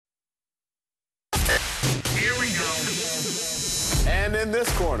And in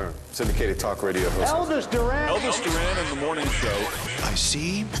this corner, syndicated talk radio host Elvis Duran. Elvis Duran in the morning show. I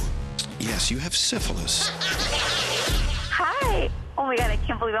see. Yes, you have syphilis. Hi. Oh my God, I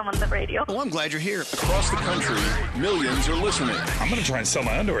can't believe I'm on the radio. Well, I'm glad you're here. Across the country, millions are listening. I'm going to try and sell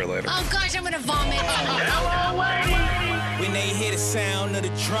my underwear later. Oh, gosh, I'm going to vomit. Hello, ladies! When they hear the sound of the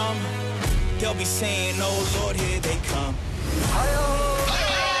drum, they'll be saying, oh, Lord, here they come.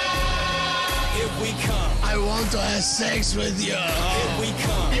 Here we come. I want to have sex with you. Here we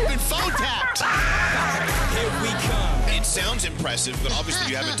come. You've been phone tapped. Here we come. It sounds impressive, but obviously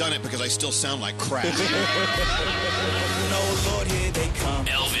you haven't done it because I still sound like crap. Oh, Lord, here they come.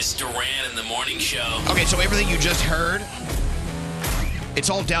 Elvis Duran in the morning show. Okay, so everything you just heard, it's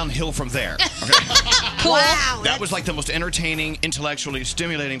all downhill from there. Okay? Cool. Wow. That was like the most entertaining, intellectually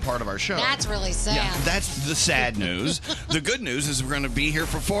stimulating part of our show. That's really sad. Yeah, that's the sad news. The good news is we're going to be here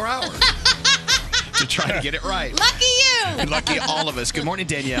for 4 hours to try to get it right. Lucky you. And lucky all of us. Good morning,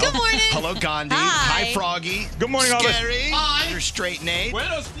 Danielle. Good morning. Hello, Gandhi. Hi. Hi, Froggy. Good morning, Elvis. Scary. Hi. You're straight, Nate.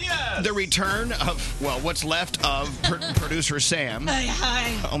 Buenos dias. The return of, well, what's left of producer Sam.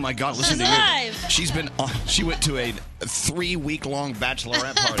 Hi. Oh, my God, listen to you. She's been on, she went to a 3-week-long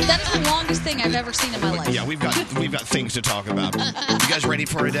bachelorette party. That's the longest thing I've ever seen in my life. Yeah, we've got things to talk about. You guys ready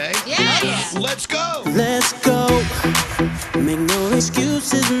for a day? Yes. Let's go. Let's go. Make no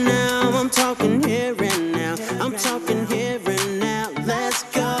excuses now. I'm talking here and now. I'm talking here and now. Let's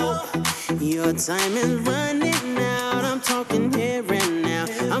go. Your time is running out. I'm talking here and now.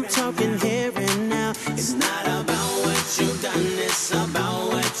 I'm talking here and now. It's not about what you've done. It's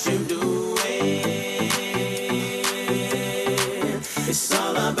about what you're doing. It's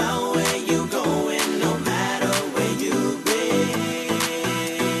all about where you're going, no matter where you've been.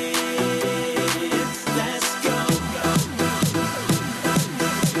 Let's go, go,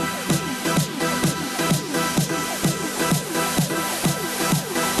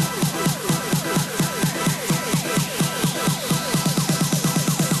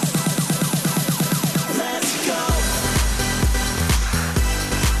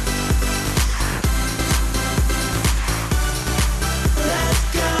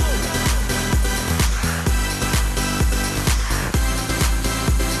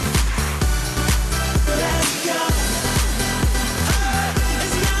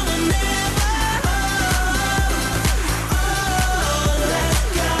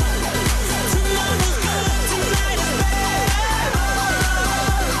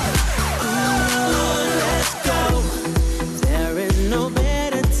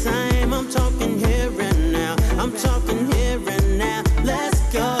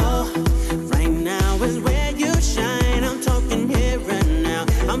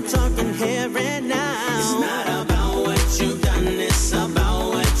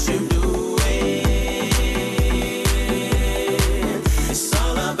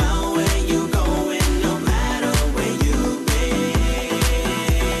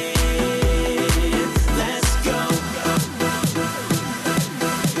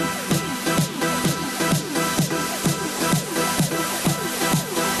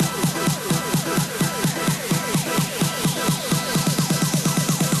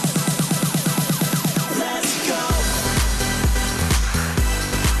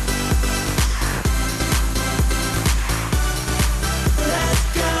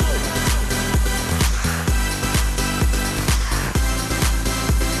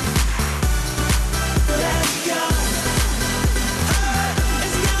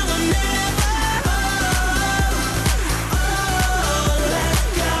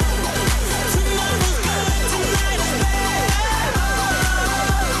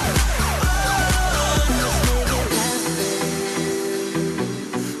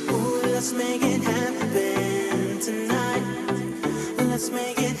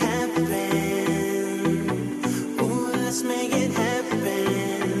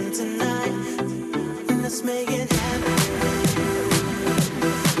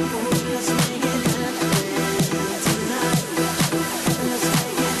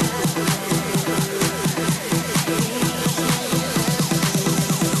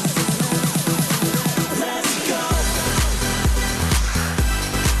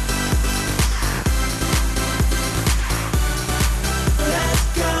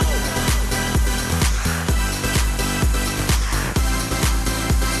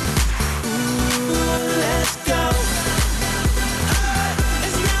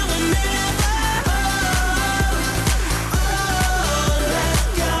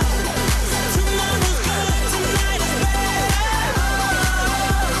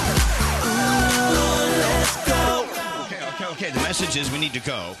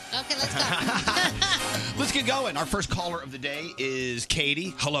 go. Okay, let's go. Let's get going. Our first caller of the day is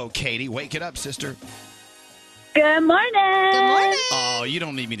Katie. Hello, Katie. Wake it up, sister. Good morning. Good morning. Oh, you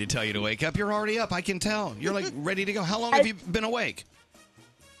don't need me to tell you to wake up. You're already up. I can tell. You're like ready to go. How long have you been awake?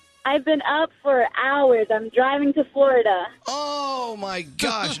 I've been up for hours. I'm driving to Florida. Oh, my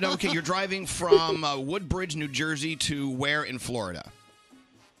gosh. No, okay, you're driving from Woodbridge, New Jersey to where in Florida?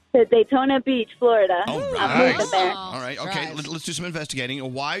 To Daytona Beach, Florida. All I'm right. moving there. All right. Okay, let's do some investigating.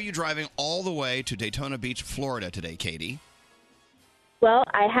 Why are you driving all the way to Daytona Beach, Florida today, Katie? Well,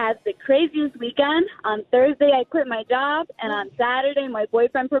 I had the craziest weekend. On Thursday, I quit my job, and on Saturday, my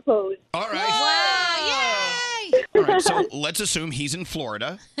boyfriend proposed. All right. Wow, yay! All right, so let's assume he's in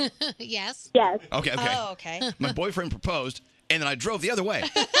Florida. Yes. Yes. Okay. Oh, okay. My boyfriend proposed, and then I drove the other way.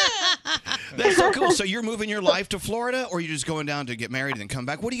 That's so cool. So you're moving your life to Florida, or are you just going down to get married and then come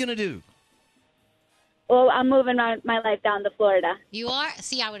back? What are you going to do? Well, I'm moving my life down to Florida. You are?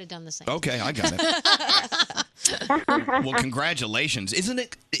 See, I would have done the same. Okay, I got it. Well, congratulations. Isn't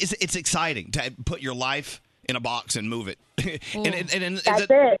it? It's exciting to put your life in a box and move it. and That's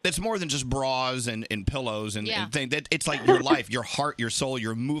it. It's more than just bras and pillows and things. It's like your life, your heart, your soul.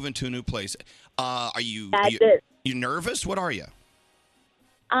 You're moving to a new place. Are you nervous? What are you?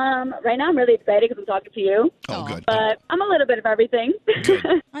 Right now, I'm really excited because I'm talking to you. Oh, good. But I'm a little bit of everything.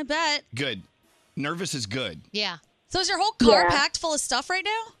 Good. I bet. Good. Nervous is good. Yeah. So is your whole car packed full of stuff right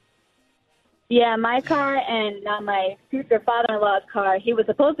now? Yeah, my car and my future father-in-law's car. He was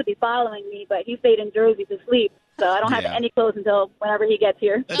supposed to be following me, but he stayed in Jersey to sleep. So I don't have any clothes until whenever he gets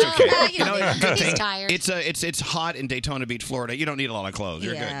here. That's okay. Good He's thing. tired. It's hot in Daytona Beach, Florida. You don't need a lot of clothes.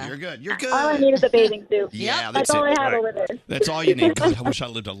 You're good. You're good. You're good. All I need is a bathing suit. Yeah, that's all I have over there. That's all you need. God, I wish I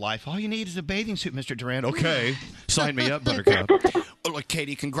lived a life. All you need is a bathing suit, Mr. Durant. Okay. Sign me up, Buttercup. Oh, look,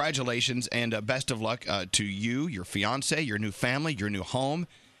 Katie, congratulations and best of luck to you, your fiance, your new family, your new home.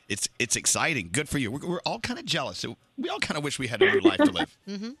 It's exciting. Good for you. We're all kind of jealous. We all kind of wish we had a new life to live.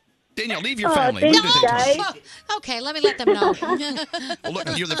 Mm-hmm. Danielle, leave your family. Thank Move to you, Daytona. guys. Okay, let me let them know. Well,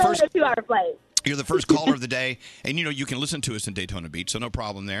 look, you're the So first. it's a 2-hour flight. You're the first caller of the day, and you can listen to us in Daytona Beach, so no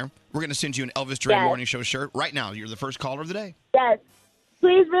problem there. We're going to send you an Elvis Duran Morning Show shirt right now. You're the first caller of the day. Yes.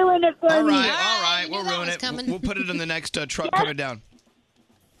 Please ruin it for me. All right, you we'll knew that ruin was it. coming. We'll put it in the next truck coming down.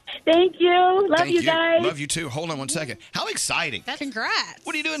 Thank you. Love Thank you guys. Love you too. Hold on one second. How exciting. Congrats.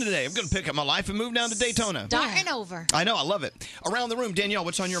 What are you doing today? I'm going to pick up my life and move down to Daytona. Starting over. I know. I love it. Around the room, Danielle,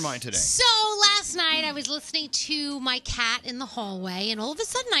 what's on your mind today? So last night I was listening to my cat in the hallway, and all of a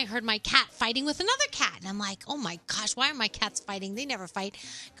sudden I heard my cat fighting with another cat. And I'm like, oh my gosh, why are my cats fighting? They never fight.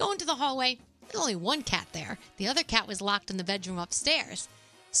 Go into the hallway. There's only one cat there. The other cat was locked in the bedroom upstairs.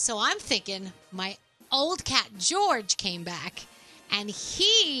 So I'm thinking my old cat George came back. And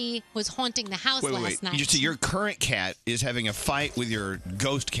he was haunting the house last night. So your current cat is having a fight with your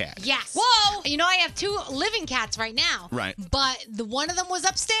ghost cat. Yes. Whoa! You know, I have 2 living cats right now. Right. But the one of them was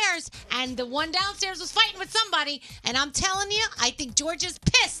upstairs, and the one downstairs was fighting with somebody. And I'm telling you, I think George is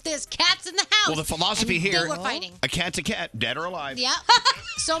pissed. There's cats in the house. Well, the philosophy and here, they were fighting. a cat's a cat, dead or alive. Yeah.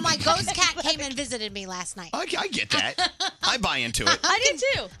 So my ghost cat came and visited me last night. I get that. I buy into it. I did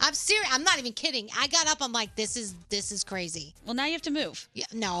too. I'm serious. I'm not even kidding. I got up. I'm like, this is crazy. Well, now you have to move. Yeah,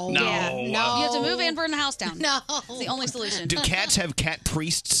 no. No. Yeah, no. You have to move and burn the house down. No. It's the only solution. Do cats have cat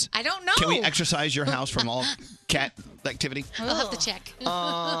priests? I don't know. Can we exorcise your house from all cat activity? I'll have to check.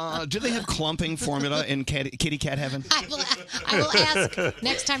 Do they have clumping formula in kitty cat heaven? I will ask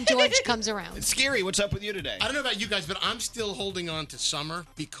next time George comes around. Scary, what's up with you today? I don't know about you guys, but I'm still holding on to summer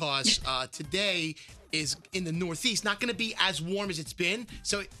because today is in the Northeast not going to be as warm as it's been.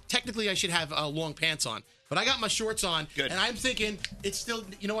 So technically I should have long pants on. But I got my shorts on, and I'm thinking it's still,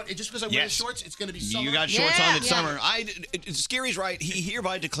 you know what, just because I wear shorts, it's going to be summer. You got shorts on, it's summer. Scary's right. He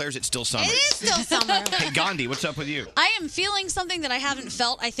hereby declares it's still summer. It is still summer. Hey, Gandhi, what's up with you? I am feeling something that I haven't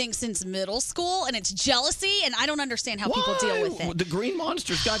felt, I think, since middle school, and it's jealousy, and I don't understand how people deal with it. The green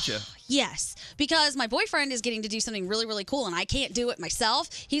monster's got you. Yes, because my boyfriend is getting to do something really, really cool, and I can't do it myself.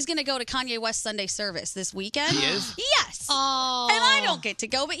 He's going to go to Kanye West Sunday service this weekend. He is? Yes. Oh. And I don't get to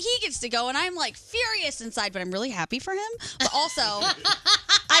go, but he gets to go, and I'm like furious inside, but I'm really happy for him. But also,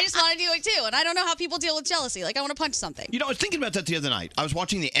 I just want to do it too, and I don't know how people deal with jealousy. Like, I want to punch something. You know, I was thinking about that the other night. I was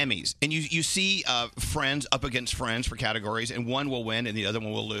watching the Emmys, and you see friends up against friends for categories, and one will win and the other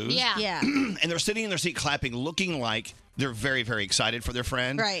one will lose. Yeah. And they're sitting in their seat clapping, looking like they're very, very excited for their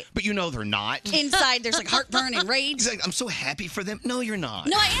friend. Right. But you know they're not. Inside, there's like heartburn and rage. He's like, I'm so happy for them. No, you're not.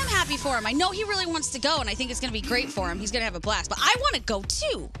 No, I am happy for him. I know he really wants to go, and I think it's going to be great for him. He's going to have a blast. But I want to go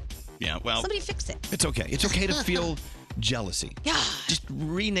too. Yeah, well. Somebody fix it. It's okay. It's okay to feel jealousy. Yeah. Just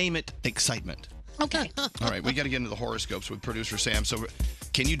rename it excitement. Okay. All right, we got to get into the horoscopes with producer Sam. So,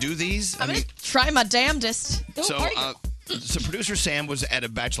 can you do these? I'm going to try my damnedest. So producer Sam was at a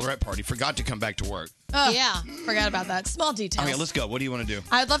bachelorette party, forgot to come back to work. Yeah. Forgot about that. Small details. Okay, let's go. What do you want to do?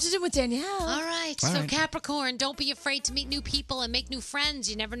 I'd love to do it with Danielle. All right. All So, right. Capricorn, don't be afraid to meet new people and make new friends.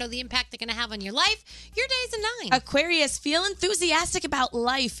 You never know the impact they're going to have on your life. Your day's a 9. Aquarius, feel enthusiastic about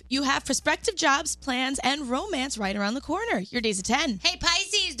life. You have prospective jobs, plans, and romance right around the corner. Your day's a 10. Hey,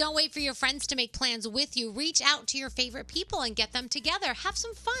 Pisces, don't wait for your friends to make plans with you. Reach out to your favorite people and get them together. Have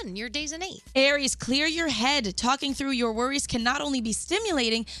some fun. Your day's an 8. Aries, clear your head. Talking through your worries can not only be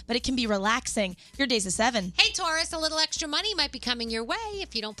stimulating, but it can be relaxing. Your day's a 7. Hey, Taurus, a little extra money might be coming your way.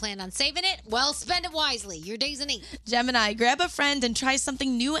 If you don't plan on saving it, well, spend it wisely. Your day's an 8. Gemini, grab a friend and try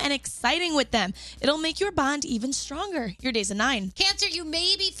something new and exciting with them. It'll make your bond even stronger. Your day's a 9. Cancer, you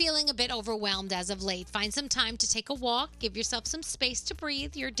may be feeling a bit overwhelmed as of late. Find some time to take a walk. Give yourself some space to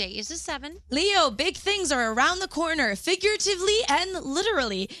breathe. Your day is a 7. Leo, big things are around the corner, figuratively and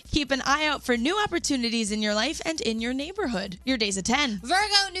literally. Keep an eye out for new opportunities in your life and in your neighborhood. Your day's a 10.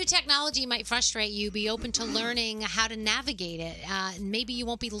 Virgo, new technology might frustrate you. Be open to learning how to navigate it. Maybe you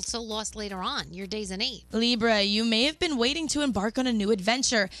won't be so lost later on. Your day's an 8. Libra, you may have been waiting to embark on a new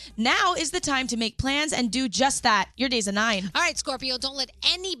adventure. Now is the time to make plans and do just that. Your day's a 9. All right, Scorpio, don't let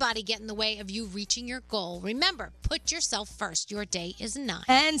anybody get in the way of you reaching your goal. Remember, put yourself first. Your day is a 9.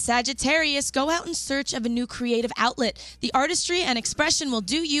 And Sagittarius, go out in search of a new creative outlet. The artistry and expression will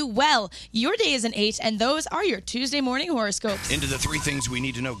do you well. Your day is an 8, and those are your Tuesday morning horoscopes. Into the 3 things we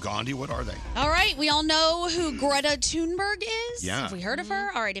need to know. Gandhi, what are they? All right, we all know who Greta Thunberg is. Yeah. Have we heard of her?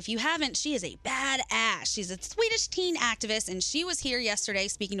 All right, if you haven't, she is a badass. She's a Swedish teen activist, and she was here yesterday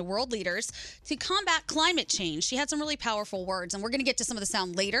speaking to world leaders to combat climate change. She had some really powerful words, and we're going to get to some of the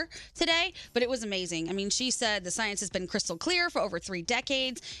sound later today, but it was amazing. I mean, she said the science has been crystal clear for over 3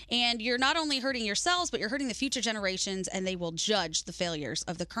 decades, and you're not only hurting yourselves, but you're hurting the future generations, and they will judge the failures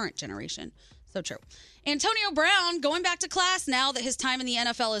of the current generation. So true. Antonio Brown going back to class now that his time in the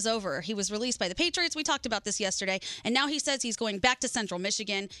NFL is over. He was released by the Patriots. We talked about this yesterday. And now he says he's going back to Central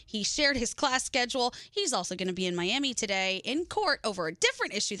Michigan. He shared his class schedule. He's also going to be in Miami today in court over a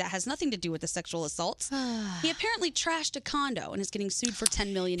different issue that has nothing to do with the sexual assaults. He apparently trashed a condo and is getting sued for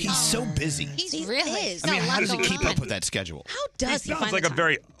 $10 million. He's so busy. He really is. I mean, how does he keep up with that schedule? How does he Sounds find like the a time?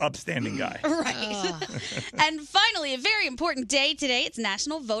 very upstanding guy. Right. And finally, a very important day today. It's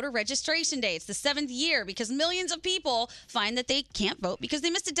National Voter Registration Day. It's the 7th year because millions of people find that they can't vote because they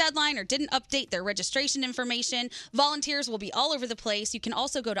missed a deadline or didn't update their registration information. Volunteers will be all over the place. You can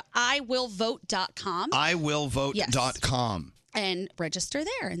also go to iwillvote.com. iwillvote.com. And register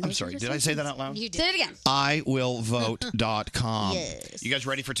there. And I'm sorry, did I say that out loud? You did. Say it again. iwillvote.com. Yes. You guys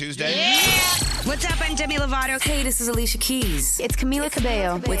ready for Tuesday? What's up? I'm Demi Lovato. Hey, this is Alicia Keys. It's Camila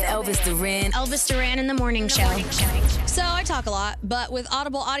Cabello with Elvis Duran. Elvis Duran in the Morning Show. So I talk a lot, but with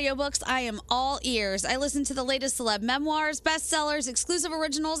Audible audiobooks, I am all ears. I listen to the latest celeb memoirs, bestsellers, exclusive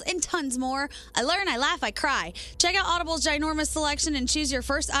originals, and tons more. I learn, I laugh, I cry. Check out Audible's ginormous selection and choose your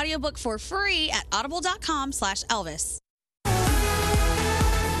first audiobook for free at audible.com/Elvis.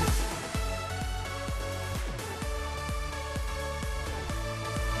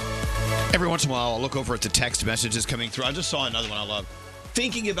 Every once in a while, I'll look over at the text messages coming through. I just saw another one I love.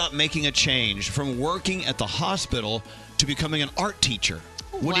 Thinking about making a change from working at the hospital to becoming an art teacher.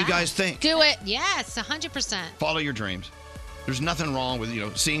 What do you guys think? Do it. Yes, 100%. Follow your dreams. There's nothing wrong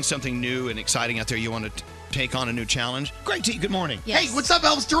with, seeing something new and exciting out there. You want to take on a new challenge. Great T, good morning. Yes. Hey, what's up,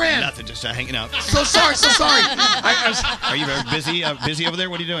 Elvis Duran? Nothing, just hanging out. So sorry. Are you very busy over there?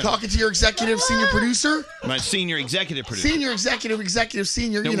 What are you doing? Talking to your executive senior producer. My senior executive producer. Senior executive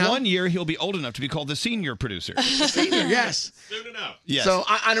senior. Now, 1 year, he'll be old enough to be called the senior producer. Senior, yes. Soon enough. Yes. So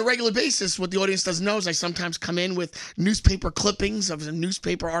on a regular basis, what the audience doesn't know is I sometimes come in with newspaper clippings of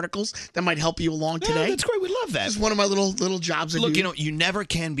newspaper articles that might help you along today. That's great. We love that. It's one of my little jobs I do. Look, you never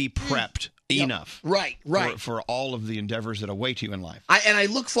can be prepped enough. Right. For all of the endeavors that await you in life. I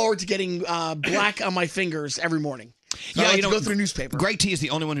look forward to getting black on my fingers every morning. So I like to go through a newspaper. Greg T is the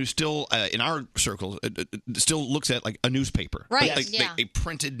only one who still, in our circle, still looks at like a newspaper. Right. Like a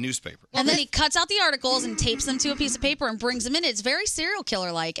printed newspaper. And then he cuts out the articles and tapes them to a piece of paper and brings them in. It's very serial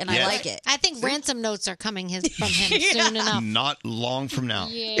killer-like, and I like it. I think ransom notes are coming from him soon enough. Not long from now.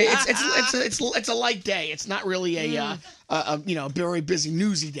 Yeah. It's a light day. It's not really a very busy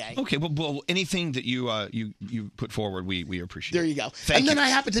newsy day. Okay, well, anything that you put forward, we appreciate. There you go. Thank and then you. I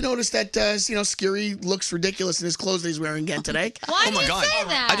happen to notice that Scary looks ridiculous in his clothes that he's wearing again today. Why Oh my do you God! say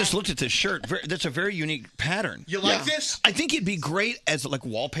that? I just looked at this shirt. That's a very unique pattern. You like this? I think it'd be great as like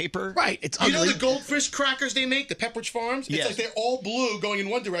wallpaper. Right. It's You ugly. know the goldfish crackers they make, the Pepperidge Farms? It's Yes. like they're all blue going in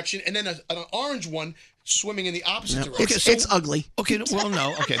one direction, and then an orange one swimming in the opposite direction. It's ugly. Okay, well,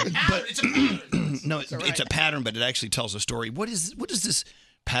 no, okay, but It's a pattern. no, it's a pattern, but it actually tells a story. What does this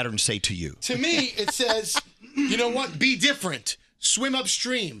pattern say to you? To me, it says, you know what? Be different. Swim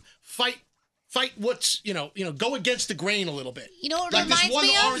upstream. Fight what's, go against the grain a little bit. You know what it like this reminds one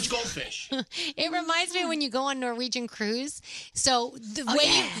me of? orange goldfish. It reminds me when you go on Norwegian cruise. So the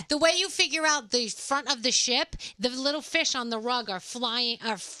way you figure out the front of the ship, the little fish on the rug are floating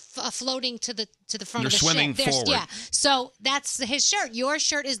to the front They're of the swimming ship. forward. Yeah. So that's his shirt. Your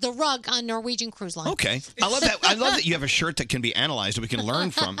shirt is the rug on Norwegian Cruise Line. Okay, I love that. I love that you have a shirt that can be analyzed that we can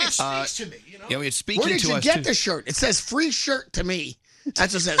learn from. It speaks to me, Yeah, it's speaking Where did to you us get too. the shirt? It says free shirt to me.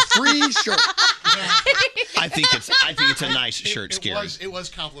 That's what it says. Free shirt. I think it's a nice shirt, Scary. It was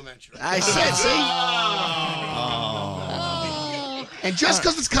complimentary. I said, see? And just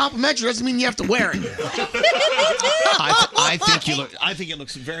because it's complimentary doesn't mean you have to wear it. I think it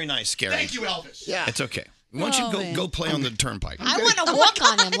looks very nice, Scary. Thank you, Elvis. Yeah. It's okay. Why don't you go play on the turnpike? I want to walk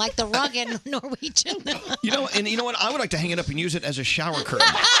on him like the rug in Norwegian. You know what? I would like to hang it up and use it as a shower curtain.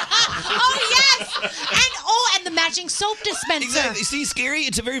 Oh yes, and the matching soap dispenser. Exactly. See, Scary,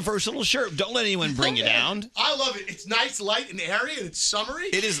 it's a very versatile shirt. Don't let anyone bring you down. I love it. It's nice, light, and airy, and it's summery.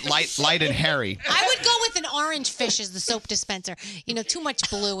 It is light and hairy. I would go with an orange fish as the soap dispenser. Too much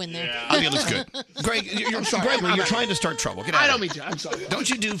blue in there. I think it looks good. Greg, you're trying to start trouble. Get out I of don't here. mean to. I'm sorry. Don't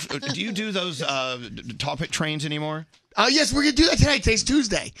you do you do those topic trains anymore? Yes, we're going to do that tonight. Today's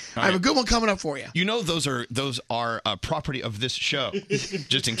Tuesday. I have a good one coming up for you. You know those are property of this show.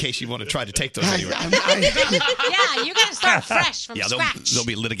 Just in case you want to try to take those anywhere. Yeah, you got to start fresh from scratch. There'll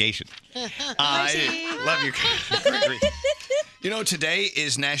be litigation. I love you. Today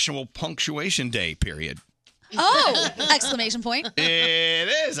is National Punctuation Day, period. Oh! Exclamation point. It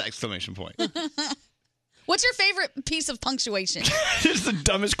is! Exclamation point. What's your favorite piece of punctuation? This is the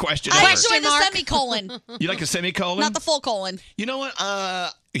dumbest question I ever. enjoy the semicolon. You like a semicolon? Not the full colon. You know what?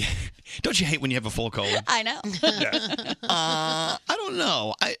 Don't you hate when you have a full colon? I know. I don't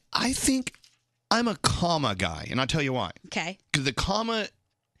know. I think I'm a comma guy, and I'll tell you why. Okay. Because the comma,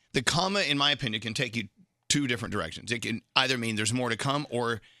 in my opinion, can take you two different directions. It can either mean there's more to come,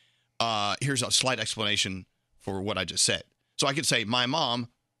 or here's a slight explanation for what I just said. So I could say my mom.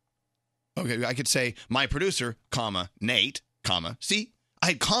 Okay, I could say my producer, comma, Nate, comma. See, I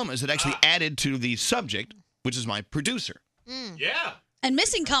had commas that actually added to the subject, which is my producer. Yeah. And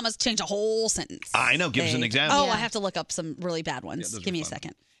missing commas change a whole sentence. I know. Give us an example. Oh, I have to look up some really bad ones. those Give are me a fun.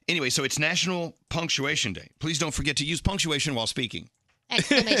 second. Anyway, so it's National Punctuation Day. Please don't forget to use punctuation while speaking.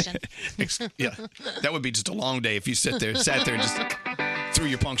 Exclamation. Yeah, that would be just a long day if you sat there and just threw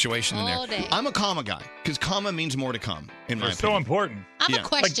your punctuation in there. All day. I'm a comma guy because comma means more to come. In my It's so opinion. important. I'm Yeah. a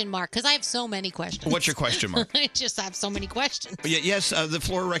question mark because I have so many questions. What's your question mark? I just have so many questions. Yes, the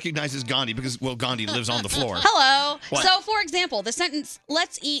floor recognizes Gandhi because Gandhi lives on the floor. Hello. What? So, for example, the sentence,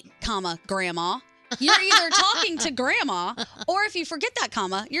 let's eat, comma, grandma. You're either talking to grandma, or if you forget that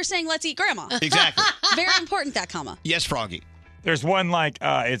comma, you're saying, let's eat grandma. Exactly. Very important, that comma. Yes, Froggy. There's one like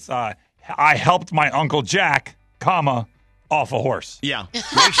I helped my Uncle Jack, comma, off a horse. Yeah.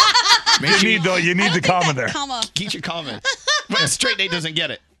 You need the comma there. Comma. Keep your comment. But Straight Nate doesn't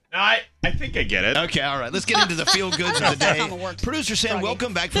get it. I think I get it. Okay, all right. Let's get into the feel goods of the day. comma worked. Producer Sam,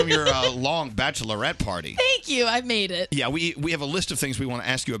 welcome back from your long bachelorette party. Thank you. I made it. Yeah, we have a list of things we want to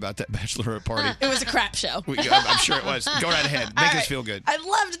ask you about that bachelorette party. It was a crap show. I'm sure it was. Go right ahead. Make All us right. feel good. I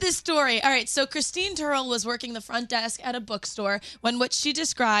loved this story. All right, so Christine Turrell was working the front desk at a bookstore when what she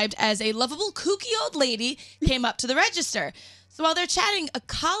described as a lovable, kooky old lady came up to the register. So while they're chatting, a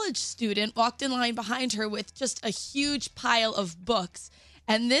college student walked in line behind her with just a huge pile of books.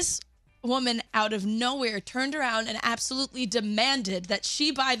 And this woman out of nowhere turned around and absolutely demanded that she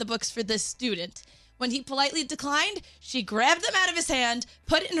buy the books for this student. When he politely declined, she grabbed them out of his hand,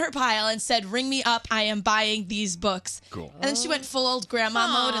 put it in her pile, and said, "Ring me up, I am buying these books." Cool. And then she went full old grandma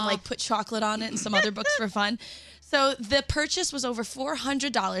mode and put chocolate on it and some other books for fun. So the purchase was over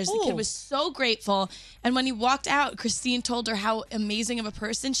 $400. The kid was so grateful. And when he walked out, Christine told her how amazing of a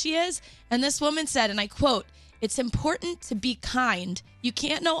person she is. And this woman said, and I quote, It's important to be kind. You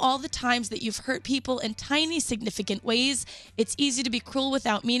can't know all the times that you've hurt people in tiny, significant ways. It's easy to be cruel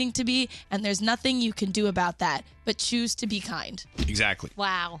without meaning to be, and there's nothing you can do about that, but choose to be kind. Exactly.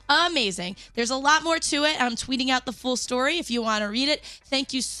 Wow. Amazing. There's a lot more to it. I'm tweeting out the full story if you want to read it.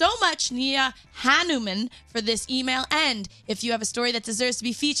 Thank you so much, Nia Hanuman, for this email. And if you have a story that deserves to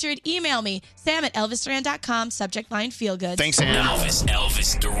be featured, email me, sam@elvisduran.com, subject line feel good. Thanks, Sam.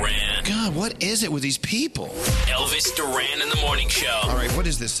 Elvis Duran. God, what is it with these people? Elvis Duran in the Morning Show. All right, what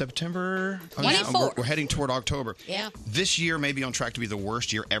is this, September? 24. We're heading toward October. Yeah. This year may be on track to be the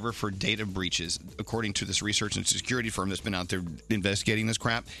worst year ever for data breaches, according to this research and security firm that's been out there investigating this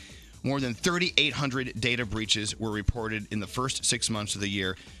crap. More than 3,800 data breaches were reported in the first 6 months of the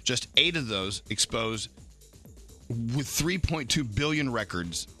year. Just 8 of those exposed, with 3.2 billion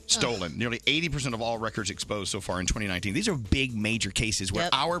records stolen. Nearly 80% of all records exposed so far in 2019. These are big, major cases where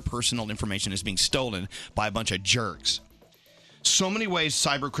our personal information is being stolen by a bunch of jerks. So many ways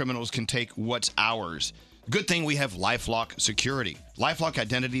cyber criminals can take what's ours. Good thing we have LifeLock Security. LifeLock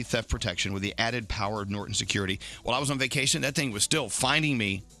Identity Theft Protection with the added power of Norton Security. While I was on vacation, that thing was still finding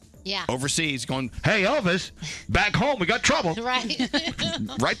me overseas going, hey, Elvis, back home, we got trouble. Right.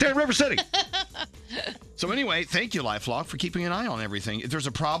 Right there in River City. So anyway, thank you, LifeLock, for keeping an eye on everything. If there's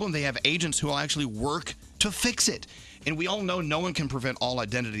a problem, they have agents who will actually work to fix it. And we all know no one can prevent all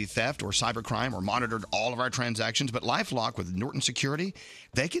identity theft or cybercrime or monitor all of our transactions, but LifeLock with Norton Security,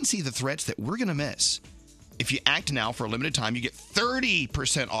 they can see the threats that we're going to miss. If you act now for a limited time, you get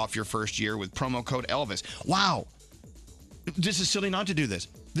 30% off your first year with promo code Elvis. Wow. This is silly not to do this.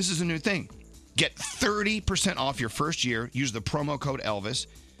 This is a new thing. Get 30% off your first year. Use the promo code Elvis.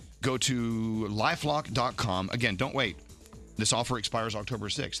 Go to lifelock.com. Again, don't wait. This offer expires October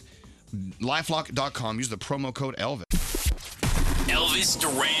 6th. Lifelock.com. Use the promo code Elvis. Elvis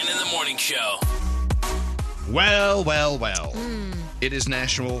Duran in the Morning Show. Well. It is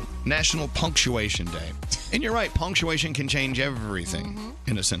National Punctuation Day. And you're right, punctuation can change everything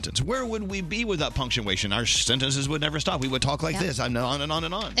in a sentence. Where would we be without punctuation? Our sentences would never stop. We would talk like this, on and on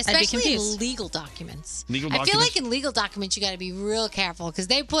and on. Especially in legal documents. Legal I feel documents? like in legal documents, you got to be real careful because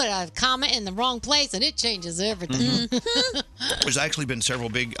they put a comma in the wrong place and it changes everything. There's actually been several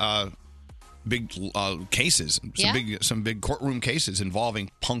big cases, some big courtroom cases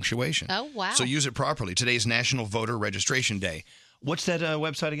involving punctuation. Oh, wow. So use it properly. Today's National Voter Registration Day. What's that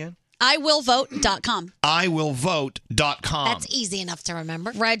website again? IWillVote.com. IWillVote.com. That's easy enough to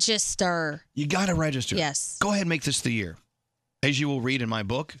remember. Register. You got to register. Yes. Go ahead and make this the year. As you will read in my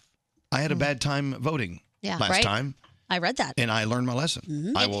book, I had a bad time voting last time. I read that. And I learned my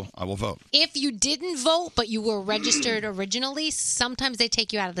lesson. I will vote. If you didn't vote, but you were registered originally, sometimes they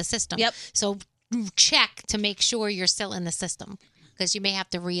take you out of the system. Yep. So check to make sure you're still in the system because you may have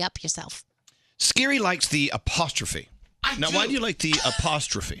to re-up yourself. Scary likes the apostrophe. Why do you like the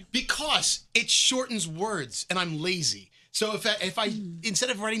apostrophe? Because it shortens words, and I'm lazy. So if I instead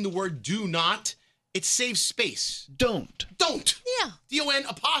of writing the word "do not," it saves space. Don't. Yeah. D-O-N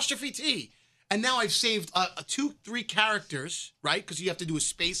apostrophe T. And now I've saved 2-3 characters, right? Because you have to do a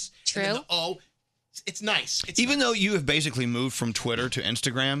space. True. And then the O. It's nice. Even though you have basically moved from Twitter to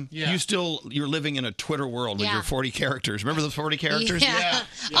Instagram, you're living in a Twitter world with your 40 characters. Remember those 40 characters? Yeah.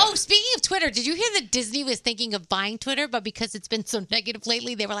 Oh, speaking of Twitter, did you hear that Disney was thinking of buying Twitter, but because it's been so negative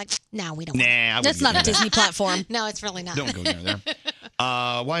lately, they were like, no, we don't want it. That's not a Disney platform. No, it's really not. Don't go there.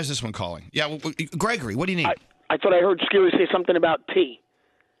 Why is this one calling? Yeah, well, Gregory, what do you need? I thought I heard Scary say something about T.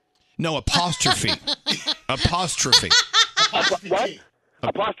 No, apostrophe. Apostrophe. What?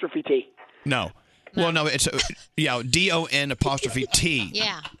 Apostrophe T. No. Well, no, it's D-O-N apostrophe T.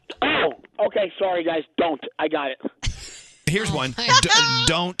 Yeah. Oh, okay. Sorry, guys. Don't. I got it. Here's one.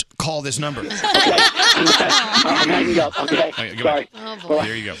 Don't call this number. Okay. I'm hanging up. Okay. Sorry. Oh, boy.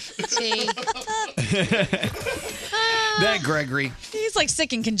 There you go. T. That Gregory. He's like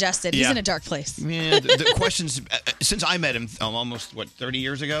sick and congested. He's in a dark place. Yeah, the questions, since I met him almost, 30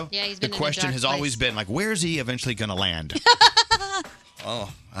 years ago? Yeah, he's been the in a question dark has place. always been, like, where's he eventually going to land?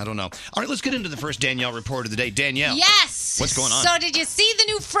 Oh, I don't know. All right, let's get into the first Danielle report of the day. Danielle. Yes. What's going on? So did you see the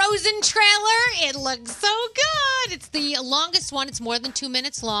new Frozen trailer? It looks so good. It's the longest one. It's more than 2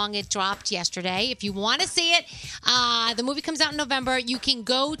 minutes long. It dropped yesterday. If you want to see it, the movie comes out in November. You can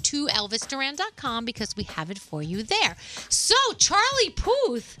go to elvisduran.com because we have it for you there. So Charlie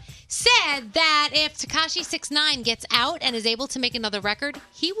Puth said that if Tekashi 6ix9ine gets out and is able to make another record,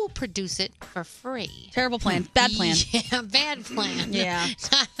 he will produce it for free. Terrible plan. Bad plan. Yeah, bad plan. Yeah.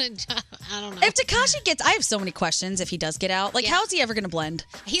 I don't know. If Tekashi gets, I have so many questions. If he does get out, like, how is he ever going to blend?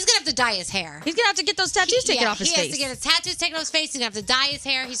 He's gonna have to dye his hair. He's going to have to get those tattoos taken off his he face. has to get his tattoos taken off his face. He's gonna have to dye his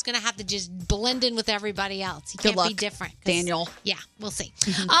hair. He's gonna have to just blend in with everybody else. He Good can't luck, be different. Daniel. Yeah, we'll see.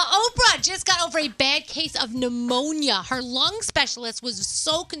 Oprah just got over a bad case of pneumonia. Her lung specialist was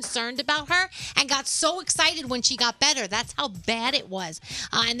so concerned about her and got so excited when she got better. That's how bad it was.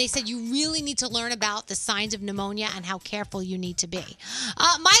 And they said you really need to learn about the signs of pneumonia and how careful you need to be.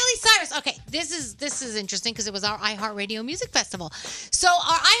 Miley Cyrus. Okay, this is interesting because it was our iHeartRadio Music Festival. So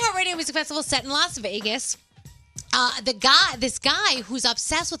our iHeartRadio Music Festival set in Las Vegas. This guy who's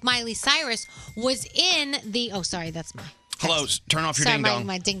obsessed with Miley Cyrus was in the. Oh, sorry, that's my. Hello, turn off your Sorry, ding dong.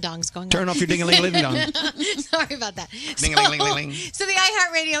 my ding dong's going on. Turn off your ding-a-ling-a-ling-dong. Sorry about that. Ding-a-ling-ling-ling-ling. So the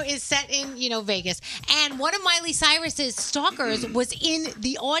iHeartRadio is set in, Vegas. And one of Miley Cyrus's stalkers was in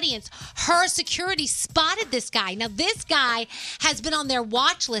the audience. Her security spotted this guy. Now, this guy has been on their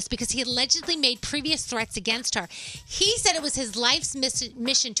watch list because he allegedly made previous threats against her. He said it was his life's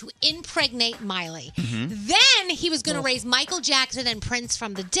mission to impregnate Miley. Then he was going to raise Michael Jackson and Prince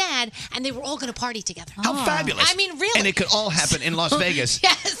from the dead, and they were all going to party together. How fabulous. I mean, really. And it could all happen in Las Vegas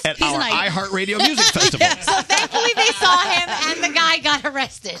Yes. at our iHeartRadio Music Festival. So thankfully they saw him and the guy got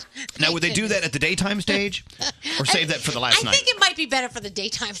arrested. Now, would they do that at the daytime stage or save that for the last I night? think it might be better for the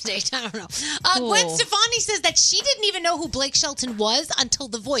daytime stage. I don't know. Gwen Stefani says that she didn't even know who Blake Shelton was until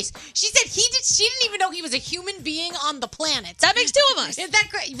The Voice. She said she didn't even know he was a human being on the planet. That makes two of us. Is that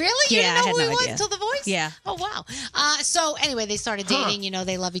great? Really? You Yeah, didn't know I had who he no was idea. until The Voice? Yeah. Oh, wow. So anyway, they started dating.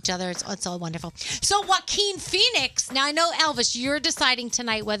 They love each other. It's all wonderful. So Joaquin Phoenix. Now, I know, Elvis, you're deciding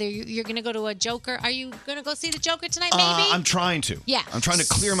tonight whether you're going to go to a Joker. Are you going to go see the Joker tonight, maybe? I'm trying to. Yeah. I'm trying to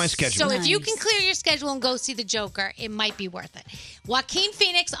clear my schedule. So if you can clear your schedule and go see the Joker, it might be worth it. Joaquin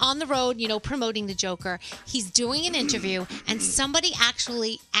Phoenix on the road, promoting the Joker. He's doing an interview, and somebody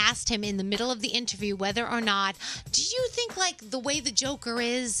actually asked him in the middle of the interview whether or not, do you think like the way the Joker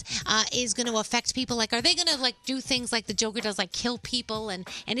is going to affect people? Like, are they going to like do things like the Joker does, like kill people? And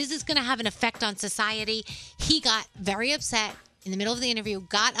is this going to have an effect on society? He got very upset. In the middle of the interview,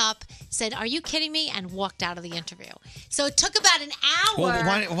 got up, said, "Are you kidding me?" and walked out of the interview. So it took about an hour.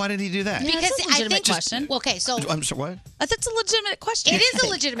 Well, why did he do that? Yeah, Because that's a I legitimate think question. Okay, so I'm sorry, what? That's a legitimate question. it is a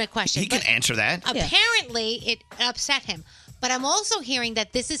legitimate question. He can but answer that. Apparently, it upset him. But I'm also hearing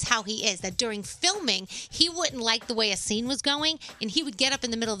that this is how he is, that during filming, he wouldn't like the way a scene was going, and he would get up in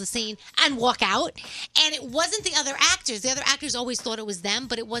the middle of the scene and walk out. And it wasn't the other actors. The other actors always thought it was them,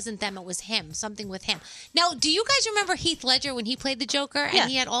 but it wasn't them. It was him, something with him. Now, do you guys remember Heath Ledger when he played the Joker? Yeah. And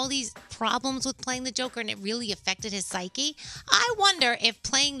he had all these problems with playing the Joker, and it really affected his psyche? I wonder if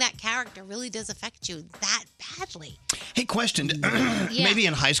playing that character really does affect you that badly. Hey, question. Maybe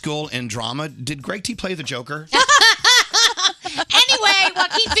in high school in drama, did Greg T play the Joker? Anyway,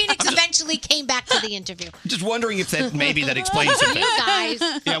 Joaquin Phoenix eventually came back to the interview. Just wondering if that explains something. You guys.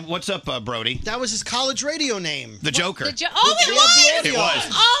 Yeah, what's up, Brody? That was his college radio name. The Joker. Oh, it was? It was.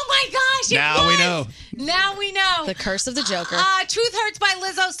 Oh, my gosh. Now we know. Now we know. The Curse of the Joker. Truth Hurts by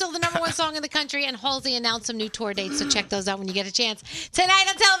Lizzo, still the #1 song in the country, and Halsey announced some new tour dates, so check those out when you get a chance. Tonight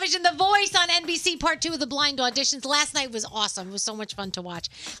on television, The Voice on NBC, Part 2 of the blind auditions. Last night was awesome. It was so much fun to watch.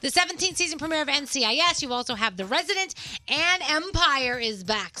 The 17th season premiere of NCIS. You also have The Resident, and Empire is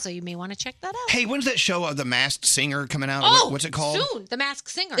back, so you may want to check that out. Hey, when's that show of The Masked Singer coming out? Oh, What's it called? soon. The Masked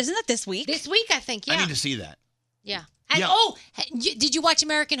Singer. Isn't that this week? This week, I think, yeah. I need to see that. Yeah. And Yeah. did you watch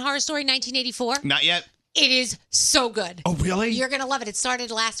American Horror Story 1984? Not yet. It is so good. Oh, really? You're going to love it. It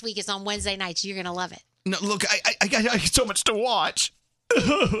started last week. It's on Wednesday nights. You're going to love it. No, look, I got so much to watch.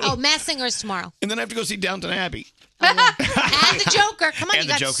 Oh, Masked Singer is tomorrow. And then I have to go see Downton Abbey. And the Joker. Come on, And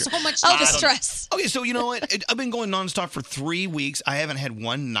you the got Joker. so much Oh, time. the stress. Okay, so you know what? I've been going nonstop for 3 weeks. I haven't had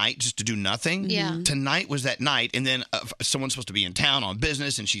one night just to do nothing. Yeah. Tonight was that night, and then someone's supposed to be in town on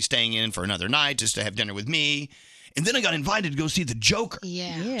business, and she's staying in for another night just to have dinner with me. And then I got invited to go see the Joker.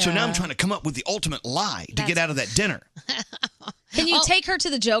 Yeah. So now I'm trying to come up with the ultimate lie to get out of that dinner. Can you take her to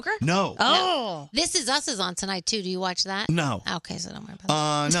the Joker? No. Oh. This Is Us is on tonight, too. Do you watch that? No. Okay, so don't worry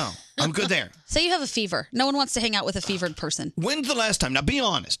about that. No. I'm good there. Say you have a fever. No one wants to hang out with a fevered person. When's the last time? Now, be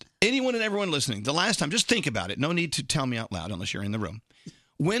honest. Anyone and everyone listening, the last time, just think about it. No need to tell me out loud unless you're in the room.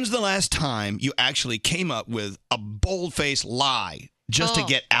 When's the last time you actually came up with a bold-faced lie just to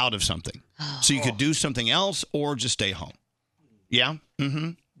get out of something? So you could do something else or just stay home? Yeah?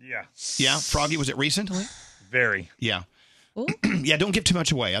 Mm-hmm. Yeah. Yeah? Froggy, was it recently? Very. Yeah. Yeah, don't give too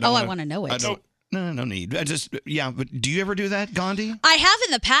much away. I I want to know it. No need. But do you ever do that, Gandhi? I have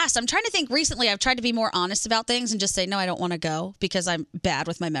in the past. I'm trying to think recently. I've tried to be more honest about things and just say, no, I don't want to go because I'm bad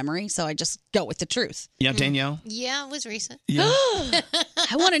with my memory. So I just go with the truth. Yeah, Danielle? Yeah, it was recent. Yeah.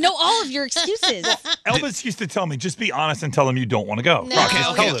 I want to know all of your excuses. Elvis used to tell me, just be honest and tell them you don't want to go. No, Rock,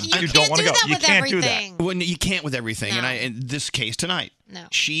 just tell them you don't want to go. that You with can't do that. everything. Well, you can't with everything. And in this case tonight, No.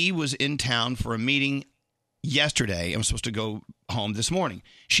 she was in town for a meeting yesterday. I'm supposed to go home this morning.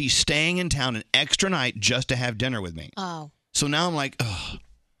 She's staying in town an extra night just to have dinner with me. Oh. So now I'm like, ugh.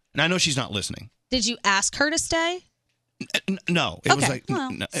 And I know she's not listening. Did you ask her to stay? No. It was like, no.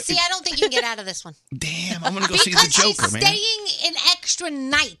 See, I don't think you can get out of this one. Damn, I'm going to go see the Joker, she's man. staying an extra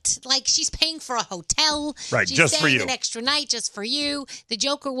night. Like, she's paying for a hotel. Right, she's just for staying you. an extra night just for you. The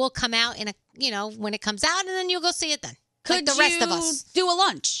Joker will come out when it comes out, and then you'll go see it then. Could like the rest of us. do a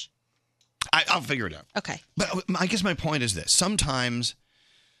lunch? I'll figure it out. Okay. But I guess my point is this. Sometimes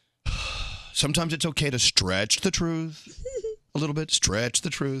it's okay to stretch the truth a little bit. Stretch the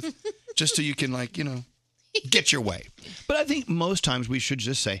truth. Just so you can, get your way. But I think most times we should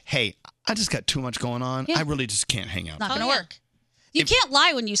just say, hey, I just got too much going on. Yeah. I really just can't hang out. Not going to work. You can't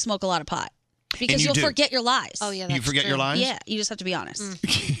lie when you smoke a lot of pot because you you'll do. forget your lies. Oh, yeah, You forget your lies? Yeah, you just have to be honest.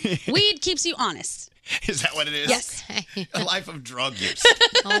 Weed keeps you honest. Is that what it is? Yes. A life of drug use.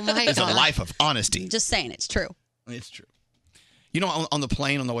 Oh, my It's a God. life of honesty. Just saying, it's true. It's true. You know, on the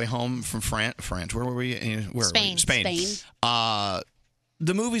plane on the way home from France, where were we? Where Spain. Were we? Spain.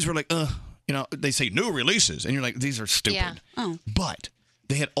 The movies were like, they say new releases, and you're like, these are stupid. Yeah. Oh. But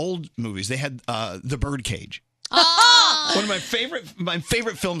they had old movies. They had The Birdcage. Oh. One of my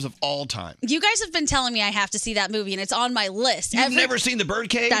favorite films of all time. You guys have been telling me I have to see that movie, and it's on my list. You've never seen The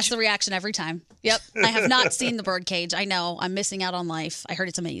Birdcage? That's the reaction every time. Yep. I have not seen The Birdcage. I know. I'm missing out on life. I heard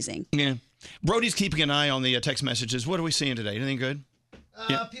it's amazing. Yeah. Brody's keeping an eye on the text messages. What are we seeing today? Anything good?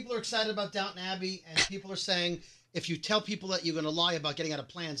 People are excited about Downton Abbey, and people are saying if you tell people that you're going to lie about getting out of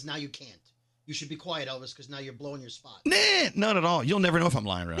plans, now you can't. You should be quiet, Elvis, because now you're blowing your spot. Nah, not at all. You'll never know if I'm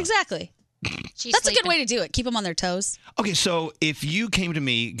lying or not. Exactly. That's a good way to do it. Keep them on their toes. Okay, so if you came to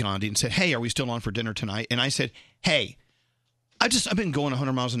me, Gandhi, and said, hey, are we still on for dinner tonight? And I said, hey, I've been going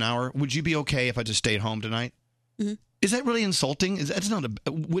 100 miles an hour. Would you be okay if I just stayed home tonight? Mm-hmm. Is that really insulting?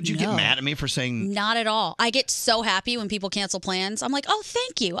 Would you get No. mad at me for saying... Not at all. I get so happy when people cancel plans. I'm like, oh,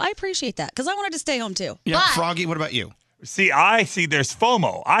 thank you. I appreciate that because I wanted to stay home too. Yeah, Froggy, what about you? See, there's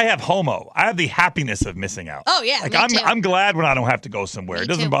FOMO. I have HOMO. I have the happiness of missing out. Oh, yeah. Like me too. I'm glad when I don't have to go somewhere. It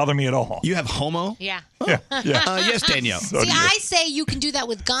doesn't bother me at all. You have homo? Yeah. Yeah. Yes, Danielle. So See, do you. I say you can do that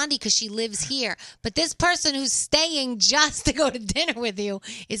with Gandhi because she lives here. But this person who's staying just to go to dinner with you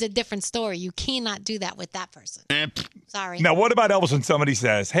is a different story. You cannot do that with that person. Sorry. Now, what about Elvis when somebody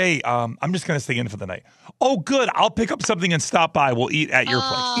says, hey, I'm just going to stay in for the night? Oh, good. I'll pick up something and stop by. We'll eat at your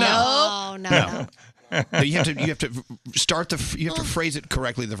place. No. No, you have to phrase it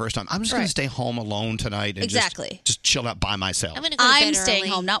correctly the first time. I'm just going to stay home alone tonight and just chill out by myself. I'm staying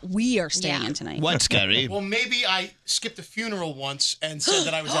home, not we are staying in tonight. What's scary? Well, maybe I skipped a funeral once and said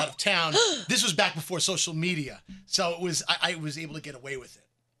that I was out of town. This was back before social media, so I was able to get away with it.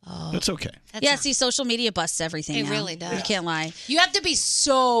 That's okay. See, social media busts everything. It now. really does. You can't lie. You have to be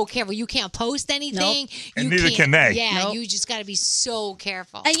so careful. You can't post anything. Nope. You neither can't- can they. Yeah, Nope. you just got to be so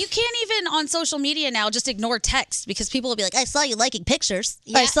careful. And you can't even on social media now just ignore text because people will be like, I saw you liking pictures.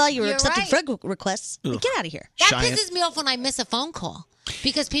 Yeah, I saw you were you're accepting right. friend requests. Like, get out of here. That pisses me off when I miss a phone call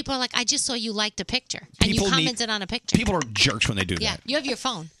because people are like, I just saw you liked a picture and you commented on a picture. People are jerks when they do Yeah, that. you have your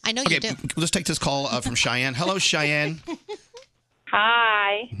phone. I know Okay, you do. let's take this call from Cheyenne. Hello, Cheyenne.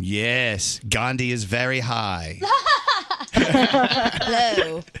 Hi. Yes, Gandhi is very high.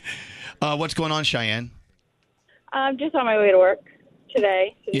 Hello. What's going on, Cheyenne? I'm just on my way to work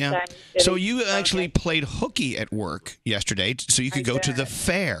today. Yeah. So you actually played hooky at work yesterday, so you could go to the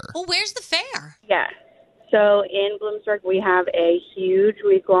fair. Oh, where's the fair? Yeah. So in Bloomsburg, we have a huge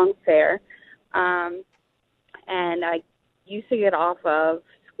week-long fair, and I used to get off of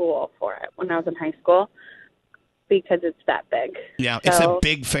school for it when I was in high school because it's that big. Yeah, it's a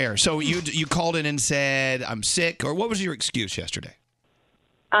big fair. So you called in and said, I'm sick, or what was your excuse yesterday?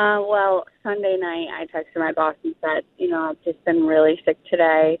 Well, Sunday night, I texted my boss and said, I've just been really sick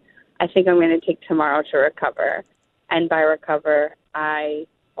today. I think I'm going to take tomorrow to recover. And by recover, I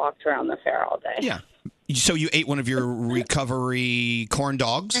walked around the fair all day. Yeah. So you ate one of your recovery corn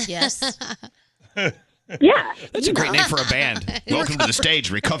dogs? Yes. Yeah. That's a great name for a band. Welcome to the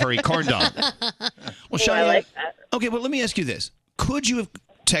stage, Recovery Corn Dog. Well, Cheyenne, I like that. Okay, well, let me ask you this. Could you have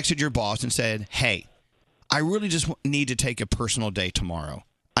texted your boss and said, hey, I really just need to take a personal day tomorrow.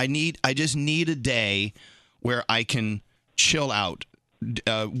 I just need a day where I can chill out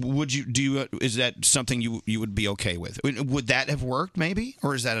Is that something you would be okay with? Would that have worked maybe,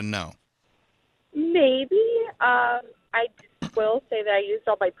 or is that a no? Maybe. I will say that I used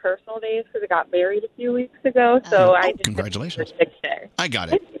all my personal days because I got married a few weeks ago. So I just congratulations. Day. I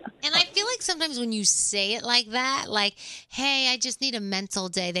got it. And I feel like sometimes when you say it like that, like, hey, I just need a mental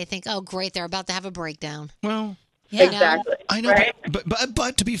day, they think, oh, great, they're about to have a breakdown. Well, You know? Exactly. I know, Right?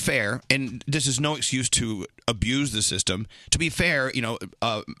 but to be fair, and this is no excuse to abuse the system. To be fair,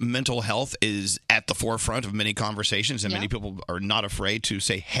 mental health is at the forefront of many conversations, and many people are not afraid to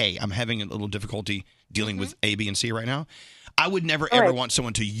say, "Hey, I'm having a little difficulty dealing with A, B, and C right now." I would never ever want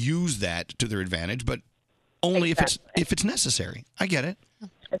someone to use that to their advantage, but only if it's necessary. I get it.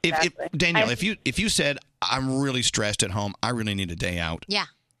 If Danielle, if you said I'm really stressed at home, I really need a day out. Yeah.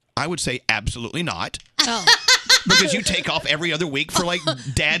 I would say absolutely not. Oh. Because you take off every other week for like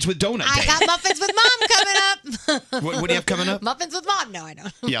dads with donut day. I got muffins with mom coming up. What do you have coming up? Muffins with mom? No, I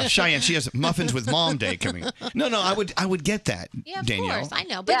don't. Yeah, Cheyenne, she has muffins with mom day coming. No, I would get that. Yeah, of Danielle. course, I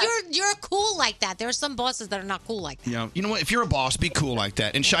know. But you're cool like that. There are some bosses that are not cool like that. You know what? If you're a boss, be cool like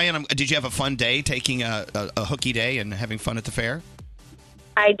that. And Cheyenne, did you have a fun day taking a hooky day and having fun at the fair?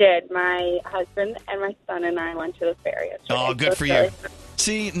 I did. My husband and my son and I went to the fair yesterday. Oh, good So for it's you. really-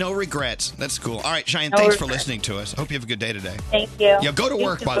 See, no regrets. That's cool. All right, Cheyenne, No thanks for regrets. listening to us. Hope you have a good day today. Thank you. Yeah, go to Thank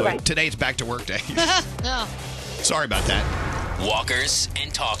work, you. by the way. Bye-bye. Today it's back to work day. No. Sorry about that. Walkers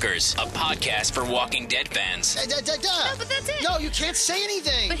and Talkers, a podcast for Walking Dead fans. No, but that's it. No, you can't say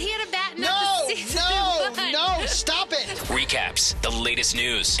anything. But he had a bad No, stop it. Recaps, the latest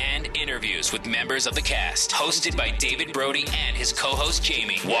news, and interviews with members of the cast. Hosted by David Brody and his co-host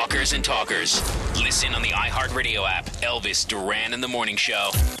Jamie. Walkers and Talkers. Listen on the iHeartRadio app. Elvis Duran in the Morning Show.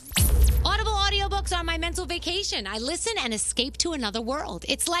 Audible audiobooks are my mental vacation. I listen and escape to another world.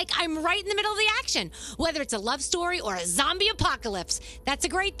 It's like I'm right in the middle of the action, whether it's a love story or a zombie apocalypse. That's a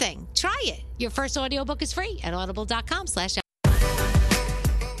great thing. Try it. Your first audiobook is free at audible.com/.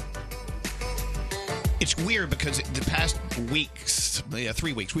 It's weird because the past weeks,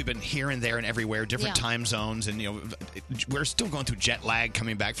 3 weeks, we've been here and there and everywhere, different time zones, and we're still going through jet lag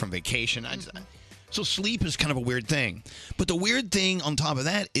coming back from vacation. So sleep is kind of a weird thing. But the weird thing on top of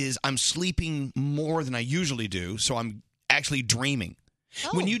that is I'm sleeping more than I usually do, so I'm actually dreaming.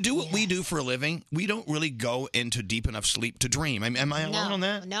 When you do what we do for a living, we don't really go into deep enough sleep to dream. Am I alone on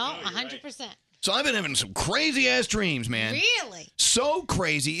that? No, 100%. So I've been having some crazy-ass dreams, man. Really? So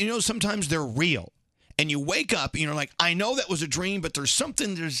crazy. Sometimes they're real. And you wake up and you're like, I know that was a dream, but there's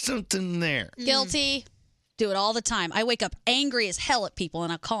something there. Guilty. Do it all the time. I wake up angry as hell at people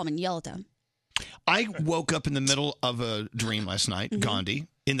and I'll call them and yell at them. I woke up in the middle of a dream last night, Gandhi,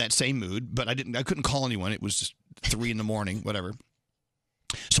 in that same mood, but I couldn't call anyone. It was just 3 a.m, whatever.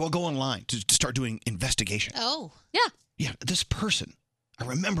 So I'll go online to start doing investigation. Oh. Yeah. Yeah, this person, I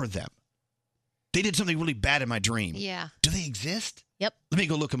remember them. They did something really bad in my dream. Yeah. Do they exist? Yep. Let me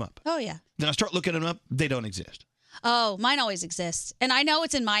go look them up. Oh, yeah. Then I start looking them up. They don't exist. Oh, mine always exists. And I know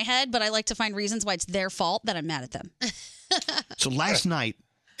it's in my head, but I like to find reasons why it's their fault that I'm mad at them. So last night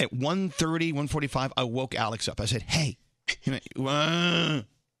at 1:30, 1:45, I woke Alex up. I said, hey. He went, "What?"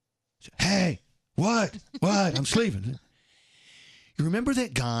 Hey, what? I'm sleeping. You remember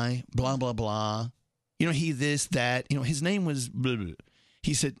that guy, blah, blah, blah? He this, that. His name was blah, blah.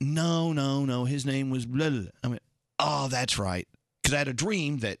 He said, no, his name was blah, blah. I went, oh, that's right. Because I had a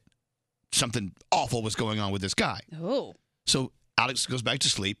dream that something awful was going on with this guy. Oh. So Alex goes back to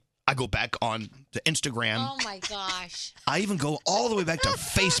sleep. I go back on to Instagram. Oh, my gosh. I even go all the way back to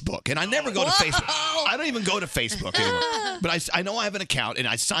Facebook. And I never go to Facebook. I don't even go to Facebook anymore. But I know I have an account, and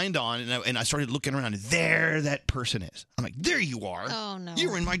I signed on, and I started looking around, and there that person is. I'm like, there you are. Oh, no.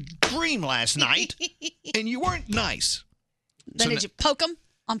 You were in my dream last night, and you weren't nice. Then did you poke them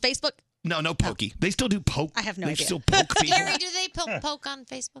on Facebook? No pokey. They still do poke. I have no they idea. still poke people. Gary, do they poke on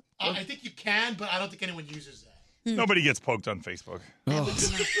Facebook? I think you can, but I don't think anyone uses that. Nobody gets poked on Facebook.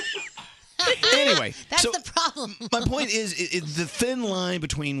 Anyway, That's so the problem. my point is the thin line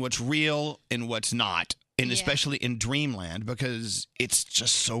between what's real and what's not, and especially in dreamland, because it's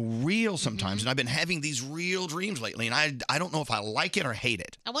just so real sometimes. And I've been having these real dreams lately, and I don't know if I like it or hate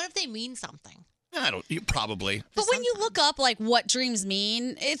it. I wonder if they mean something. You probably. But when you look up like what dreams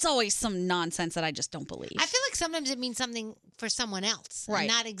mean, it's always some nonsense that I just don't believe. I feel like sometimes it means something for someone else, Right. and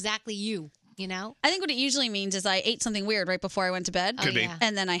not exactly you. I think what it usually means is I ate something weird right before I went to bed. Could be.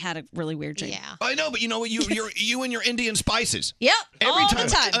 And then I had a really weird dream. Yeah. I know, but you know what? You and your Indian spices. Yep. Every all time.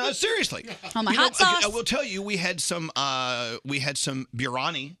 the time. Seriously. On my hot sauce. I will tell you, we had some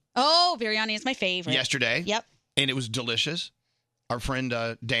biryani Oh, biryani is my favorite. yesterday. Yep. And it was delicious. Our friend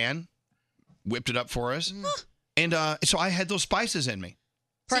Dan whipped it up for us. And so I had those spices in me.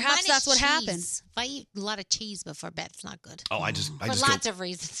 Perhaps that's what happened. If I eat a lot of cheese before bed, it's not good. Oh, I just For go, lots of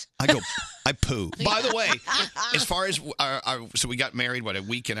reasons. I poo. By the way, as far as so we got married a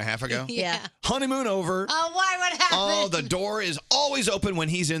week and a half ago. Yeah. Honeymoon over. Oh, why? What happened? Oh, the door is always open when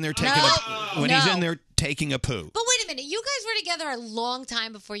he's in there taking he's in there taking a poo. But wait a minute. You guys were together a long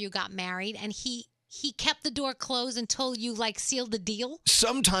time before you got married, and he kept the door closed until you sealed the deal?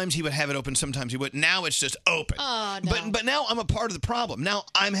 Sometimes he would have it open, sometimes he wouldn't. Now it's just open. Oh, no. But now I'm a part of the problem. Now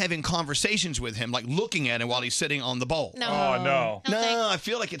I'm having conversations with him, looking at him while he's sitting on the bowl. No. Oh, no. No, I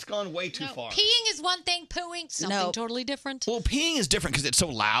feel like it's gone way too far. Peeing is one thing, pooing something totally different. Well, peeing is different because it's so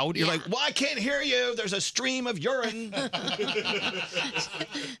loud. You're like, well, I can't hear you. There's a stream of urine.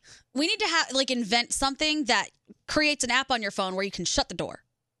 We need to invent something that creates an app on your phone where you can shut the door.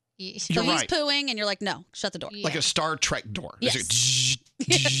 So he's pooing, and you're like, no, shut the door. Like a Star Trek door. Yes.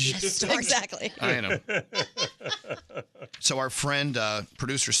 Exactly. I know. So our friend,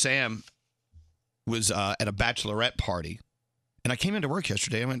 producer Sam, was at a bachelorette party. And I came into work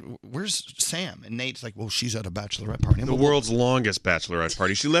yesterday. I went, where's Sam? And Nate's like, well, she's at a bachelorette party. The world's longest bachelorette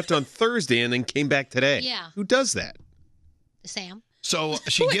party. She left on Thursday and then came back today. Yeah. Who does that? Sam. So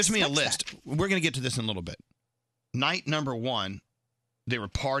she gives me a list. We're going to get to this in a little bit. Night number 1. They were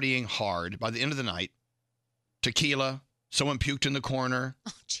partying hard. By the end of the night, tequila, someone puked in the corner.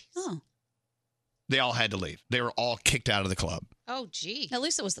 Oh, jeez. They all had to leave. They were all kicked out of the club. Oh, gee. At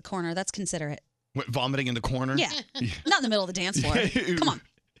least it was the corner. That's considerate. What, vomiting in the corner? Yeah. Not in the middle of the dance floor. Come on.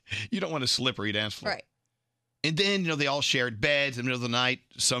 You don't want a slippery dance floor. Right. And then, they all shared beds in the middle of the night.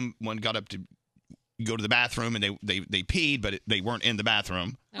 Someone got up to go to the bathroom, and they peed, but they weren't in the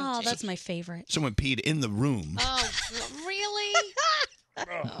bathroom. Oh, that's my favorite. Someone peed in the room. Oh, really?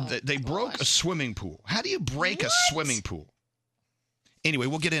 They broke a swimming pool. How do you break a swimming pool? Anyway,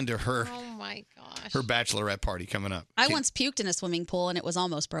 we'll get into her her bachelorette party coming up. I once puked in a swimming pool, and it was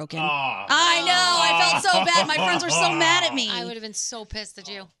almost broken. I know. I felt so bad. My friends were so mad at me. I would have been so pissed at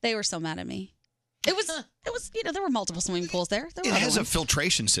you. They were so mad at me. It was, there were multiple swimming pools there. It has a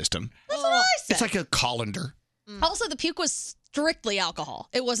filtration system. That's what I said. It's like a colander. Also, the puke was strictly alcohol.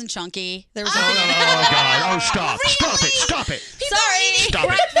 It wasn't chunky. There was Oh, God. Oh, stop. Stop it. Stop it. Sorry.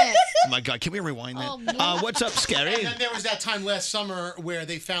 Stop it. Oh, my God. Can we rewind that? What's up, Scary? And then there was that time last summer where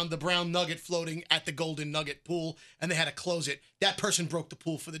they found the brown nugget floating at the Golden Nugget pool, and they had to close it. That person broke the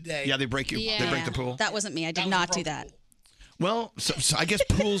pool for the day. Yeah, they break you. They break the pool. That wasn't me. I did not do that. Well, so I guess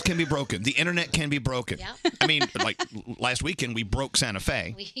pools can be broken. The internet can be broken. Yep. I mean, like last weekend, we broke Santa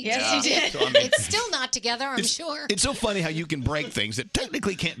Fe. Yes, you did. So, I mean, it's still not together, I'm sure. It's so funny how you can break things that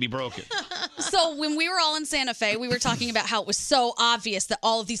technically can't be broken. So when we were all in Santa Fe, we were talking about how it was so obvious that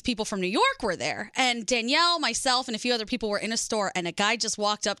all of these people from New York were there. And Danielle, myself, and a few other people were in a store, and a guy just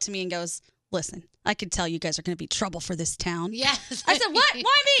walked up to me and goes, listen, I could tell you guys are going to be trouble for this town. Yes. I said, what?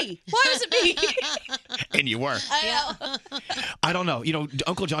 Why me? Why was it me? And you were. I know. I don't know.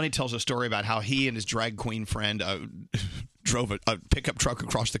 Uncle Johnny tells a story about how he and his drag queen friend drove a pickup truck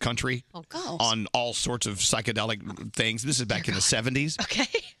across the country on all sorts of psychedelic things. This is back in the 70s. Okay.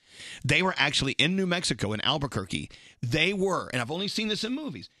 They were actually in New Mexico, in Albuquerque. They were, and I've only seen this in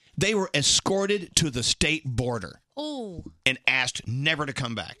movies, they were escorted to the state border. Oh. And asked never to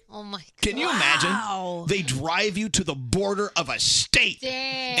come back. Oh, my God. Can you imagine? They drive you to the border of a state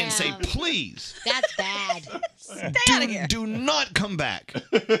and say, please. That's bad. Stay out of here. Do not come back.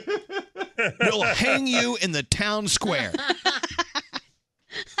 We'll hang you in the town square.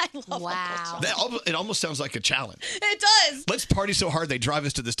 I love It almost sounds like a challenge. It does. Let's party so hard they drive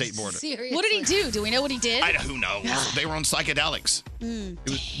us to the state border. Seriously. What did he do? Do we know what he did? Who knows? They were on psychedelics. It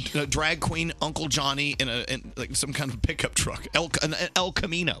was a drag queen, Uncle Johnny, in like some kind of pickup truck, an El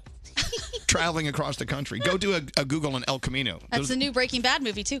Camino, traveling across the country. Go do a Google on El Camino. That's the new Breaking Bad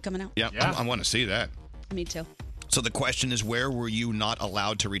movie, too, coming out. Yeah. I want to see that. Me too. So the question is, where were you not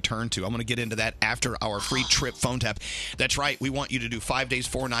allowed to return to? I'm going to get into that after our free trip phone tap. That's right. We want you to do 5 days,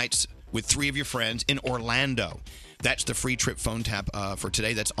 4 nights with 3 of your friends in Orlando. That's the free trip phone tap for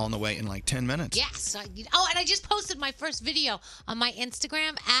today. That's on the way in like 10 minutes. Yes. Oh, and I just posted my first video on my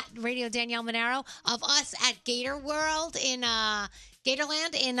Instagram at Radio Danielle Monaro of us at Gator World in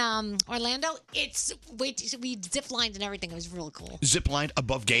Gatorland in Orlando. We zip-lined and everything. It was really cool. Zip-lined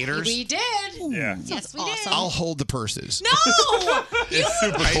above gators? We did. Yeah. Yes, we did. I'll hold the purses. No! It's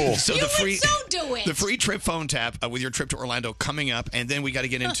super cool. So You the free, would so do it. The free trip phone tap with your trip to Orlando coming up, and then we got to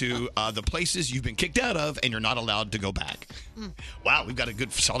get into the places you've been kicked out of and you're not allowed to go back. Wow, we've got a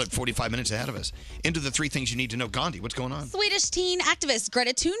good solid 45 minutes ahead of us. Into the 3 things you need to know. Gandhi, what's going on? Swedish teen activist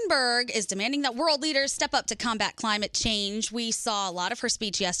Greta Thunberg is demanding that world leaders step up to combat climate change. We saw a lot of her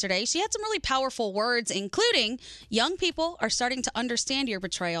speech yesterday. She had some really powerful words, including, young people are starting to understand your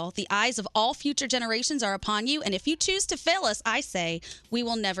betrayal. The eyes of all future generations are upon you, and if you choose to fail us, I say, we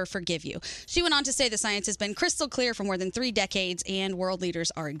will never forgive you. She went on to say the science has been crystal clear for more than 3 decades, and world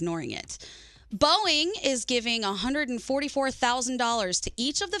leaders are ignoring it. Boeing is giving $144,000 to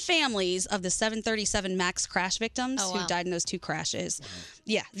each of the families of the 737 MAX crash victims who died in those 2 crashes.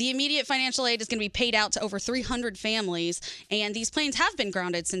 Yeah, the immediate financial aid is going to be paid out to over 300 families, and these planes have been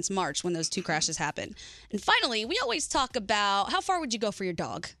grounded since March when those 2 crashes happened. And finally, we always talk about how far would you go for your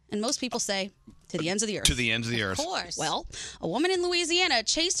dog? And most people say, to the ends of the earth. To the ends of the earth. Of course. Well, a woman in Louisiana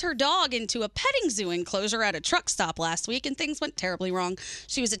chased her dog into a petting zoo enclosure at a truck stop last week, and things went terribly wrong.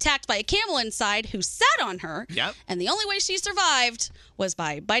 She was attacked by a camel inside who sat on her, and the only way she survived was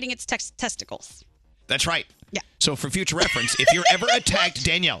by biting its testicles. That's right. Yeah. So for future reference, if you're ever attacked,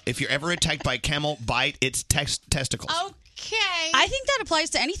 Danielle, if you're ever attacked by a camel, bite its testicles. Okay. I think that applies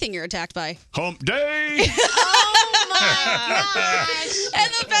to anything you're attacked by. Hump day. Oh my gosh.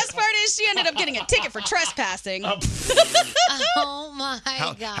 And the best part is she ended up getting a ticket for trespassing. Oh my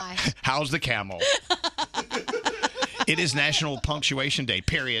gosh. How's the camel? It is National Punctuation Day,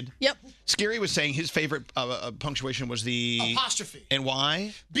 period. Yep. Scary was saying his favorite punctuation was the... apostrophe. And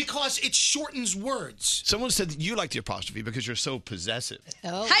why? Because it shortens words. Someone said that you like the apostrophe because you're so possessive.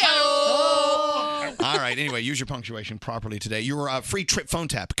 Oh. Hi-oh. All right, anyway, use your punctuation properly today. Your free trip phone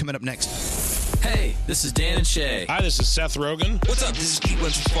tap coming up next. Hey, this is Dan and Shay. Hi, this is Seth Rogen. What's up? This is Pete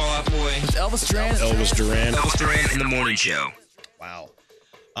Wentz from Fall Out Boy. With Elvis Duran. Elvis Duran. Elvis Duran in the Morning Show. Wow.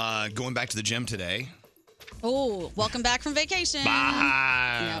 Going back to the gym today. Oh, welcome back from vacation.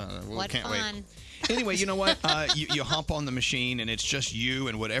 What can't fun. wait. Anyway, you know what? You hop on the machine, and it's just you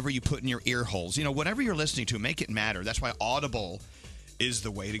and whatever you put in your ear holes. You know, whatever you're listening to, make it matter. That's why Audible is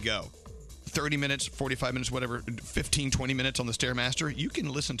the way to go. 30 minutes, 45 minutes, whatever, 15, 20 minutes on the Stairmaster, you can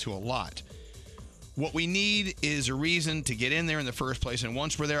listen to a lot. What we need is a reason to get in there in the first place, and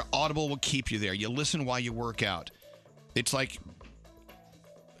once we're there, Audible will keep you there. You listen while you work out. It's like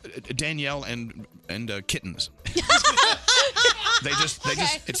Danielle and kittens. They just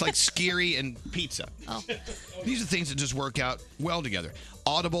it's like Scary and pizza. Oh. These are things that just work out well together.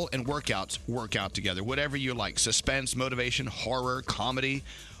 Audible and workouts work out together. Whatever you like, suspense, motivation, horror, comedy,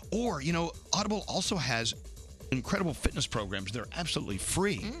 or Audible also has incredible fitness programs that are absolutely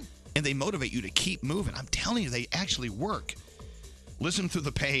free, and they motivate you to keep moving. I'm telling you, they actually work. Listen through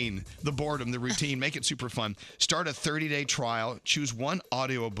the pain, the boredom, the routine. Make it super fun. Start a 30-day trial. Choose 1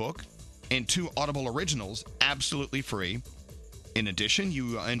 audiobook and 2 Audible originals absolutely free. In addition,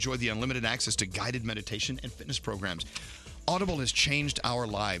 you enjoy the unlimited access to guided meditation and fitness programs. Audible has changed our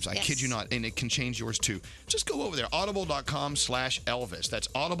lives. I kid you not, and it can change yours too. Just go over there, audible.com/Elvis. That's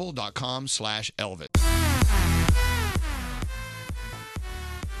audible.com/Elvis.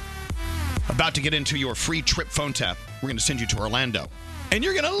 About to get into your free trip phone tap. We're going to send you to Orlando, and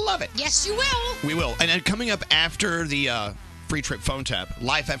you're going to love it. Yes, you will. We will. And then coming up after the free trip phone tap,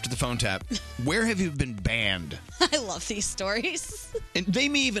 life after the phone tap, where have you been banned? I love these stories. And they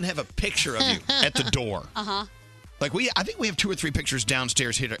may even have a picture of you at the door. Uh-huh. Like I think we have 2 or 3 pictures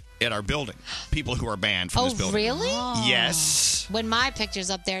downstairs here at our building. People who are banned from this building. Really? Yes. When my picture's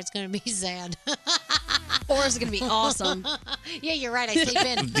up there, it's going to be sad. Or is it going to be awesome? Yeah, you're right. I sleep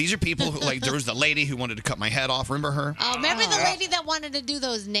in. These are people who, like, there was the lady who wanted to cut my head off. Remember her? Oh, remember the lady that wanted to do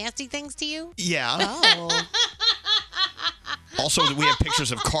those nasty things to you? Yeah. Oh. Also, we have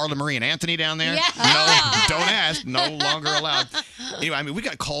pictures of Carla Marie and Anthony down there. Yeah. No, don't ask. No longer allowed. Anyway, I mean, we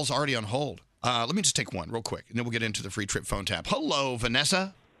got calls already on hold. Let me just take one real quick, and then we'll get into the free trip phone tap. Hello,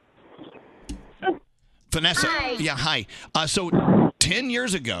 Vanessa. Vanessa. Hi. Yeah, hi. So 10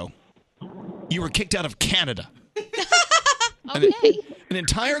 years ago, you were kicked out of Canada. Okay. An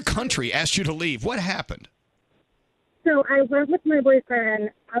entire country asked you to leave. What happened? So I went with my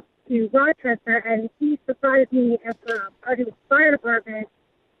boyfriend up to Rochester, and he surprised me after a party with the fire department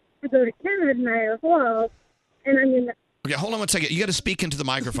to go to Canada tonight as well. And I mean... Okay, hold on one second. You got to speak into the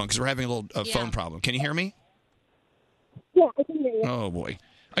microphone because we're having a little phone problem. Can you hear me? Yeah, I can hear you. Oh, boy.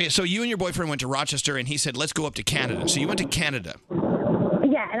 Okay, so you and your boyfriend went to Rochester, and he said, let's go up to Canada. So you went to Canada.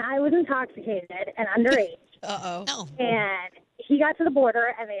 Yeah, and I was intoxicated and underage. Uh-oh. Oh. And he got to the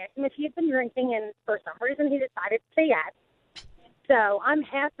border, and they asked him if he had been drinking, and for some reason he decided to say yes. So I'm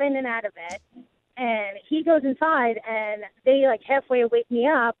half in and out of it, and he goes inside, and they, like, halfway wake me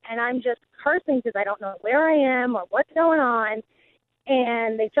up, and I'm just cursing because I don't know where I am or what's going on.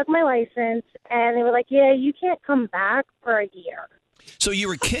 And they took my license, and they were like, yeah, you can't come back for a year. So you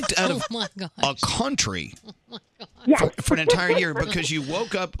were kicked out of a country For an entire year because you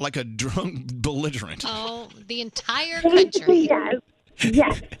woke up like a drunk belligerent. Oh, the entire country.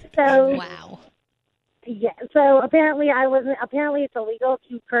 Yes. So wow. Yeah. So apparently Apparently it's illegal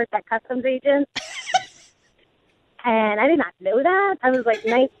to curse at customs agents. And I did not know that. I was like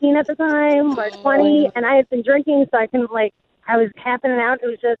 19 at the time or 20, and I had been drinking, so I was tapping it out. It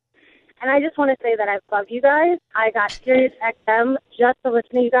was just, and I just want to say that I love you guys. I got Sirius XM just to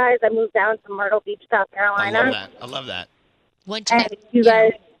listen to you guys. I moved down to Myrtle Beach, South Carolina. I love that. And you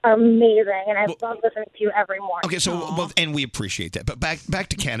guys are amazing, and I love listening to you every morning. Okay, so and we appreciate that. But back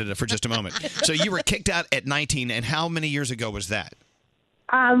to Canada for just a moment. So you were kicked out at 19, and how many years ago was that?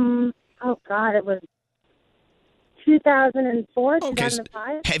 Oh God, it was 2004,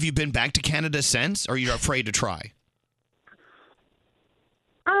 2005. Have you been back to Canada since, or are you afraid to try?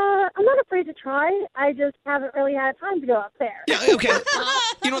 I'm not afraid to try. I just haven't really had time to go up there. Yeah, okay.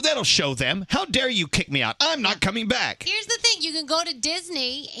 That'll show them. How dare you kick me out? I'm not coming back. Here's the thing. You can go to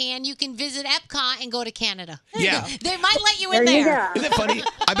Disney and you can visit Epcot and go to Canada. Yeah. They might let you in there. Isn't that funny?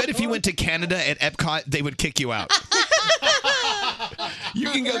 I bet if you went to Canada at Epcot, they would kick you out. You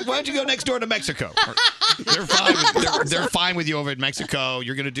can go. Why don't you go next door to Mexico? They're fine. They're fine with you over in Mexico.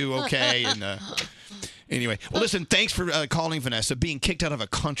 You're going to do okay. And anyway, well, listen. Thanks for calling, Vanessa. Being kicked out of a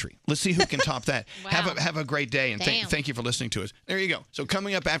country. Let's see who can top that. Wow. Have a great day, and thank you for listening to us. There you go. So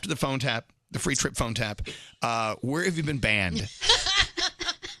coming up after the phone tap, the free trip phone tap. Where have you been banned?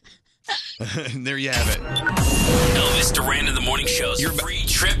 There you have it. Elvis Duran in the Morning Show's free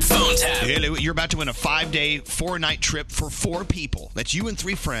trip phone tap. You're about to win a 5-day, 4-night trip for 4 people. That's you and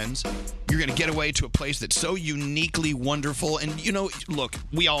 3 friends. You're going to get away to a place that's so uniquely wonderful. And, look,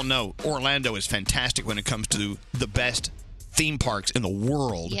 we all know Orlando is fantastic when it comes to the best theme parks in the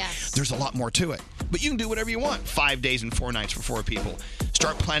world. Yes. There's a lot more to it. But you can do whatever you want. 5 days and 4 nights for 4 people.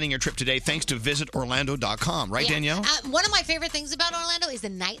 Start planning your trip today thanks to visitorlando.com. Right, Danielle? One of my favorite things about Orlando is the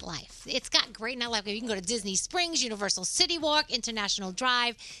nightlife. It's got great nightlife. You can go to Disney Springs, Universal City Walk, International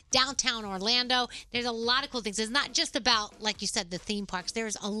Drive, downtown Orlando. There's a lot of cool things. It's not just about, like you said, the theme parks.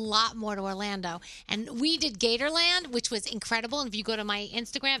 There's a lot more to Orlando. And we did Gatorland, which was incredible. And if you go to my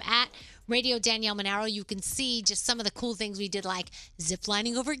Instagram at Radio Danielle Monaro, you can see just some of the cool things we did, like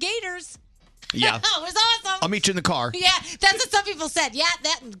zip-lining over gators. Yeah. It was awesome. I'll meet you in the car. Yeah, that's what some people said. Yeah,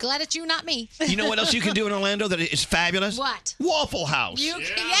 glad it's you, not me. You know what else you can do in Orlando that is fabulous? What? Waffle House.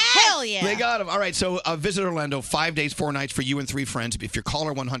 Hell yeah. They got them. All right, so visit Orlando, 5 days, 4 nights for you and 3 friends. If you're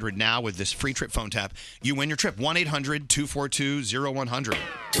caller 100 now with this free trip phone tap, you win your trip. 1-800-242-0100.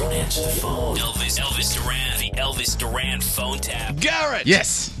 Don't answer the phone. Elvis Duran, the Elvis Duran phone tap. Garrett.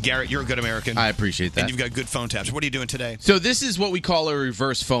 Yes. Garrett, you're a good American. I appreciate that. And you've got good phone taps. What are you doing today? So this is what we call a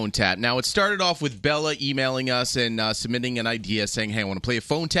reverse phone tap. Now, it started off with Bella emailing us and submitting an idea saying, hey, I want to play a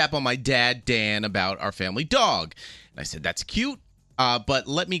phone tap on my dad, Dan, about our family dog. And I said, that's cute, but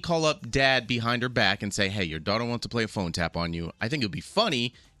let me call up Dad behind her back and say, hey, your daughter wants to play a phone tap on you. I think it would be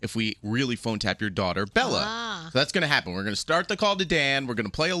funny if we really phone tap your daughter, Bella. So that's going to happen. We're going to start the call to Dan. We're going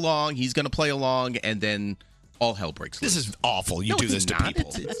to play along. He's going to play along, and then all hell breaks loose. This is awful. You do this to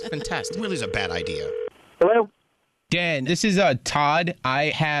people. It's fantastic. It really is a bad idea. Hello? Dan, this is Todd. I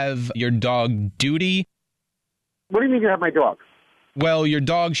have your dog, Duty. What do you mean you have my dog? Well, your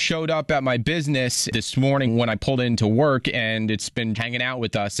dog showed up at my business this morning when I pulled into work, and it's been hanging out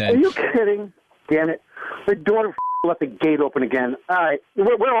with us. And Are you kidding? Damn it. My daughter left the gate open again. All right.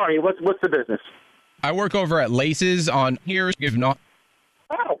 Where are you? What's the business? I work over at Laces on here, if not.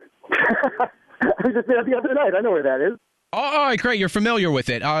 Oh. I was just there the other night. I know where that is. Oh, great. You're familiar with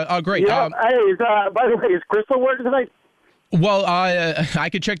it. Great. Yeah. Hey, by the way, is Crystal working tonight? Well, I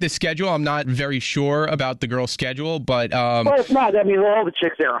could check the schedule. I'm not very sure about the girl's schedule, but well, it's not. I mean, all the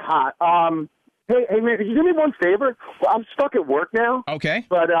chicks there are hot. Hey, man, could you do me one favor? Well, I'm stuck at work now. Okay.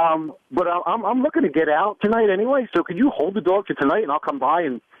 But I'm looking to get out tonight anyway. So could you hold the dog for tonight, and I'll come by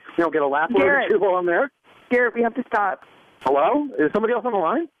and get a lap or two while I'm there. Garrett, we have to stop. Hello? Is somebody else on the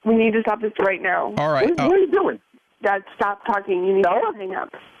line? We need to stop this right now. All right. What are you doing? Dad, stop talking. You need to hang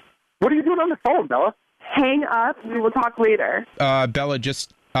up. What are you doing on the phone, Bella? Hang up. We will talk later. Bella,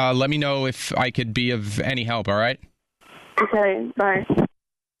 just let me know if I could be of any help, all right? Okay, bye.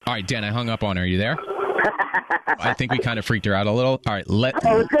 All right, Dan, I hung up on her. Are you there? I think we kind of freaked her out a little. All right,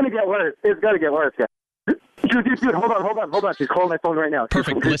 Oh, it's going to get worse. It's going to get worse, guys. Dude, hold on. She's calling my phone right now.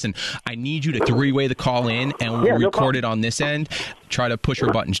 Perfect. Listen, I need you to 3-way the call in, and we'll record it on this end. Try to push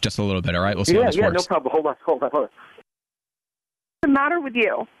her buttons just a little bit, all right? We'll see how this works. No problem. Hold on. What's the matter with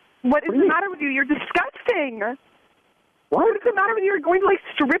you? What is the matter with you? You're disgusting. What? What is the matter with you? You're going to,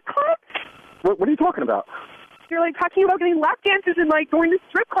 strip clubs? What are you talking about? You're like talking about getting lap dances and like going to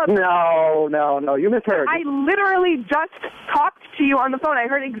strip clubs. No, you misheard. I literally just talked to you on the phone. I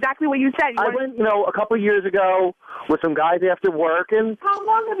heard exactly what you said. I went, a couple of years ago with some guys after work, and How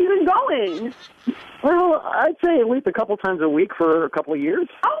long have you been going? well, I'd say at least a couple times a week for a couple of years.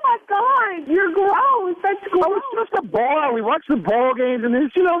 Oh my God, you're gross. That's gross. Oh, it's just a bar. We watch the ball games, and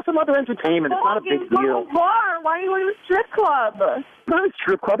there's some other entertainment. It's not a big deal. Bar. Why are you going to a strip club? It's not a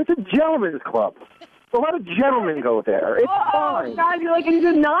strip club. It's a gentleman's club. A lot of gentlemen go there. It's fine. God, you're like in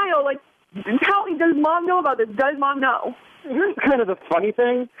denial. Like, tell me, does Mom know about this? Does Mom know? Here's kind of the funny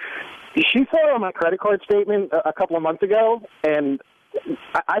thing. She saw on my credit card statement a couple of months ago, and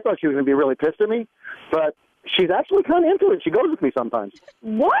I thought she was going to be really pissed at me, but she's actually kind of into it. She goes with me sometimes.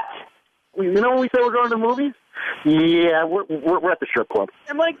 What? You know when we say we're going to the movies? Yeah, we're at the strip club.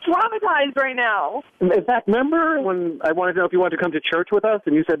 I'm like traumatized right now. In fact, remember when I wanted to know if you wanted to come to church with us,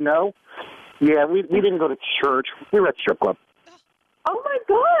 and you said no? Yeah, we didn't go to church. We were at the strip club. Oh my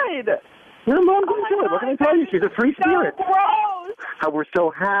God. Your Mom's into it. What can I tell you? She's a free spirit. Gross. How we're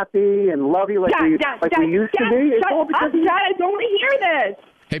so happy and love you like we used to be. It's all because of you. Dad, I don't want to hear this.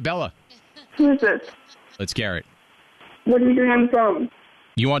 Hey, Bella. Who is this? It's Garrett. What are you doing on the phone?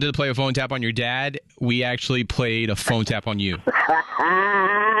 You wanted to play a phone tap on your dad? We actually played a phone tap on you.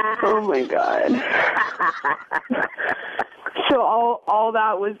 Oh my God. So all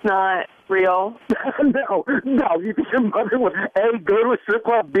that was not real? No. You think your mother would, A, go to a strip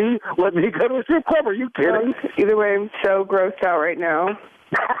club, B, let me go to a strip club? Are you kidding? Either way, I'm so grossed out right now.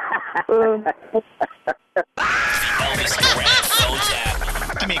 Elvis Duran phone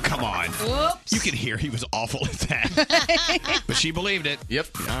tap. I mean, come on. Whoops. You could hear he was awful at that. But she believed it. Yep.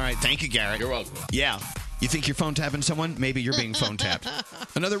 All right. Thank you, Garrett. You're welcome. Yeah. You think you're phone tapping someone? Maybe you're being phone tapped.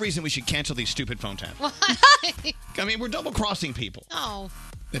 Another reason we should cancel these stupid phone taps. I mean, we're double crossing people. Oh.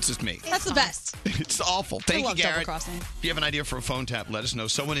 It's just me. That's the best. It's awful. Thank I you, love Garrett. double-crossing. If you have an idea for a phone tap, let us know.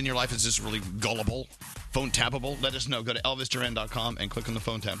 Someone in your life is just really gullible, phone tappable. Let us know. Go to ElvisDuran.com and click on the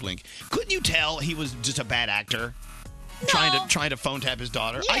phone tap link. Couldn't you tell he was just a bad actor? No. Trying to phone tap his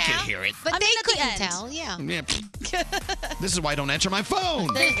daughter. Yeah, I could hear it. But I they mean, at the couldn't end. tell. Yeah. Yeah. This is why I don't answer my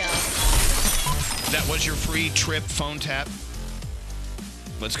phone. There you go. That was your free trip phone tap.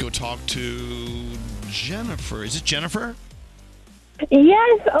 Let's go talk to Jennifer. Is it Jennifer?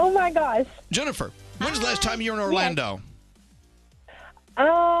 Yes. Oh my gosh. Jennifer, when's the last time you were in Orlando?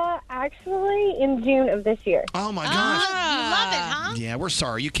 Actually, in June of this year. Oh my gosh. You love it, huh? Yeah, we're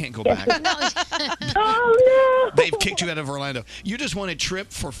sorry. You can't go back. Oh no. They've kicked you out of Orlando. You just won a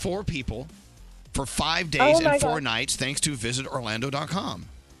trip for 4 people for 5 days Oh my and 4 gosh. nights thanks to visitorlando.com.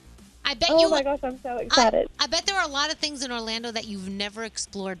 I bet Oh my gosh, I'm so excited. I bet there are a lot of things in Orlando that you've never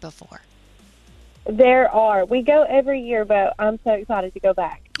explored before. There are. We go every year, but I'm so excited to go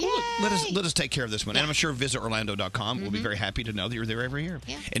back. Let us take care of this one. And I'm sure visitorlando.com will be very happy to know that you're there every year.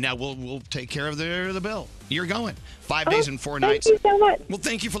 Yeah. And now we'll take care of the bill. You're going. 5 days and 4 Thank nights. you so much. Well,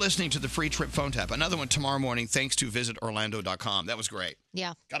 thank you for listening to the free trip phone tap. Another one tomorrow morning thanks to visitorlando.com. That was great.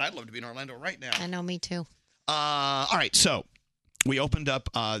 Yeah. God, I'd love to be in Orlando right now. I know, me too. All right, so we opened up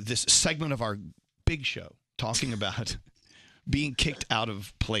this segment of our big show talking about being kicked out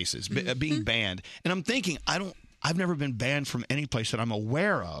of places, being banned. And I'm thinking, I've never been banned from any place that I'm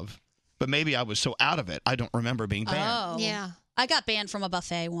aware of, but maybe I was so out of it, I don't remember being banned. Oh. Yeah. I got banned from a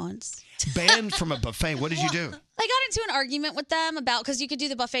buffet once. Banned from a buffet? What did you do? I got into an argument with them about, because you could do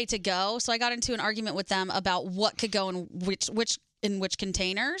the buffet to go, so I got into an argument with them about what could go in which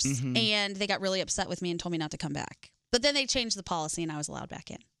containers, and they got really upset with me and told me not to come back. But then they changed the policy and I was allowed back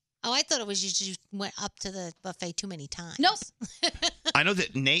in. Oh, I thought it was you just went up to the buffet too many times. Nope. I know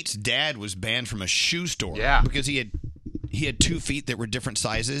that Nate's dad was banned from a shoe store because he had 2 feet that were different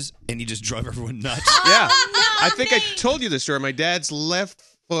sizes, and he just drove everyone nuts. Yeah. I think I told you this story. My dad's left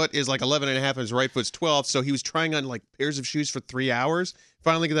foot is like 11 and a half and his right foot's 12, so he was trying on like pairs of shoes for 3 hours.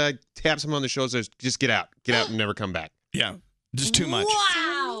 Finally, the guy taps him on the shoulder, says, just get out and never come back. Yeah, just too much.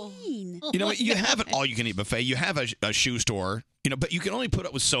 Wow. You know, you have an all-you-can-eat buffet. You have a shoe store, but you can only put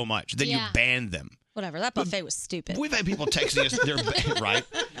up with so much. Then you ban them. Whatever. That buffet was stupid. We've had people texting us. Right?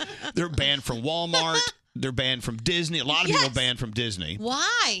 They're banned from Walmart. They're banned from Disney. A lot of people banned from Disney.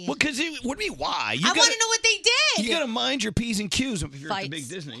 Why? Well, because what do you mean why? I want to know what they did. You got to mind your P's and Q's if you're at the big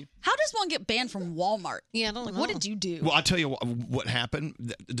Disney. How does one get banned from Walmart? Yeah, I don't know. What did you do? Well, I'll tell you what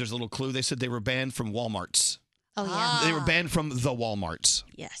happened. There's a little clue. They said they were banned from Walmarts. Oh, yeah. They were banned from the Walmarts.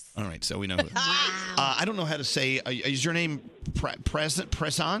 Yes. All right, so we know. I don't know how to say. Is your name Prasant? It's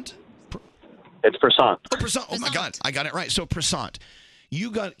Prasant. Oh, Prasant. Oh, my God. I got it right. So, Prasant, you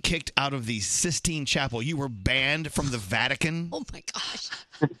got kicked out of the Sistine Chapel. You were banned from the Vatican. Oh, my gosh.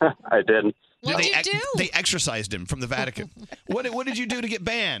 I did. What'd you do? They exorcised him from the Vatican. What did you do to get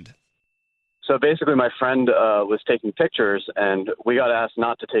banned? So basically, my friend was taking pictures, and we got asked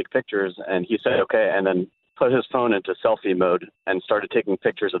not to take pictures, and he said okay, and then put his phone into selfie mode and started taking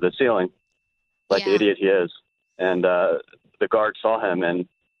pictures of the ceiling, like the idiot he is. And the guard saw him and,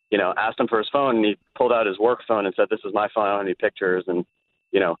 asked him for his phone, and he pulled out his work phone and said, "This is my phone. I don't have any pictures." And,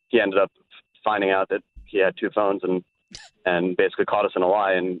 he ended up finding out that he had two phones and basically caught us in a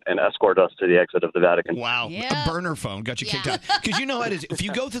lie and escorted us to the exit of the Vatican. Wow, a burner phone got you kicked out. Because you know how it is. If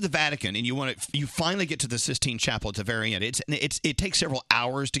you go to the Vatican and you finally get to the Sistine Chapel at the very end, it takes several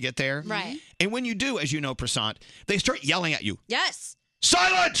hours to get there. Right. And when you do, as you know, Prasant, they start yelling at you. Yes.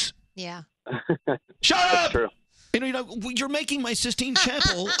 Silence! Yeah. Shut up! That's true. You're making my Sistine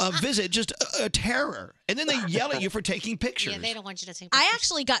Chapel visit just a terror. And then they yell at you for taking pictures. Yeah, they don't want you to take pictures. I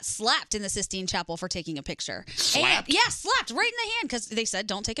actually got slapped in the Sistine Chapel for taking a picture. Slapped? And, yeah, slapped right in the hand because they said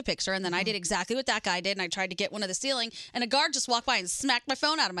don't take a picture. And then I did exactly what that guy did, and I tried to get one of the ceiling, and a guard just walked by and smacked my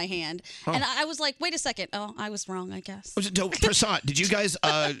phone out of my hand. Huh. And I was like, wait a second. Oh, I was wrong, I guess. Prasant, did you guys,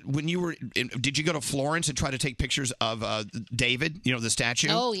 when you were, did you go to Florence and try to take pictures of David, the statue?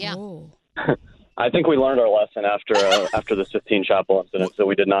 Oh, yeah. I think we learned our lesson after the Sistine Chapel incident, so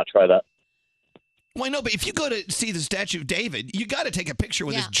we did not try that. Well, no, but if you go to see the statue of David, you got to take a picture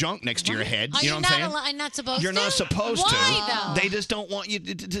with his junk next to your head. Are You know what I'm saying? I'm not supposed You're to? not supposed to. Why, though? They just don't want you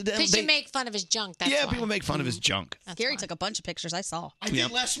to. Because you make fun of his junk. That's Yeah, why. people make fun of his junk. Gary took a bunch of pictures. I saw. Yeah.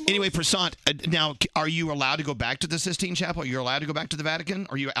 Anyway, Prasant, now, are you allowed to go back to the Sistine Chapel? Are you allowed to go back to the Vatican?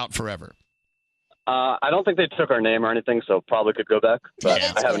 Or are you out forever? I don't think they took our name or anything, so probably could go back, but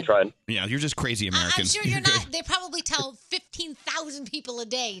I haven't tried. Yeah, you're just crazy I'm Americans. sure you're not. They probably tell 15,000 people a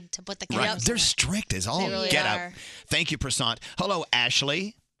day to put the Right. cameras. They're strict as all They really get are. out. Thank you, Prasant. Hello,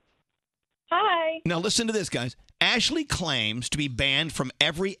 Ashley. Hi. Now, listen to this, guys. Ashley claims to be banned from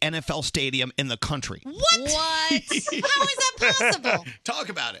every NFL stadium in the country. What? How is that possible? Talk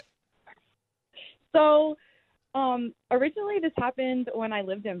about it. So, originally this happened when I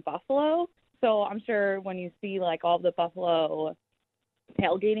lived in Buffalo. So I'm sure when you see like all the Buffalo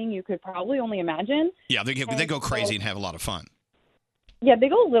tailgating, you could probably only imagine. Yeah, they go crazy and have a lot of fun. Yeah, they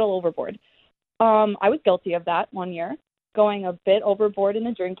go a little overboard. I was guilty of that one year, going a bit overboard in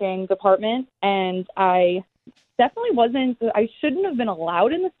the drinking department, and I definitely wasn't. I shouldn't have been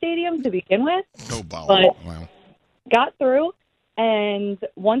allowed in the stadium to begin with. Oh, wow. But Wow. got through, and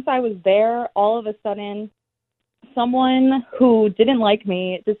once I was there, all of a sudden, someone who didn't like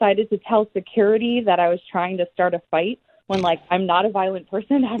me decided to tell security that I was trying to start a fight when, like, I'm not a violent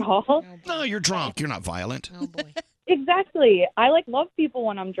person at all. No, you're drunk. You're not violent. Oh, boy. Exactly. I, like, love people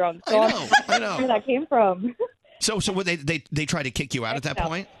when I'm drunk. So I know. where that came from. So would they try to kick you out at that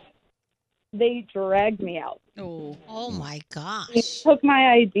point? They dragged me out. Oh my gosh. They took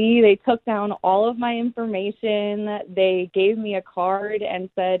my ID. They took down all of my information. They gave me a card and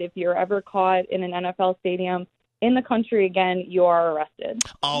said, if you're ever caught in an NFL stadium in the country again, you are arrested.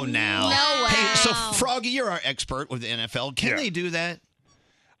 Oh, now. No way. Hey, so Froggy, you're our expert with the NFL. Can they do that?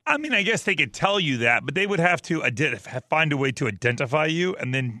 I mean, I guess they could tell you that, but they would have to find a way to identify you,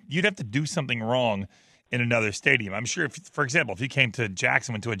 and then you'd have to do something wrong in another stadium. I'm sure, for example, if you came to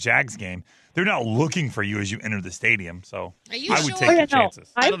Jackson, went to a Jags game, they're not looking for you as you enter the stadium. So I would take your chances.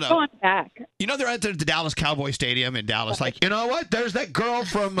 I don't know. Gone back. You know, they're at the Dallas Cowboy Stadium in Dallas. Like, you know what? There's that girl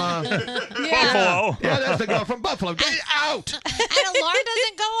from Buffalo. Yeah, there's the girl from Buffalo. Get out. And alarm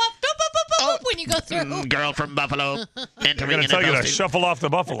doesn't go off boop, boop, boop, boop, boop, when you go through. Girl from Buffalo. They're going to tell you to shuffle off the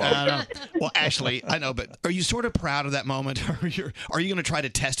Buffalo. Well, Ashley, I know, but are you sort of proud of that moment? Or are you going to try to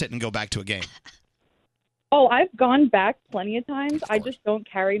test it and go back to a game? Oh, I've gone back plenty of times. I just don't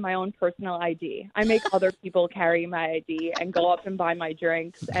carry my own personal ID. I make other people carry my ID and go up and buy my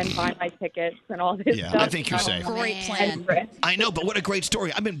drinks and buy my tickets and all this stuff. I think you're safe. Great plan. I know, but what a great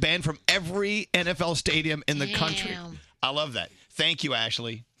story. I've been banned from every NFL stadium in the country. I love that. Thank you,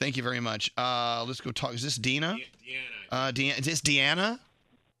 Ashley. Thank you very much. Let's go talk. Is this Dina? Deanna. Is this Deanna?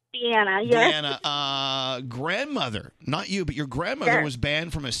 Deanna, yes. Deanna, grandmother, not you, but your grandmother Yes. was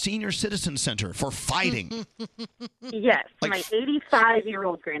banned from a senior citizen center for fighting. Yes, Like- my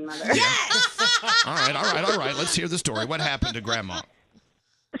 85-year-old grandmother. All right. Let's hear the story. What happened to grandma?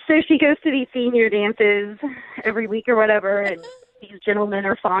 So she goes to these senior dances every week or whatever, and these gentlemen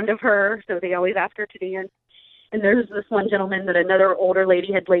are fond of her, so they always ask her to dance. And there's this one gentleman that another older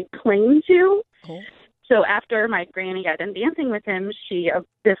lady had laid claim to. So after my granny got done dancing with him,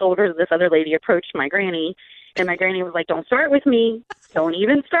 this other lady approached my granny, and my granny was like, "Don't start with me. Don't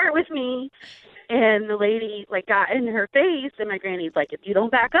even start with me." And the lady got in her face, and my granny's like, "If you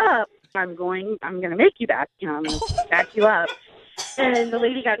don't back up, I'm gonna make you back. I'm gonna back you up." And the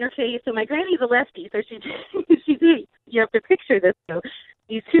lady got in her face. So my granny's a lefty, so you have to picture this. So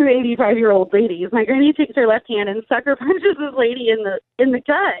these two 85-year-old ladies. My granny takes her left hand and sucker punches this lady in the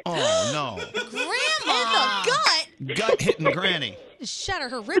gut. Oh no! Grandma! In the gut? Gut hitting Granny. Shatter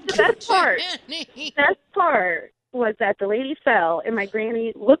her rib The best part was that the lady fell, and my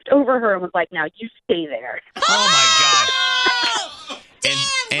granny looked over her and was like, "Now you stay there." Oh my God!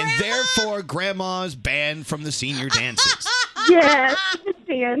 And therefore, Grandma's banned from the senior dances. Yes, she's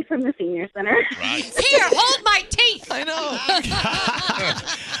banned from the senior center. Right. Here, hold my teeth. I know.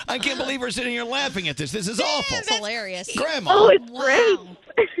 I can't believe we're sitting here laughing at this. This is awful. It's hilarious. Grandma. Oh, it's great.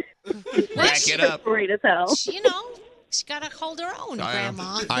 Back it up. Great as hell. You know, she's got to hold her own,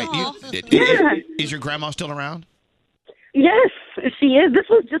 Grandma. All right, is your grandma still around? Yes, she is. This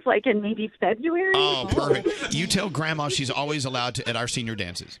was just like in maybe February. Oh, perfect. You tell Grandma she's always allowed to at our senior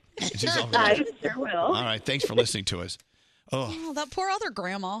dances. I sure will. All right, thanks for listening to us. Oh, that poor other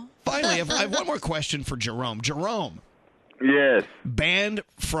grandma. Finally, I have one more question for Jerome. Jerome. Yes. Banned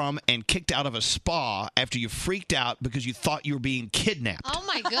from and kicked out of a spa after you freaked out because you thought you were being kidnapped. Oh,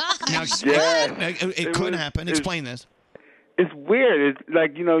 my God. Now, Yeah. it could happen. Explain this. It's weird. It's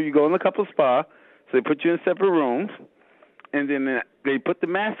like, you go in a couple spa, so they put you in separate rooms, and then they put the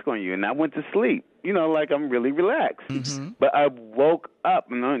mask on you, and I went to sleep. Like I'm really relaxed. Mm-hmm. But I woke up,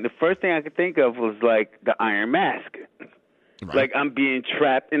 and the first thing I could think of was like the Iron Mask. Right. Like I'm being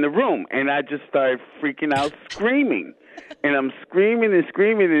trapped in the room, and I just started freaking out, screaming. And I'm screaming and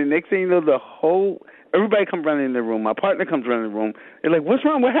screaming, and the next thing you know, everybody comes running in the room. My partner comes running in the room. They're like, "What's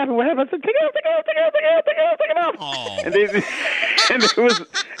wrong? What happened? What happened?" I said, "Take it off. Oh. And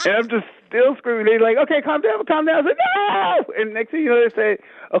I'm just still screaming. They're like, "Okay, calm down." I said, "No!" And next thing you know, they say,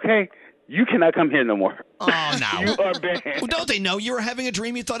 "Okay, you cannot come here no more." Oh, no. You are banned. Well, don't they know you were having a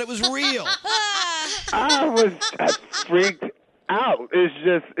dream? You thought it was real. I freaked out.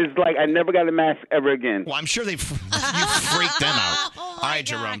 It's like I never got a mask ever again. Well, I'm sure you freaked them out. All right,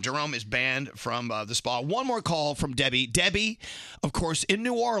 Jerome. Jerome is banned from the spa. One more call from Debbie. Debbie, of course, in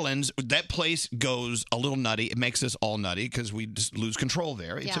New Orleans, that place goes a little nutty. It makes us all nutty because we just lose control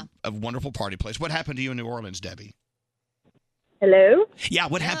there. It's a wonderful party place. What happened to you in New Orleans, Debbie? Hello? Yeah,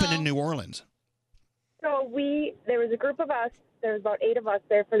 what happened in New Orleans? So there was a group of us, there was about 8 of us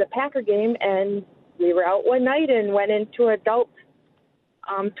there for the Packer game, and we were out one night and went into an adult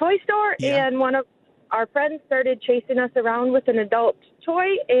toy store, and one of our friends started chasing us around with an adult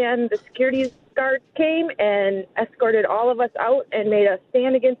toy, and the security guards came and escorted all of us out and made us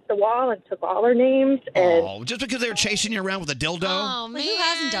stand against the wall and took all our names. And just because they were chasing you around with a dildo? Oh, man. Who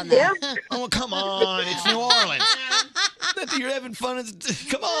hasn't done that? Yeah. Oh, come on. It's New Orleans. You're having fun.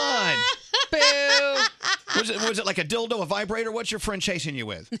 Come on. Boo. Was it like a dildo, a vibrator? What's your friend chasing you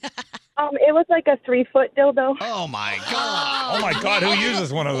with? It was like a 3-foot dildo. Oh, my God. Oh, my God. Who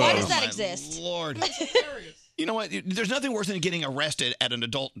uses one of those? Why does that exist? Lord. You know what? There's nothing worse than getting arrested at an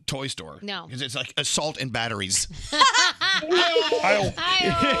adult toy store. No. Because it's like assault and batteries.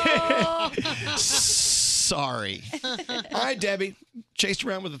 Sorry. All right, Debbie. Chased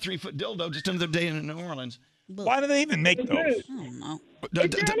around with a 3-foot dildo just another day in New Orleans. Why do they even make those? I don't know. Is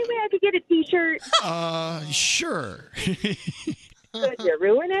there any way I could get a T-shirt? Sure. Could you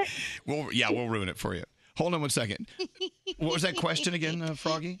ruin it? We'll ruin it for you. Hold on one second. What was that question again,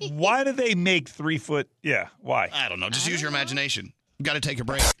 Froggy? Why do they make 3-foot? Yeah, why? I don't know. Just use your imagination. Got to take a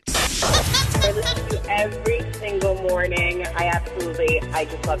break. I listen to you every single morning. I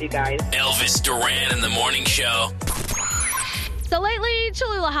just love you guys. Elvis Duran in the Morning Show. So lately,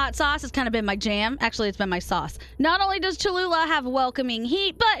 Cholula hot sauce has kind of been my jam. Actually, it's been my sauce. Not only does Cholula have welcoming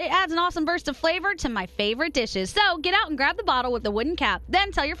heat, but it adds an awesome burst of flavor to my favorite dishes. So get out and grab the bottle with the wooden cap.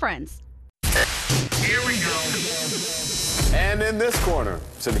 Then tell your friends. Here we go. And in this corner,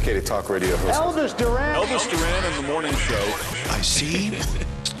 syndicated talk radio host Elvis Duran. Elvis Duran in the Morning Show. I see.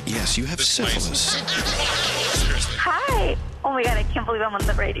 Yes, you have syphilis. Hi. Oh my God, I can't believe I'm on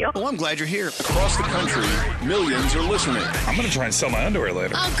the radio. Well, I'm glad you're here. Across the country, millions are listening. I'm going to try and sell my underwear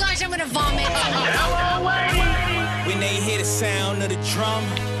later. Oh, gosh, I'm going to vomit. When they hear the sound of the drum,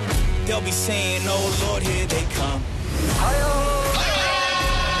 they'll be saying, "Oh Lord, here they come."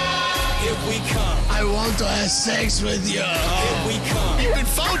 Here we come. I want to have sex with you. Here we come. You've been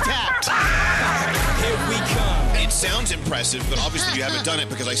phone tapped. Here we come. It sounds impressive, but obviously you haven't done it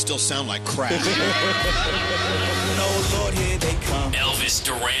because I still sound like crap. Oh Lord, here they come. Elvis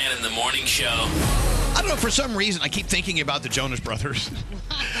Duran in the Morning Show. I don't know, for some reason, I keep thinking about the Jonas Brothers.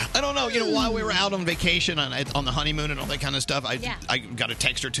 I don't know, while we were out on vacation on the honeymoon and all that kind of stuff, I got a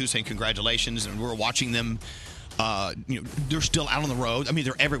text or two saying congratulations, and we were watching them They're still out on the road. I mean,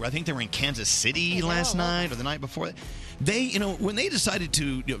 they're everywhere. I think they were in Kansas City last night or the night before. They, when they decided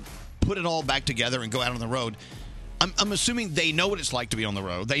to put it all back together and go out on the road, I'm assuming they know what it's like to be on the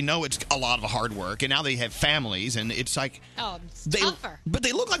road. They know it's a lot of hard work, and now they have families, and it's like it's tougher. But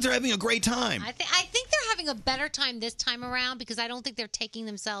they look like they're having a great time. I think they're having a better time this time around because I don't think they're taking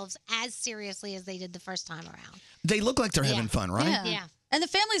themselves as seriously as they did the first time around. They look like they're having fun, right? Yeah. And the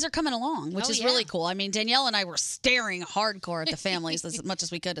families are coming along, which is really cool. I mean, Danielle and I were staring hardcore at the families as much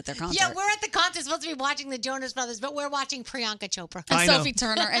as we could at their concert. Yeah, we're at the concert supposed to be watching the Jonas Brothers, but we're watching Priyanka Chopra. And Sophie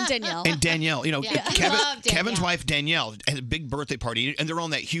Turner and Danielle. And Danielle, I love Danielle. Kevin's wife Danielle had a big birthday party, and they're on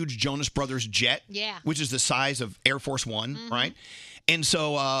that huge Jonas Brothers jet, which is the size of Air Force One, right? And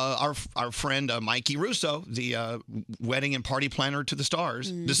so our friend Mikey Russo, the wedding and party planner to the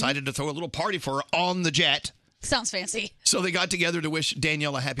stars, decided to throw a little party for her on the jet. Sounds fancy. So they got together to wish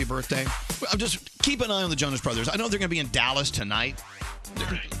Danielle a happy birthday. I'm just keep an eye on the Jonas Brothers. I know they're going to be in Dallas tonight,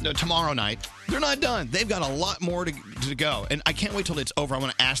 tomorrow night. They're not done. They've got a lot more to go. And I can't wait till it's over. I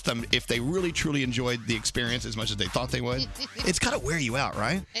want to ask them if they really, truly enjoyed the experience as much as they thought they would. It's got to wear you out,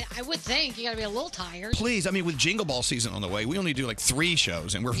 right? I would think. You got to be a little tired. Please. I mean, with Jingle Ball season on the way, we only do like 3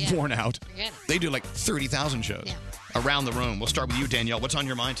 shows, and we're worn out. They do like 30,000 shows around the room. We'll start with you, Danielle. What's on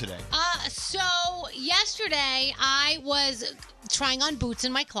your mind today? So yesterday I was trying on boots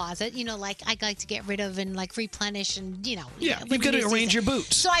in my closet. Like I like to get rid of and like replenish and you've got to arrange your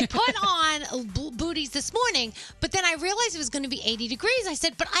boots. So I put on booties this morning, but then I realized it was going to be 80 degrees. I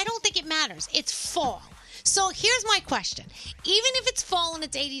said, but I don't think it matters. It's fall. So here's my question. Even if it's fall and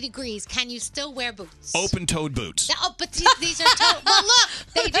it's 80 degrees, can you still wear boots? Open-toed boots. Oh, but these are toes. Well, look,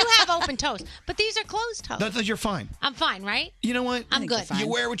 they do have open toes, but these are closed toes. You're fine. I'm fine, right? You know what? I'm good. You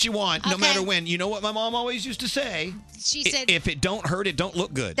wear what you want, no matter when. You know what my mom always used to say? She said, if it don't hurt, it don't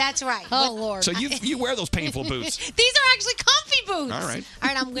look good. That's right. Oh, Lord. So you wear those painful boots. These are actually comfy boots. All right. All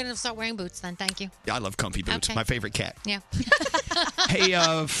right, I'm going to start wearing boots then. Thank you. I love comfy boots. Okay. My favorite cat. Yeah.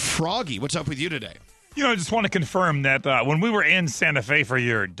 Hey, Froggy, what's up with you today? I just want to confirm that when we were in Santa Fe for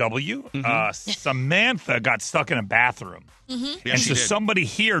your W, Samantha got stuck in a bathroom. Mm-hmm. Yeah, and she so did. somebody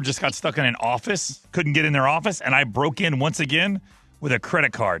here just got stuck in an office, couldn't get in their office, and I broke in once again with a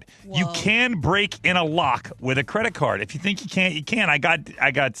credit card. Whoa. You can break in a lock with a credit card. If you think you can't, you can. I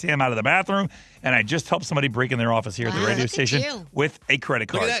got Sam out of the bathroom, and I just helped somebody break in their office here at the radio station with a credit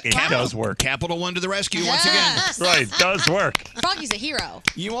card. Look at that. It does work. Capital One to the rescue once again. Right, it does work. Froggy's a hero.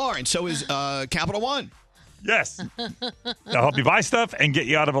 You are, and so is Capital One. Yes. They'll help you buy stuff and get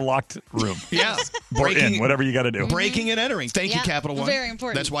you out of a locked room. Yeah. Or in, whatever you got to do. Breaking and entering. Thank you, Yeah. Capital One. Very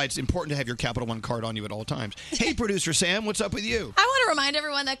important. That's why it's important to have your Capital One card on you at all times. Hey, producer Sam, what's up with you? I want to remind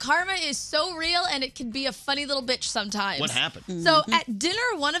everyone that karma is so real and it can be a funny little bitch sometimes. What happened? So at dinner,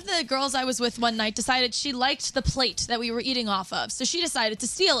 one of the girls I was with one night decided she liked the plate that we were eating off of. So she decided to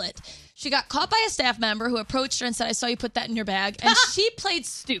steal it. She got caught by a staff member who approached her and said, I saw you put that in your bag. And she played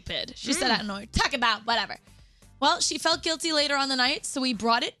stupid. She said, I don't know what you're talking about, whatever. Well, she felt guilty later on the night, so we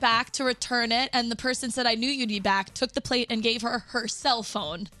brought it back to return it, and the person said, I knew you'd be back, took the plate, and gave her her cell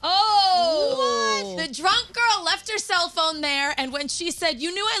phone. Oh! What? The drunk girl left her cell phone there, and when she said,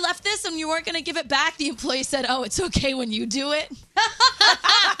 you knew I left this and you weren't going to give it back, the employee said, oh, it's okay when you do it.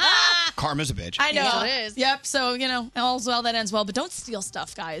 Karma's a bitch. I know. Yeah, it is. Yep, so, all's well that ends well, but don't steal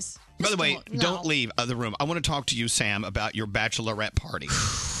stuff, guys. By the way, No. don't leave the room. I want to talk to you, Sam, about your bachelorette party.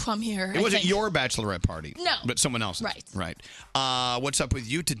 I'm here. It wasn't your bachelorette party. No. But someone else's. Right. What's up with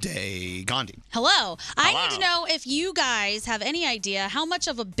you today, Gandhi? Hello. I need to know if you guys have any idea how much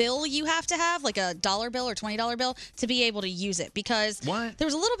of a bill you have to have, like a $1 bill or $20 bill, to be able to use it. Because there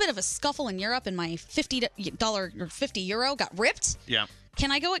was a little bit of a scuffle in Europe and my $50 or €50 got ripped. Yeah. Can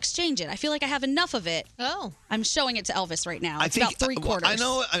I go exchange it? I feel like I have enough of it. Oh. I'm showing it to Elvis right now. I It's think about 3/4. I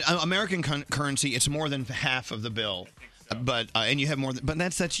know American currency. It's more than half of the bill, but and you have more. But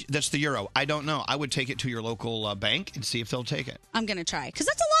that's the euro. I don't know. I would take it to your local bank and see if they'll take it. I'm going to try because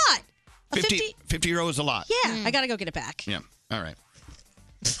that's a lot. 50 euro is a lot. Yeah, I got to go get it back. Yeah. All right.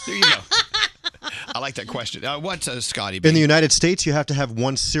 There you go. I like that question. What's Scotty? B? In the United States, you have to have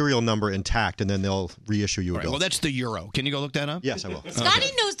one serial number intact, and then they'll reissue you a Right, bill. well, that's the euro. Can you go look that up? Yes, I will. Scotty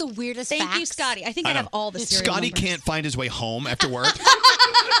knows the weirdest Thank facts. you, Scotty. I think I know. have all the serial Scotty numbers. can't find his way home after work,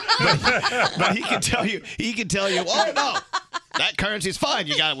 but he can tell you. He can tell you. Oh no, that currency's fine.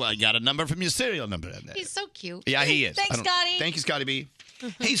 You got a number from your serial number. He's so cute. Yeah, he is. Thanks, Scotty. Thank you, Scotty B.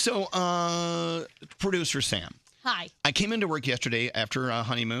 Hey, so producer Sam. Hi. I came into work yesterday after a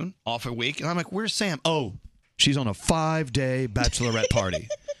honeymoon, off a week, and I'm like, "Where's Sam?" Oh, she's on a 5-day bachelorette party.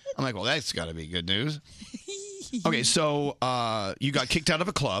 I'm like, "Well, that's got to be good news." Okay, so you got kicked out of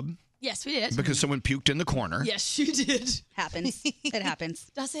a club. Yes, we did. Because someone puked in the corner. Yes, you did. Happens. It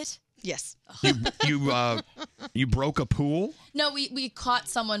happens. Does it? Yes. You broke a pool? No, we caught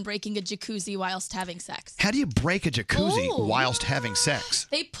someone breaking a jacuzzi whilst having sex. How do you break a jacuzzi Oh. whilst having sex?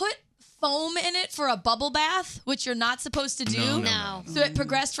 They put foam in it for a bubble bath, which you're not supposed to do. No. So it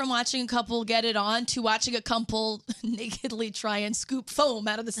progressed from watching a couple get it on to watching a couple nakedly try and scoop foam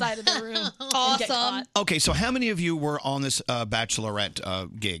out of the side of the room. And get caught. Okay, so how many of you were on this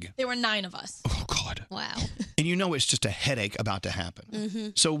bachelorette gig? There were 9 of us. Oh, God. Wow. And you know it's just a headache about to happen. Mm-hmm.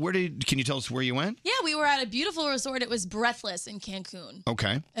 So can you tell us where you went? Yeah, we were at a beautiful resort. It was Breathless in Cancun.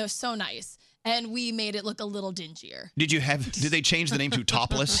 Okay. It was so nice. And we made it look a little dingier. Did they change the name to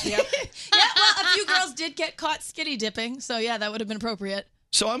Topless? Yep. Yeah, well, a few girls did get caught skinny dipping. So, yeah, that would have been appropriate.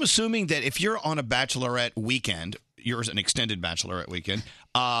 So I'm assuming that if you're on a bachelorette weekend, yours an extended bachelorette weekend,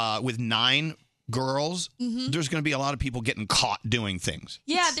 with 9 girls, there's going to be a lot of people getting caught doing things.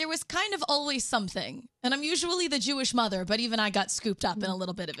 Yeah, there was kind of always something. And I'm usually the Jewish mother, but even I got scooped up in a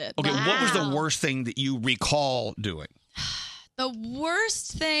little bit of it. Okay, what was the worst thing that you recall doing? The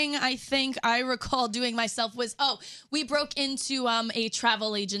worst thing I think I recall doing myself was, we broke into a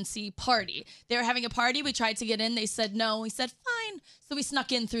travel agency party. They were having a party. We tried to get in. They said no. We said, fine. So we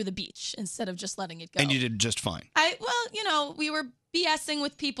snuck in through the beach instead of just letting it go. And you did just fine. We were BSing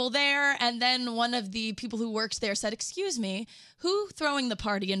with people there. And then one of the people who worked there said, excuse me, who throwing the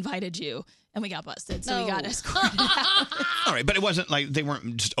party invited you? And we got busted. So we got escorted out. All right, but it wasn't like they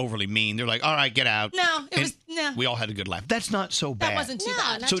weren't just overly mean. They're like, all right, get out. No, it was, no. We all had a good laugh. That's not so bad. That wasn't too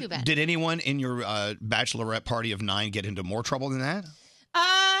bad. Not so too bad. did anyone in your bachelorette party of 9 get into more trouble than that?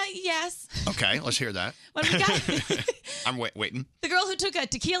 Yes. Okay, let's hear that. When we got I'm waiting. the girl who took a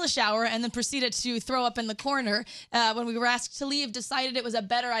tequila shower and then proceeded to throw up in the corner when we were asked to leave decided it was a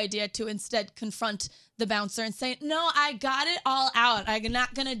better idea to instead confront the bouncer and say, no, I got it all out. I'm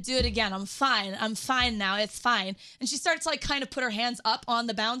not going to do it again. I'm fine. I'm fine now. It's fine. And she starts like kind of put her hands up on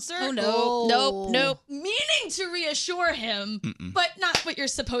the bouncer. Oh, no. Nope. Meaning to reassure him, but not what you're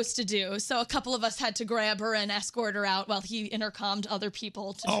supposed to do. So a couple of us had to grab her and escort her out while he intercommed other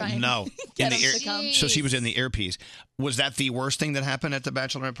people to try and get him to come. So she was in the earpiece. Was that the worst thing that happened at the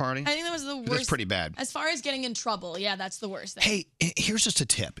bachelorette party? I think that was the worst. That's pretty bad. As far as getting in trouble, yeah, that's the worst thing. Hey, here's just a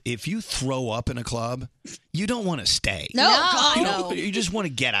tip. If you throw up in a club, you don't want to stay. No, God, you no. You just want to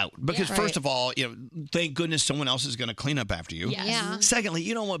get out. Because Yeah. first of all, thank goodness someone else is going to clean up after you. Yes. Yeah. Secondly,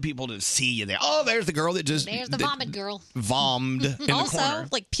 you don't want people to see you there. Oh, there's the girl that just There's the vomit girl. Vommed in the Also, corner.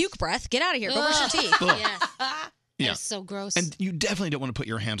 like puke breath. Get out of here. Go brush your teeth. Ugh. Yes. Yeah. That's so gross. And you definitely don't want to put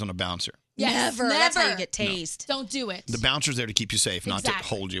your hands on a bouncer. Yes, Never. That's how you get tased. Don't do it. The bouncer's there to keep you safe, not to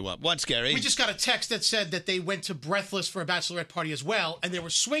Exactly. hold you up. What's scary? We just got a text that said that they went to Breathless for a bachelorette party as well, and there were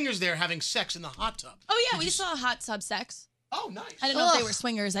swingers there having sex in the hot tub. Oh, yeah, we saw hot tub sex. Oh, nice. I didn't know if they were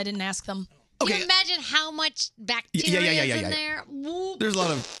swingers. I didn't ask them. Can you imagine how much bacteria is in there? There's a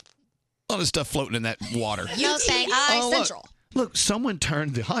lot of stuff floating in that water. No thanks. Oh, look. Look, someone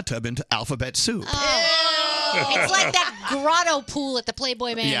turned the hot tub into alphabet soup. It's like that grotto pool at the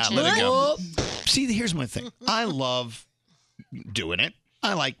Playboy Mansion. Yeah, let it go. See, here's my thing. I love doing it.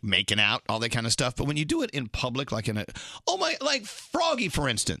 I like making out, all that kind of stuff. But when you do it in public, like like Froggy, for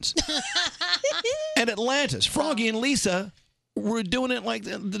instance, at Atlantis, Froggy and Lisa were doing it like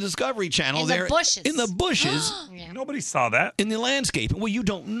the Discovery Channel In the there bushes. in the bushes. Nobody saw that. In the landscape. Well, you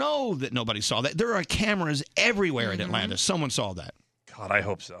don't know that nobody saw that. There are cameras everywhere in Atlantis. Someone saw that. God, I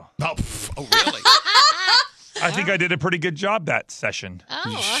hope so. Oh really? I think I did a pretty good job that session.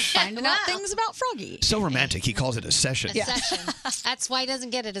 Finding out things about Froggy. So romantic. He calls it a session. A session. That's why he doesn't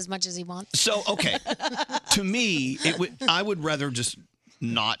get it as much as he wants. So, okay. To me, I would rather just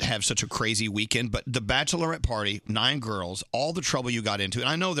not have such a crazy weekend, but the bachelorette party, 9 girls, all the trouble you got into, and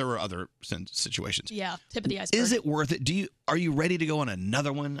I know there were other situations. Yeah, tip of the iceberg. Is it worth it? Are you ready to go on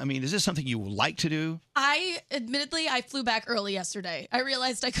another one? I mean, is this something you would like to do? Admittedly, I flew back early yesterday. I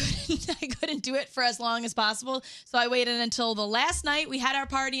realized I couldn't do it for as long as possible. So I waited until the last night we had our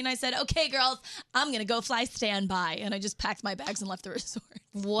party and I said, okay, girls, I'm going to go fly standby. And I just packed my bags and left the resort.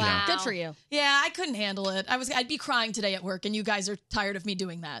 Wow. Yeah. Good for you. Yeah, I couldn't handle it. I'd be crying today at work and you guys are tired of me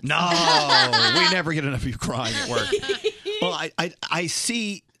doing that. No, we never get enough of you crying at work. Well, I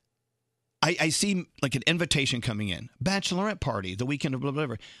see like an invitation coming in, bachelorette party, the weekend of blah, blah,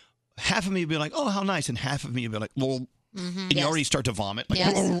 blah. Half of me would be like, oh, how nice. And half of me would be like, well, and you already start to vomit. Like,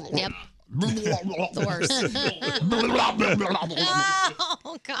 Yep. The worst.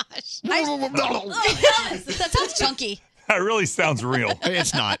 Oh, gosh. That sounds chunky. That really sounds real.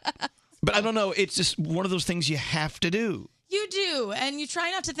 It's not. But I don't know. It's just one of those things you have to do. You do, and you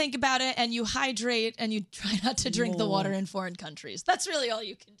try not to think about it, and you hydrate, and you try not to drink the water in foreign countries. That's really all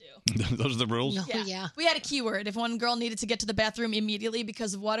you can do. Those are the rules? Yeah. We had a keyword. If one girl needed to get to the bathroom immediately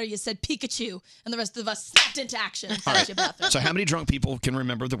because of water, you said Pikachu, and the rest of us snapped into action. All right. So how many drunk people can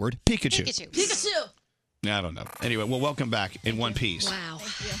remember the word Pikachu? Pikachu. I don't know. Anyway, well, welcome back in one piece. Wow.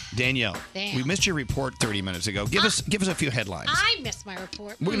 Danielle, Damn. we missed your report 30 minutes ago. Give us a few headlines. I missed my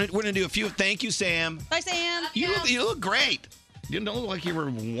report. We're gonna do a few. Thank you, Sam. Bye, Sam. You look great. You don't look like you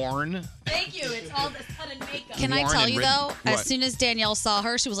were worn. Thank you. It's all the sudden makeup. Can I Worn tell and you, ridden. though, What? as soon as Danielle saw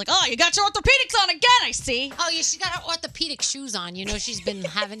her, she was like, oh, you got your orthopedics on again, I see. Oh, yeah, she got her orthopedic shoes on. You know, she's been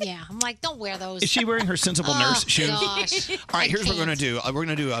having, I'm like, don't wear those. Is she wearing her sensible nurse shoes? Gosh. All right, here's what we're gonna do. We're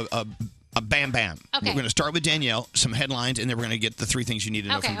gonna do a bam bam. Okay. We're gonna start with Danielle, some headlines, and then we're gonna get the three things you need to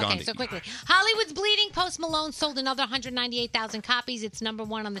know from Gandhi. Okay, so quickly. Hollywood's Bleeding, Post Malone sold another 198,000 copies. It's number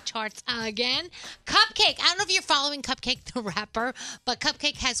one on the charts again. Cupcake. I don't know if you're following Cupcake the rapper, but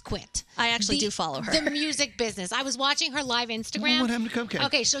Cupcake has quit. I actually do follow her. The music business. I was watching her live Instagram. What happened to Cupcake?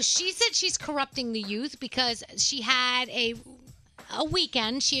 Okay, so she said she's corrupting the youth because she had a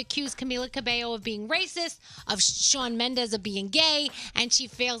weekend. She accused Camila Cabello of being racist, of Shawn Mendes of being gay, and she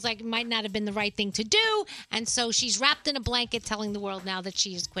feels like it might not have been the right thing to do. And so she's wrapped in a blanket telling the world now that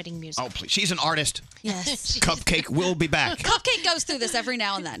she is quitting music. Oh, please. She's an artist. Yes. Cupcake will be back. Cupcake goes through this every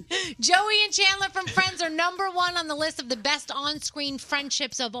now and then. Joey and Chandler from Friends are number one on the list of the best on-screen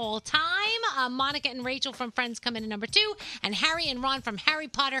friendships of all time. Monica and Rachel from Friends come in at number 2, and Harry and Ron from Harry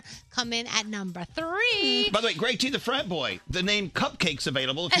Potter come in at number 3. By the way, Greg T, the frat boy. The name Cupcake's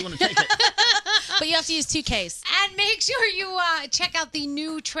available if you want to take it. But you have to use 2 Ks. And make sure you check out the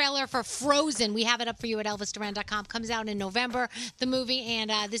new trailer for Frozen. We have it up for you at ElvisDuran.com. Comes out in November, the movie,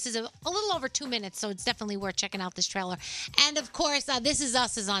 and this is a little over 2 minutes, so it's definitely worth checking out this trailer. And, of course, This Is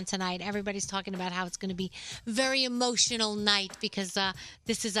Us is on tonight. Everybody's talking about how it's going to be very emotional night because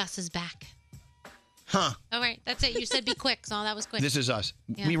This Is Us is back. Huh. All right, that's it. You said be quick, so that was quick. This Is Us.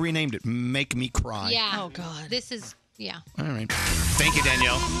 Yeah. We renamed it Make Me Cry. Yeah. Oh, God. This is, yeah. All right. Thank you,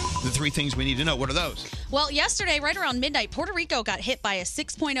 Danielle. The 3 things we need to know. What are those? Well, yesterday, right around midnight, Puerto Rico got hit by a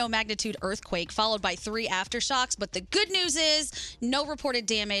 6.0 magnitude earthquake, followed by 3 aftershocks. But the good news is no reported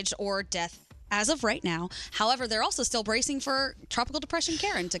damage or death as of right now. However, they're also still bracing for Tropical Depression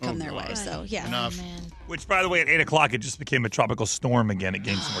Karen to come their way. So, yeah. Enough. Which, by the way, at 8 o'clock, it just became a tropical storm again. It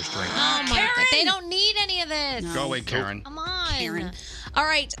gained some more strength. Oh, my God. They don't need any of this. Go away, Karen. Come on. Karen. All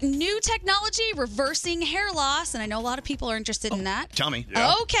right, new technology reversing hair loss, and I know a lot of people are interested in that. Tell me.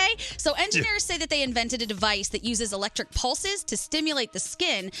 Okay, so engineers say that they invented a device that uses electric pulses to stimulate the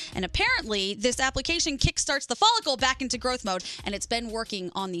skin, and apparently this application kickstarts the follicle back into growth mode, and it's been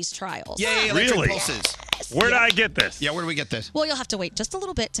working on these trials. Yay, electric Really? pulses. Where did I get this? Yeah, where do we get this? Well, you'll have to wait just a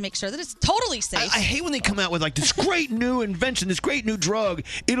little bit to make sure that it's totally safe. I hate when they come out with like this great new invention, this great new drug.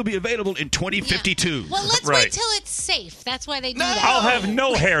 It'll be available in 2052. Well, let's Right. wait till it's safe. That's why they do that. I'll have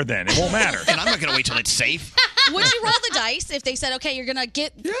no hair then. It won't matter. And I'm not going to wait till it's safe. Would you roll the dice if they said, okay, you're going to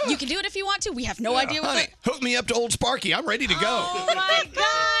get, you can do it if you want to? We have no idea what Honey, hook me up to Old Sparky. I'm ready to go. Oh, my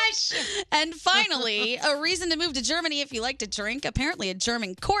gosh. And finally, a reason to move to Germany if you like to drink. Apparently, a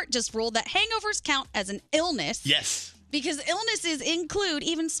German court just ruled that hangovers count as an illness. Yes. Because illnesses include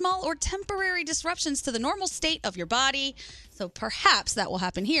even small or temporary disruptions to the normal state of your body. So perhaps that will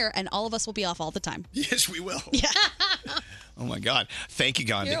happen here, and all of us will be off all the time. Yes, we will. Yeah. Oh, my God. Thank you,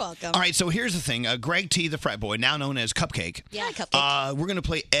 Gandhi. You're welcome. All right, so here's the thing. Greg T, the frat boy, now known as Cupcake. Yeah, Cupcake. We're going to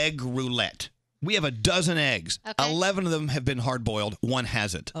play egg roulette. We have a dozen eggs. Okay. 11 of them have been hard-boiled. 1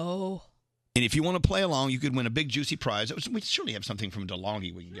 hasn't. Oh. And if you want to play along, you could win a big, juicy prize. We surely have something from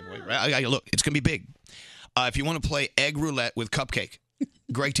DeLonghi we can give away, right? Look, it's going to be big. If you want to play egg roulette with Cupcake,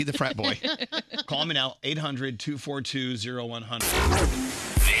 Greg T, the frat boy, call me now, 800-242-0100.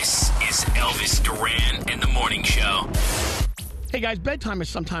 This is Elvis Duran and the Morning Show. Hey guys, bedtime is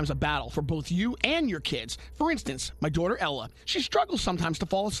sometimes a battle for both you and your kids. For instance, my daughter Ella, she struggles sometimes to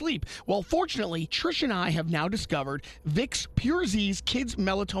fall asleep. Well, fortunately, Trish and I have now discovered Vicks Pure Z's Kids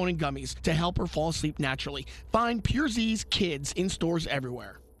Melatonin Gummies to help her fall asleep naturally. Find Pure Z's Kids in stores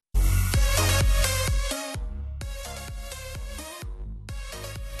everywhere.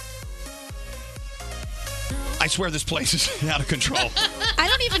 I swear this place is out of control. I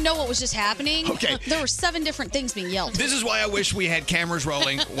don't even know what was just happening. Okay. There were 7 different things being yelled. This is why I wish we had cameras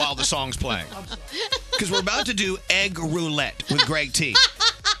rolling while the song's playing. Because we're about to do egg roulette with Greg T,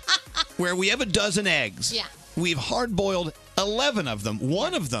 where we have a dozen eggs. Yeah. We've hard-boiled 11 of them.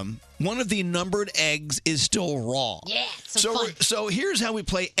 One of the numbered eggs is still raw. Yeah, some fun. So here's how we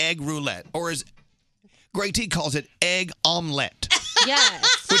play egg roulette, or as Greg T calls it, egg omelette.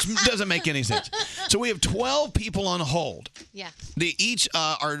 Yes. Which doesn't make any sense. So we have 12 people on hold. Yeah. They each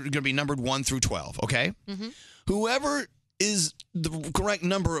are going to be numbered 1 through 12, okay? Mm-hmm. Whoever is the correct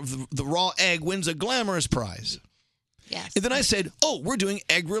number of the raw egg wins a glamorous prize. Yes. And then I said, we're doing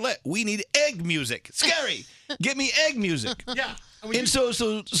egg roulette. We need egg music. Scary. Get me egg music. Yeah. And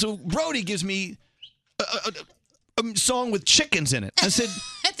so Brody gives me a song with chickens in it. I said,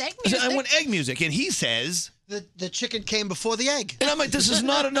 I want egg music. And he says... The chicken came before the egg. And I'm like, this is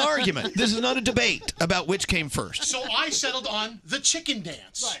not an argument. This is not a debate about which came first. So I settled on the chicken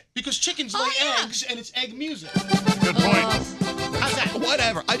dance. Right. Because chickens lay eggs and it's egg music. Good point. How's that?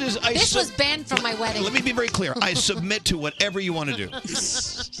 Whatever. This was banned from my wedding. Let me be very clear. I submit to whatever you want to do.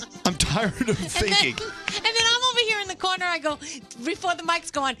 I'm tired of thinking. And then I'm over here in the corner. I go, before the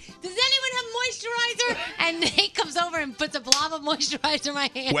mic's go on, does anyone have moisturizer? And Nate comes over and puts a blob of moisturizer in my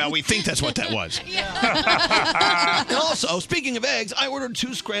hand. Well, we think that's what that was. And also, speaking of eggs, I ordered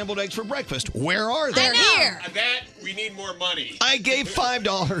 2 scrambled eggs for breakfast. Where are they? They're here. That, we need more money. I gave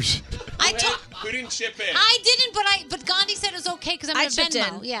 $5. Who didn't chip in? I didn't, but Gandhi said it was okay because I'm I going to chipped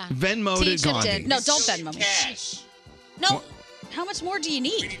Venmo. in. Yeah. Venmo T to chipped Gandhi. in. No, don't Venmo me. Cash. No. How much more do you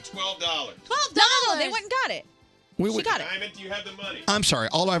need? We need $12. No, they went and got it. She got it. Diamond, do you have the money? I'm sorry,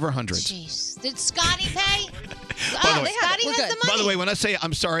 all over hundreds. Jeez. Did Scotty pay? By the way- Scotty has the money. By the way, when I say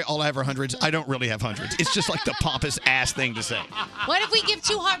I'm sorry, all I have are hundreds, I don't really have hundreds. It's just like the pompous ass thing to say. What if we give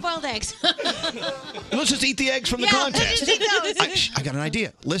 2 hard-boiled eggs? Let's just eat the eggs from the Yeah, contest. let's just eat those. I got an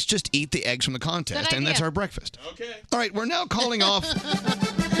idea. Let's just eat the eggs from the contest, Good and that's idea. our breakfast. Okay. All right, we're now calling off.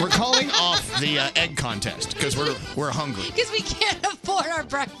 We're calling off the egg contest because we're hungry. Because we can't afford our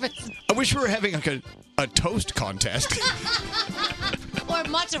breakfast. I wish we were having like a toast contest. Or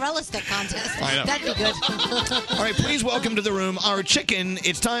mozzarella stick contest. I know. That'd be good. All right, please welcome to the room our chicken.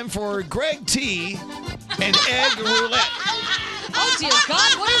 It's time for Greg T and egg roulette. Oh, dear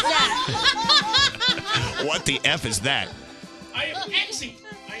God, what is that? What the F is that? I am eggsy.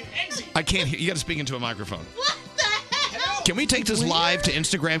 I can't hear. You got to speak into a microphone. Can we take this live to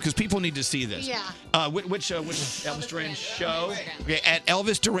Instagram? Because people need to see this. Yeah. Which Elvis Duran show? Okay, at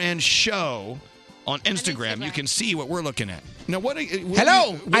Elvis Duran Show on Instagram, you can see what we're looking at. Now,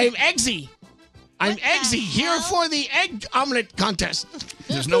 Hello, I'm Eggsy. I'm Eggsy here for the egg omelet contest.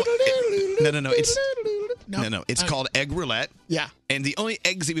 There's no. No. It's called egg roulette. Yeah. And the only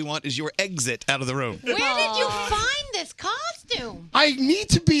exit we want is your exit out of the room. Where did you find this costume? I need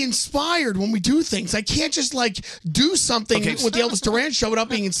to be inspired when we do things. I can't just do something with the Elvis Duran show without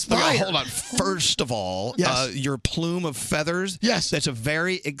being inspired. Okay, hold on. First of all, Yes. your plume of feathers. Yes. That's a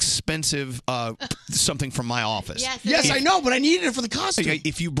very expensive something from my office. Yes, I know, but I needed it for the costume. Okay,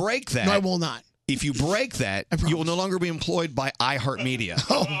 if you break that. No, I will not. If you break that, you will no longer be employed by iHeartMedia.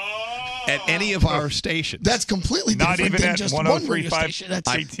 Oh. At any of our stations. That's completely Not different even than at just one radio 103.5 station.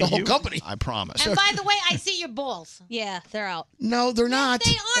 That's the whole KTU? company. I promise. And by the way, I see your balls. Yeah, they're out. No, they're not.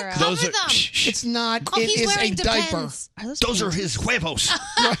 They are. Cover Those are- them. It's not. Oh, It he's is a wearing diaper. Depends. Those are his huevos.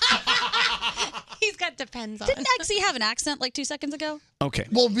 He's got Depends on. Didn't Eggsy have an accent 2 seconds ago? Okay.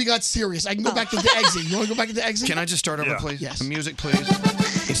 Well, we got serious. I can go back to the Eggsy. You want to go back to the Eggsy? Can I just start over, Yeah. please? Yes. Music, please.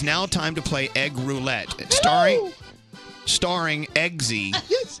 It's now time to play Egg Roulette. Starring Eggsy,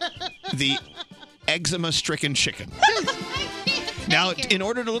 the eczema-stricken chicken. Now, in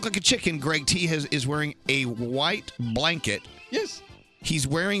order to look like a chicken, Greg T is wearing a white blanket. Yes. He's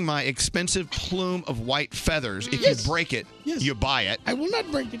wearing my expensive plume of white feathers. If Yes. you break it, Yes. you buy it. I will not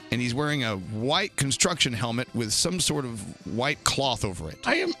break it. And he's wearing a white construction helmet with some sort of white cloth over it.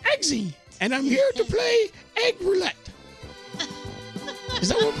 I am Eggsy, and I'm here to play Egg Roulette. Is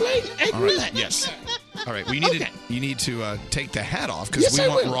that what we're playing? Egg All right. Roulette. Yes. All right. You need to take the hat off because Yes, we I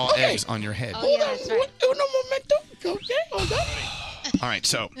want will. raw Okay. eggs on your head. Oh, yeah, that's right. Uno momento. Okay, hold on. All right.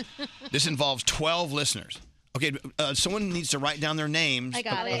 So this involves 12 listeners. Okay. Someone needs to write down their names. I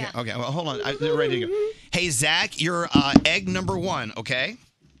got it. Okay. Well, hold on. They're ready to go. Hey, Zach, you're egg number 1. Okay.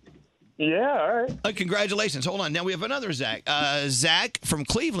 Yeah, all right. Congratulations. Hold on. Now we have another Zach. Zach from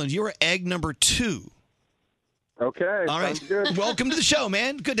Cleveland, you are egg number 2. Okay. All right. Sounds good. Welcome to the show,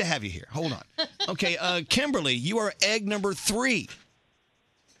 man. Good to have you here. Hold on. Okay, Kimberly, you are egg number 3.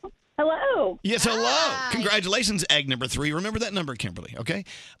 Hello. Yes, hello. Congratulations, egg number 3. Remember that number, Kimberly, okay?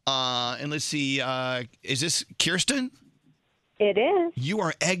 And let's see, is this Kirsten? It is. You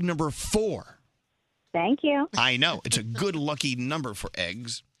are egg number 4. Thank you. I know. It's a good, lucky number for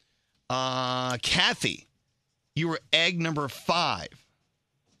eggs. Kathy, you are egg number 5.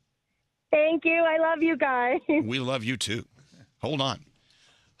 Thank you. I love you guys. We love you, too. Hold on.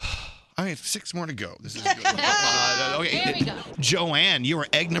 I have 6 more to go. This is good. Okay. There we go. Joanne, you are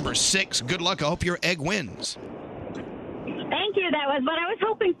egg number 6. Good luck. I hope your egg wins. Thank Thank you. That was what I was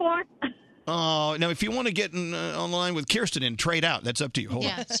hoping for. Oh, now if you want to get online with Kirsten and trade out, that's up to you. Hold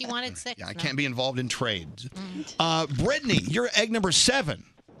on. She wanted 6. Yeah, I can't be involved in trades. Brittany, you're egg number 7.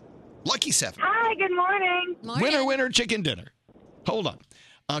 Lucky 7. Hi, good morning. Winner, winner, chicken dinner. Hold on.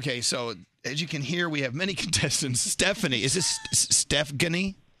 Okay, so as you can hear, we have many contestants. Stephanie, is this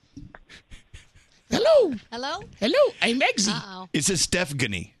Stephanie? Hello. Hello? Hello, I'm Eggsy. Uh-oh. Is this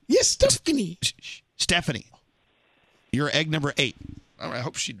Stephanie? Yes, Stephanie. Stephanie, you're egg number 8. All right, I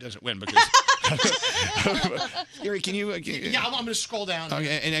hope she doesn't win because. Gary, can you? Yeah, I'm going to scroll down.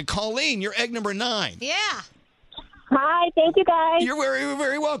 Okay, and then Colleen, you're egg number 9. Yeah. Hi, thank you guys. You're very,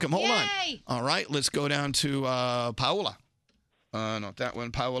 very welcome. Hold Yay. on. All right, let's go down to Paola. Not that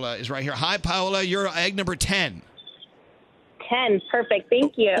one. Paola is right here. Hi, Paola. You're egg number 10. 10. Perfect.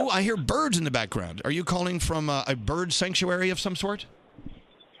 Thank you. Oh, I hear birds in the background. Are you calling from a bird sanctuary of some sort?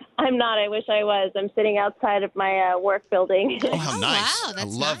 I'm not. I wish I was. I'm sitting outside of my work building. Oh, how nice. wow,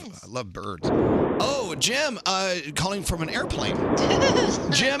 that's I love birds. Oh, Jim, calling from an airplane.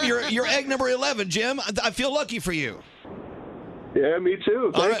 Jim, you're egg number 11. Jim, I feel lucky for you. Yeah, me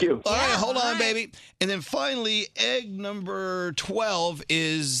too. Thank you. All right, hold on, baby. And then finally, egg number 12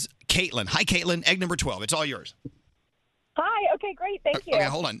 is Caitlin. Hi, Caitlin. Egg number 12. It's all yours. Hi. Okay, great. Thank you. Okay,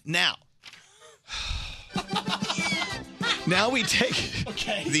 hold on. Now we take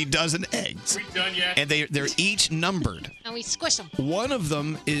the dozen eggs. We done yet? And they're each numbered. And we squish them. One of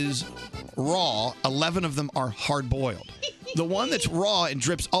them is raw. 11 of them are hard-boiled. The one that's raw and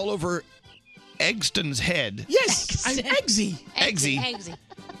drips all over Eggston's head. Yes, I'm Eggsy. Eggsy.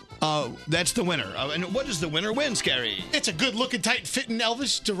 That's the winner. And what does the winner win, Scary? It's a good-looking, tight-fitting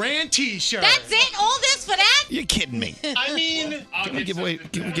Elvis Duran T-shirt. That's it? All this for that? You're kidding me. I mean, Can we give away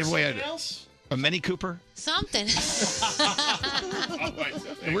a Mini Cooper? Something.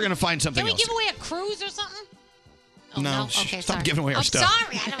 We're going to find something Can we else. give away a cruise or something? Oh, no, Okay, stop sorry. giving away our I'm stuff.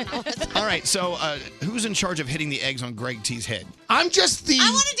 sorry. I don't know. All right, so who's in charge of hitting the eggs on Greg T's head? I'm just the. I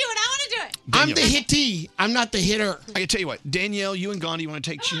want to do it. I'm the hittee. I'm not the hitter. I can tell you what, Danielle, you and Gandhi, you want to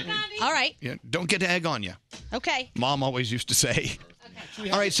take... All right. Yeah, don't get egg on you. Okay. Mom always used to say.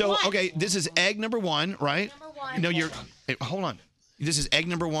 All right, so, this is egg number 1, right? Number 1. No, hold on. This is egg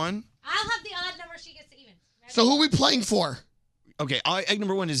number 1. I'll have the odd number. She gets the even. So who are we playing for? Okay, egg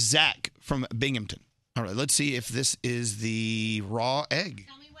number 1 is Zach from Binghamton. All right, let's see if this is the raw egg.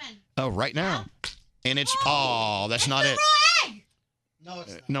 Tell me when. Oh, right now. And it's... Oh, that's not it. Raw egg.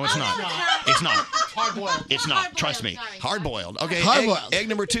 No, it's not. It's not. Hard-boiled. It's not. Trust me. Hard-boiled. Okay. Hard-boiled. Egg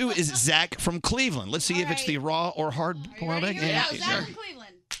number 2 is Zach from Cleveland. Let's see if it's the raw or hard-boiled egg. Yeah, Zach from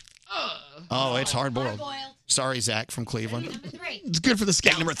Cleveland. Oh, it's hard-boiled. Sorry, Zach from Cleveland. Number 3. It's good for the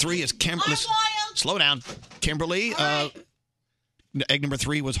scalp. Egg number 3 is Kimberly. Hard-boiled. Slow down. Kimberly, egg number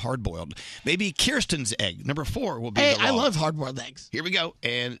 3 was hard-boiled. Maybe Kirsten's egg. Number 4 will be Hey, the raw. I love hard-boiled eggs. Here we go.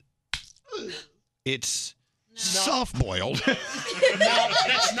 And it's soft-boiled. No,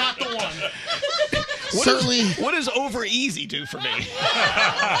 that's not the one. Certainly. What does over easy do for me?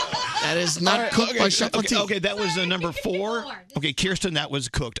 That is not cooked by Shuffle Tea. Okay, that was number 4. Okay, Kirsten, that was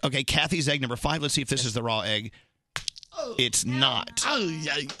cooked. Okay, Kathy's egg number 5. Let's see if this is the raw egg. It's not.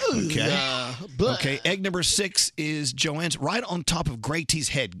 Okay. Okay, egg number 6 is Joanne's right on top of Greg T's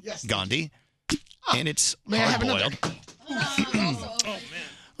head, Gandhi. And it's May I have another? hard-boiled.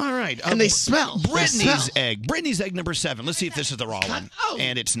 All right. And they smell. Brittany's egg. Brittany's egg number 7. Let's see if this is the raw one.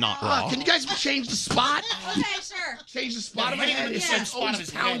 And it's not raw. Can you guys change the spot? Okay, sure. Change the spot of my hang head. him in the It's same like spot of his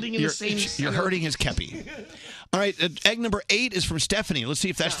always pounding in the same. You're hurting his kepi. All right, egg number 8 is from Stephanie. Let's see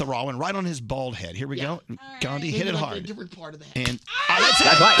if that's the raw one, right on his bald head. Here we go. Gandhi, hit it Like a hard. different part of the head. And that's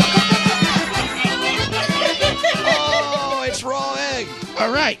it. right. Oh, it's raw egg.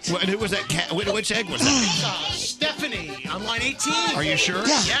 All right. Who was that? Which egg was that? Stephanie on line 18. Are you sure?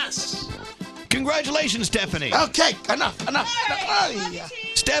 Yeah. Yes. Congratulations, Stephanie. Okay, enough.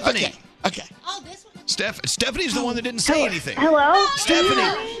 Stephanie. Okay. Oh, this one. Stephanie's the one that didn't say anything. Hello?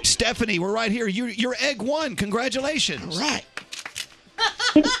 Stephanie, we're right here. You're egg 1. Congratulations. All right.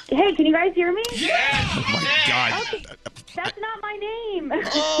 Hey, can you guys hear me? Oh my God. Okay, that's not my name.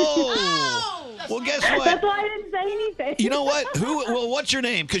 Oh. Well, guess what? That's why I didn't say anything. You know what? What's your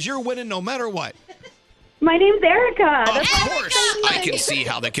name? Because you're winning no matter what. My name's Erica. Of course. I can see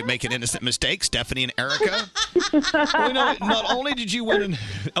how that could make an innocent mistake. Stephanie and Erica. Well, you know, not only did you win an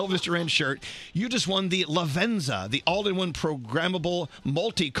Elvis Duran shirt, you just won the Lavenza, the all-in-one programmable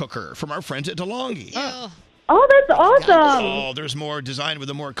multi-cooker from our friends at DeLonghi. Oh, that's awesome. Oh, there's more. Designed with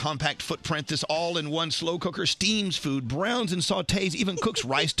a more compact footprint, this all-in-one slow cooker steams food, browns and sautés, even cooks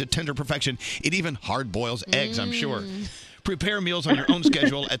rice to tender perfection. It even hard-boils eggs, I'm sure. Prepare meals on your own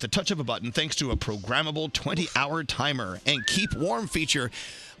schedule at the touch of a button thanks to a programmable 20-hour timer and keep warm feature.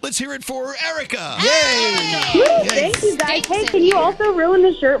 Let's hear it for Erica. Woo, thank you, guys. Hey, can you also ruin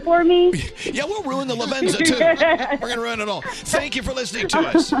the shirt for me? Yeah, we'll ruin the Lavenza, too. We're going to ruin it all. Thank you for listening to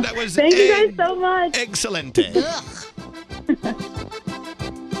us. That was Thank you guys so much. Excelente.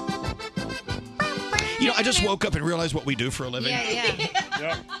 You know, I just woke up and realized what we do for a living.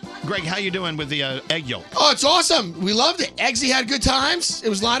 Yeah. Greg, how you doing with the egg yolk? Oh, it's awesome. We loved it. Eggsy had good times. It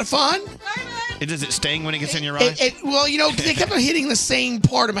was a lot of fun. Is it staying when it gets in your eye? Well, you know, they kept on hitting the same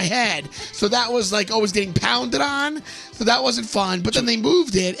part of my head. So that was like always getting pounded on. So that wasn't fun. But then they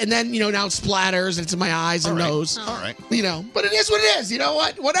moved it. And then, you know, now it splatters and it's in my eyes and nose. All right. You know, but it is what it is. You know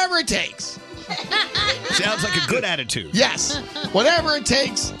what? Whatever it takes. Sounds like a good attitude. Yes. Whatever it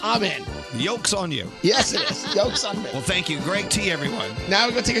takes, I'm in. Yolk's on you. Yes, it is. Yolk's on me. Well, thank you. Greg T, everyone. Now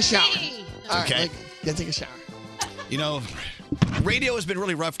we're going to take a shower. All Okay. right, gotta take a shower. You know, radio has been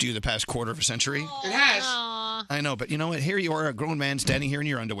really rough to you the past quarter of a century. It has. I know, but you know what? Here you are, a grown man standing here in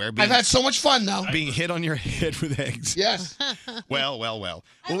your underwear. I've had so much fun, though. Being hit on your head with eggs. Yes. Well. Well,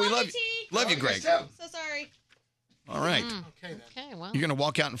 we love you. Love you, Greg. So sorry. All right. Okay, well. You're going to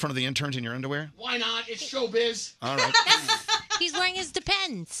walk out in front of the interns in your underwear? Why not? It's showbiz. All right. He's wearing his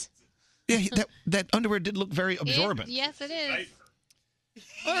Depends. Yeah, that underwear did look very absorbent. Yes, it is.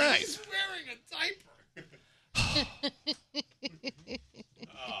 All right. He's wearing a diaper.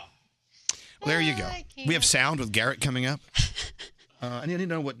 Well, there you go. We have sound with Garrett coming up. I need to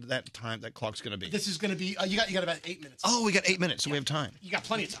know what that clock's going to be. This is going to be, you got about 8 minutes. Oh, we got 8 minutes, so we have time. You got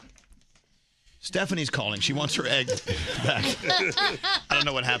plenty of time. Stephanie's calling. She wants her egg back. I don't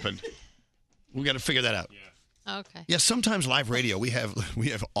know what happened. We got to figure that out. Okay. Yeah, sometimes live radio, we have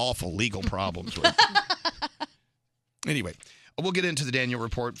awful legal problems with. Anyway, we'll get into the Daniel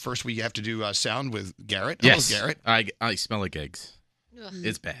report. First, we have to do sound with Garrett. Yes. Hello, Garrett. I smell like eggs. Ugh.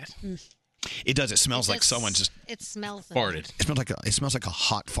 It's bad. It does. It smells like someone just It smells farted. It smells like a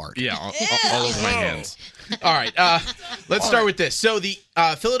hot fart. Yeah, all over my hands. All right, let's start with this. So the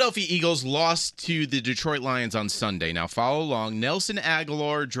Philadelphia Eagles lost to the Detroit Lions on Sunday. Now follow along. Nelson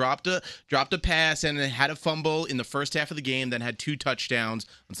Aguilar dropped a pass and had a fumble in the first half of the game, then had 2 touchdowns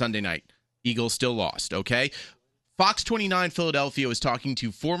on Sunday night. Eagles still lost, okay? Fox 29 Philadelphia was talking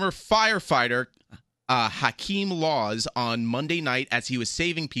to former firefighter Hakeem Laws on Monday night as he was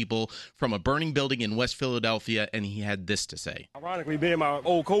saving people from a burning building in West Philadelphia, and he had this to say. Ironically, me and my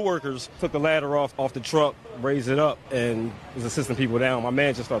old co-workers took the ladder off the truck, raised it up, and was assisting people down. My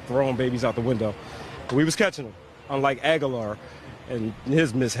man just started throwing babies out the window. We was catching them, unlike Aguilar and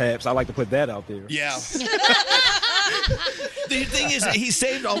his mishaps. I like to put that out there. Yeah. The thing is, he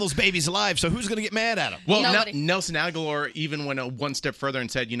saved all those babies alive, so who's going to get mad at him? Well, Nelson Aguilar even went one step further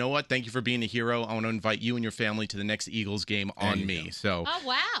and said, you know what? Thank you for being a hero. I want to invite you and your family to the next Eagles game on me. So, oh,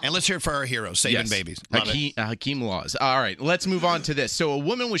 wow. And let's hear it for our hero, saving babies. Love it. Hakeem Laws. All right, let's move on to this. So a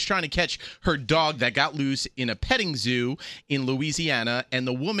woman was trying to catch her dog that got loose in a petting zoo in Louisiana, and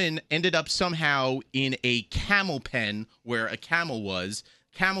the woman ended up somehow in a camel pen where a camel was.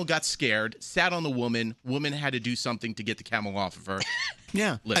 Camel got scared, sat on the woman. Woman had to do something to get the camel off of her.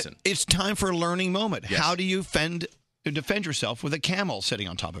 Yeah. Listen. It's time for a learning moment. Yes. How do you defend yourself with a camel sitting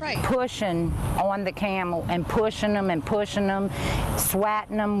on top of you? Pushing on the camel and pushing them,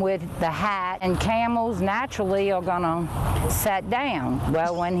 swatting them with the hat. And camels naturally are going to sit down.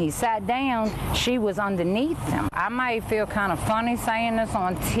 Well, when he sat down, she was underneath him. I might feel kind of funny saying this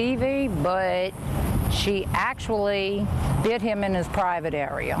on TV, but she actually bit him in his private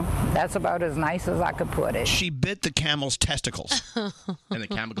area. That's about as nice as I could put it. She bit the camel's testicles. And the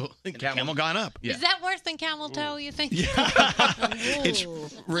camel gone up. Yeah. Is that worse than camel toe, you think? It's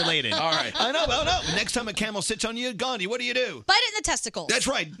related. All right. I know. Next time a camel sits on you, Gandhi, what do you do? Bite it in the testicles. That's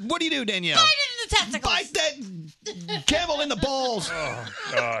right. What do you do, Danielle? Bite it in the testicles. Bite that camel in the balls. Oh,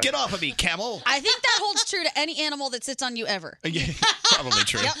 God. Get off of me, camel. I think that holds true to any animal that sits on you ever. Yeah, probably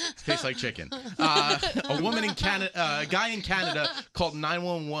true. Yep. Tastes like chicken. A woman in Canada, a guy in Canada called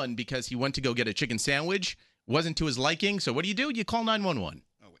 911 because he went to go get a chicken sandwich. Wasn't to his liking. So what do? You call 911.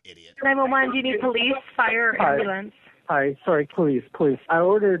 911, do you need police, fire, or ambulance? Hi, sorry, police. I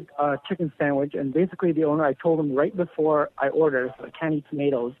ordered a chicken sandwich, and basically the owner, I told him right before I ordered, I can't eat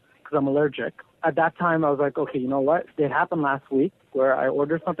tomatoes because I'm allergic. At that time, I was like, okay, you know what? It happened last week where I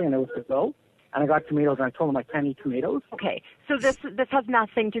ordered something and it was to go. and I got tomatoes, and I told him I can't eat tomatoes. Okay, so this has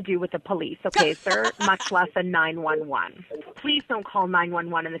nothing to do with the police, okay, sir? Much less than 911. Please don't call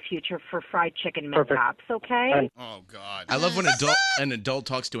 911 in the future for fried chicken mishaps, okay? Oh, God. I love when an adult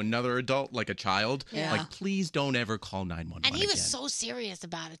talks to another adult like a child. Yeah. Like, please don't ever call 911 And he was again. so serious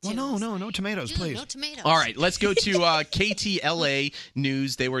about it, too. Well, no tomatoes, please. No tomatoes. All right, let's go to KTLA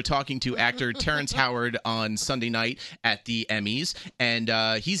News. They were talking to actor Terrence Howard on Sunday night at the Emmys, and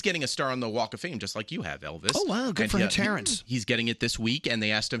he's getting a star on the Walk of Fame, just like you have, Elvis. Oh, wow, good And for him, Terrence. He's getting it this week, and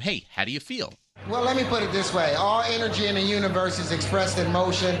they asked him, hey, how do you feel? Well, let me put it this way. All energy in the universe is expressed in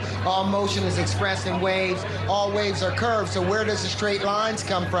motion. All motion is expressed in waves. All waves are curved. So where does the straight lines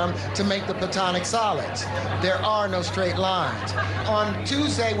come from to make the platonic solids? There are no straight lines. On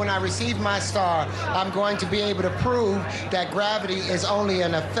Tuesday, when I receive my star, I'm going to be able to prove that gravity is only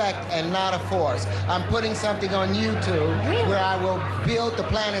an effect and not a force. I'm putting something on YouTube where I will build the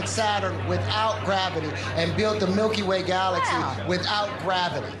planet Saturn without gravity and build the Milky Way galaxy without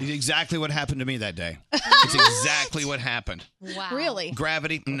gravity. Exactly what happened to me that day. It's exactly what happened. Wow. Really?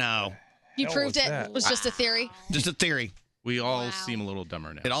 Gravity? No. You proved it. It was just a theory. Just a theory. We all seem a little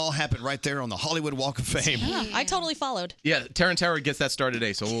dumber now. It all happened right there on the Hollywood Walk of Fame. Yeah, I totally followed. Yeah, Terrence Howard gets that star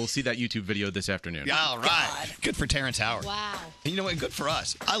today, so we'll see that YouTube video this afternoon. Yeah, all right. Good for Terrence Howard. Wow. And you know what? Good for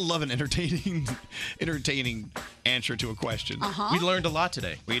us. I love an entertaining answer to a question. Uh-huh. We learned a lot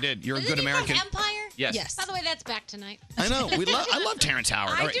today. We did. You're a Isn't good he American. From Empire? Yes. By the way, that's back tonight. I know. I love Terrence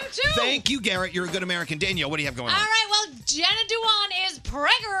Howard. I All right. do too. Thank you, Garrett. You're a good American. Danielle, what do you have going All on? right, well, Jenna Dewan is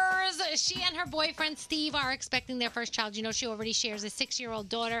preggers. She and her boyfriend Steve are expecting their first child. You know, she already shares a 6-year-old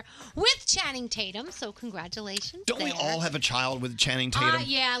daughter with Channing Tatum, so congratulations. Don't we there. all have a child with Channing Tatum?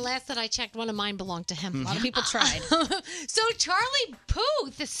 Yeah, last that I checked, one of mine belonged to him. Mhm. A lot of people tried. So Charlie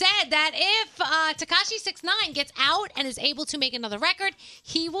Puth said that if Tekashi 6ix9ine gets out and is able to make another record,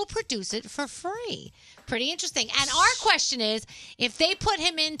 he will produce it for free. Pretty interesting. And our question is, if they put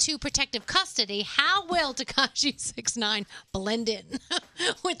him into protective custody, how will Tekashi 6ix9ine blend in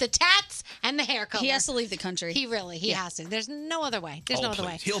with the tats and the hair color? He has to leave the country. He has to. There's no other way. There's no other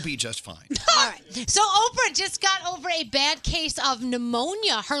way. He'll be just fine. All right. So Oprah just got over a bad case of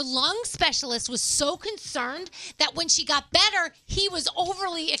pneumonia. Her lung specialist was so concerned that when she got better, he was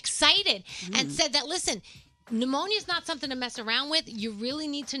overly excited and said that, listen, pneumonia is not something to mess around with. You really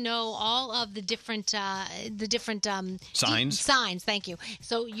need to know all of the different signs. Signs, thank you.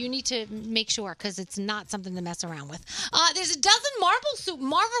 So you need to make sure because it's not something to mess around with. There's a dozen Marvel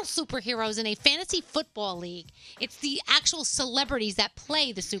superheroes in a fantasy football league. It's the actual celebrities that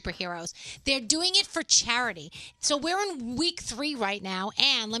play the superheroes. They're doing it for charity. So we're in week 3 right now,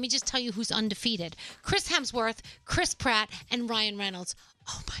 and let me just tell you who's undefeated: Chris Hemsworth, Chris Pratt, and Ryan Reynolds.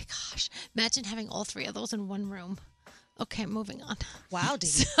 Oh my gosh. Imagine having all 3 of those in one room. Okay, moving on. Wow,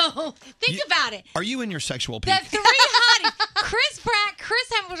 dude. So think about it. Are you in your sexual peak? The 3 hotties, Chris Pratt,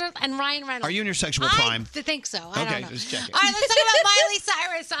 Chris Hemsworth, and Ryan Reynolds. Are you in your sexual prime? I think so. I Okay, don't know. just check it. All right, let's talk about Miley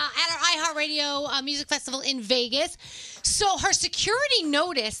Cyrus at our iHeartRadio Music Festival in Vegas. So her security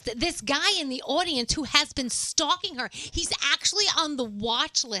noticed this guy in the audience who has been stalking her. He's actually on the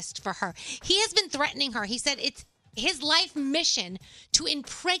watch list for her. He has been threatening her. He said it's his life mission to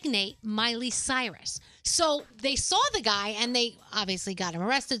impregnate Miley Cyrus. So they saw the guy and they obviously got him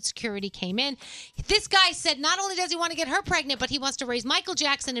arrested. Security came in. This guy said not only does he want to get her pregnant, but he wants to raise Michael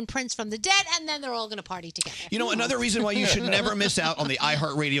Jackson and Prince from the dead, and then they're all going to party together. You know, another reason why you should never miss out on the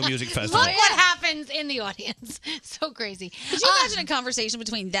iHeartRadio Music Festival. Look what happens in the audience. So crazy. Could you imagine a conversation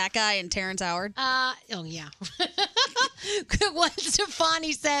between that guy and Terrence Howard? Oh, yeah. What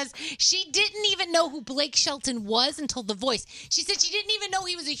Stefani says, she didn't even know who Blake Shelton was until The Voice. She said she didn't even know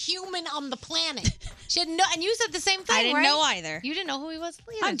he was a human on the planet. She had no, and you said the same thing, I didn't right? know either. You didn't know who he was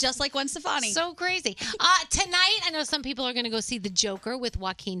either. I'm just like Gwen Stefani. So crazy. Tonight, I know some people are going to go see The Joker with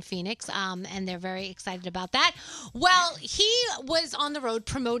Joaquin Phoenix, and they're very excited about that. Well, he was on the road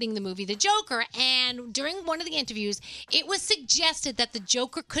promoting the movie The Joker, and during one of the interviews, it was suggested that The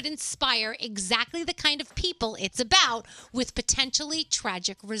Joker could inspire exactly the kind of people it's about with potentially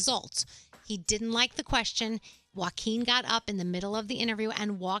tragic results. He didn't like the question. Joaquin got up in the middle of the interview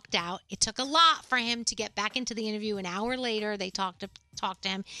and walked out. It took a lot for him to get back into the interview. An hour later, they talked to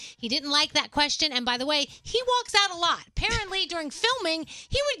him. He didn't like that question. And by the way, he walks out a lot. Apparently, during filming,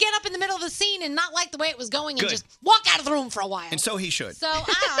 he would get up in the middle of the scene and not like the way it was going and just walk out of the room for a while. And so he should. So,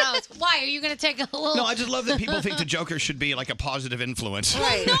 I don't know. Why? Are you going to take a little... No, I just love that people think the Joker should be like a positive influence.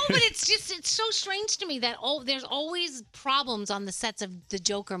 Well, no, but it's so strange to me that there's always problems on the sets of the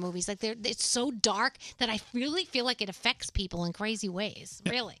Joker movies. Like it's so dark that I really feel like it affects people in crazy ways.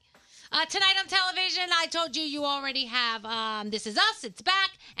 Really. Tonight on television, I told you you already have This Is Us, It's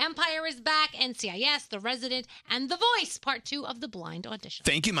Back, Empire is Back, NCIS, The Resident, and The Voice, Part 2 of the blind audition.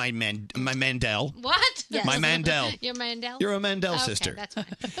 Thank you, my Mandel. What? Yes. My Mandel. Your Mandel? You're a Mandel Okay, sister. that's fine.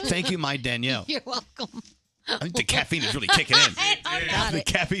 Thank you, my Danielle. You're welcome. I think the caffeine is really kicking in. Got The it.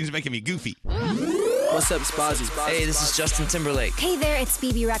 caffeine is making me goofy. What's up, Spazzy? Hey, this is Justin Timberlake. Hey there, it's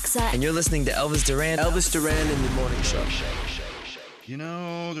BB Rexa. And you're listening to Elvis Duran. Elvis Duran in the Morning Show. You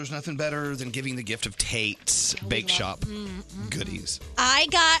know, there's nothing better than giving the gift of Tate's Bake Shop goodies. I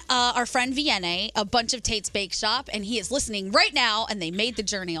got our friend Vianney a bunch of Tate's Bake Shop, and he is listening right now, and they made the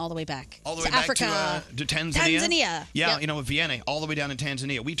journey all the way back. All the to way back Africa. to Tanzania? Tanzania. Yeah, Yep. you know, with Vienna, all the way down in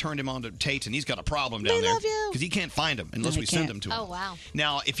Tanzania. We turned him on to Tate's, and he's got a problem down there. love you. Because he can't find them unless we send them to him. Oh, wow.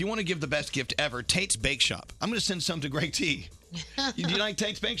 Now, if you want to give the best gift ever, Tate's Bake Shop. I'm going to send some to Greg T. Do you like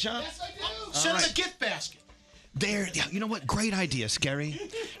Tate's Bake Shop? Yes, I do. Send them a gift basket. Yeah, you know what? Great idea, Scary.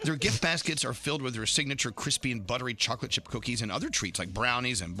 Their gift baskets are filled with their signature crispy and buttery chocolate chip cookies and other treats like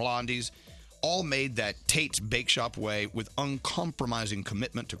brownies and blondies, all made that Tate's Bake Shop way with uncompromising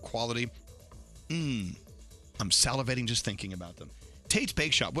commitment to quality. I'm salivating just thinking about them. Tate's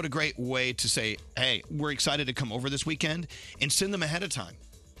Bake Shop, what a great way to say, hey, we're excited to come over this weekend, and send them ahead of time.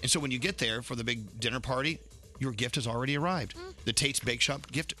 And so when you get there for the big dinner party, your gift has already arrived. The Tate's Bake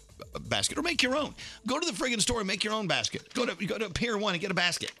Shop gift basket, or make your own. Go to the friggin' store and make your own basket. Go to Pier 1 and get a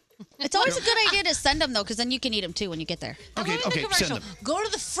basket. It's always a good idea to send them, though, because then you can eat them, too, when you get there. Okay, send them. Go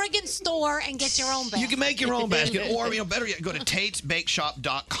to the friggin' store and get your own basket. You can make your own basket, or better yet, go to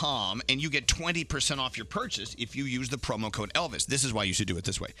Tate'sBakeShop.com and you get 20% off your purchase if you use the promo code Elvis. This is why you should do it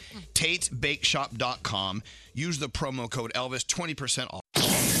this way. Tate'sBakeShop.com. Use the promo code Elvis, 20% off.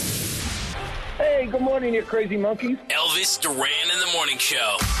 Hey, good morning, you crazy monkeys. Elvis Duran in the Morning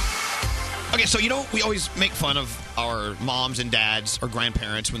Show. Okay, so we always make fun of our moms and dads or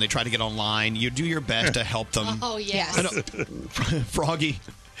grandparents when they try to get online. You do your best to help them. Oh, yes. I know, Froggy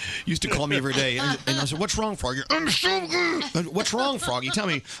used to call me every day, and I said, "What's wrong, Froggy?" "I'm so good." "What's wrong, Froggy? Tell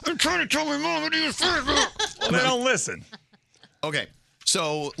me." "I'm trying to tell my mom how to use Facebook." Well, they don't listen. Okay,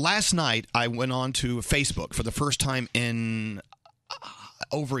 so last night I went on to Facebook for the first time in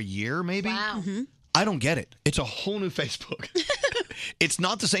over a year, maybe. Wow. I don't get it. It's a whole new Facebook. It's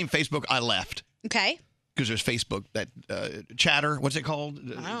not the same Facebook I left. Okay. Because there's Facebook, that chatter, what's it called? I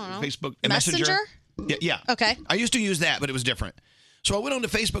don't know. Facebook Messenger? Yeah. Okay. I used to use that, but it was different. So I went on to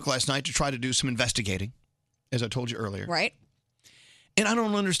Facebook last night to try to do some investigating, as I told you earlier. Right. And I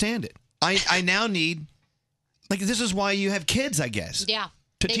don't understand it. I now need, this is why you have kids, I guess. Yeah.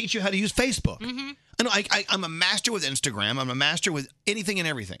 To teach you how to use Facebook. Mm-hmm. I know I'm a master with Instagram. I'm a master with anything and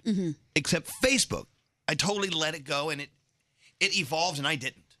everything, except Facebook. I totally let it go, and it evolves, and I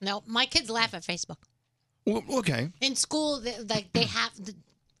didn't. No, my kids laugh at Facebook. Well, okay. In school, they have,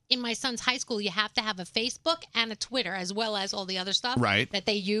 in my son's high school, you have to have a Facebook and a Twitter, as well as all the other stuff that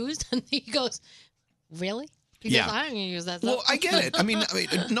they used. And he goes, really? He goes, I don't use that stuff. Well, I get it. I mean,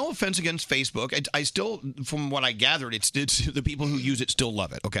 no offense against Facebook. I still, from what I gathered, it's the people who use it still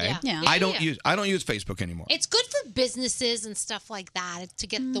love it. Okay. Yeah. I don't use Facebook anymore. It's good for businesses and stuff like that to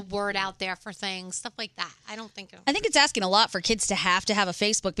get the word out there for things, stuff like that. I think it's asking a lot for kids to have a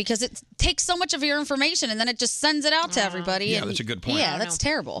Facebook because it takes so much of your information and then it just sends it out to everybody. Yeah, and, that's a good point. Yeah, that's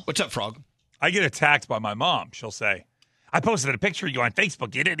terrible. What's up, Frog? I get attacked by my mom. She'll say, I posted a picture of you on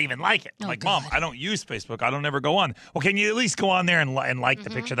Facebook. You didn't even like it. I'm like, Mom, I don't use Facebook. I don't ever go on. Well, can you at least go on there and like the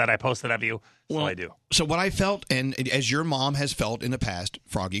picture that I posted of you? So I do. So what I felt, and as your mom has felt in the past,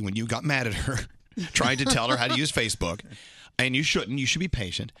 Froggy, when you got mad at her, trying to tell her how to use Facebook, and you shouldn't. You should be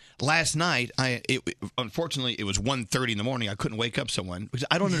patient. Last night, unfortunately, it was 1:30 in the morning. I couldn't wake up someone because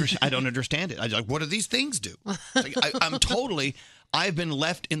I don't understand it. I was like, what do these things do? I've been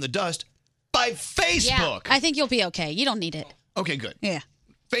left in the dust by Facebook. Yeah, I think you'll be okay. You don't need it. Okay, good. Yeah.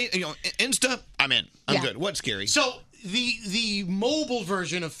 Insta, I'm in. I'm good. What's scary? So the mobile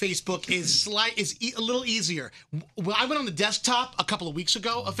version of Facebook is a little easier. When I went on the desktop a couple of weeks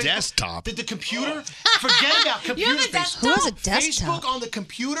ago, desktop, the computer. Forget about computer. You have a desktop? Who has a desktop? Facebook on the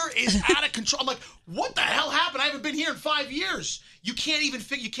computer is out of control. I'm like, what the hell happened? I haven't been here in 5 years. You can't even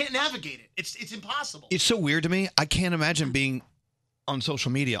you can't navigate it. It's impossible. It's so weird to me. I can't imagine being on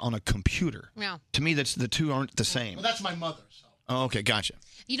social media on a computer. Yeah. To me, the two aren't the same. Well, that's my mother. So. Oh, okay, gotcha.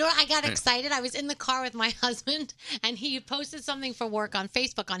 You know what? I got excited. I was in the car with my husband, and he posted something for work on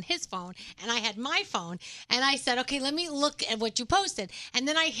Facebook on his phone, and I had my phone, and I said, okay, let me look at what you posted. And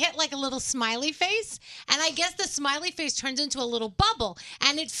then I hit like a little smiley face, and I guess the smiley face turns into a little bubble,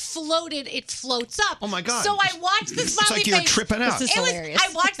 and it floats up. Oh, my God. So I watched the smiley It's like you're face. tripping out. This is hilarious.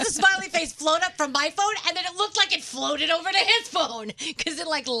 I watched the smiley face float up from my phone, and then it looked like it floated over to his phone, because it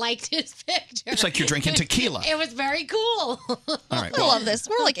liked his picture. It's like you're drinking tequila. It was very cool. All right. I love this.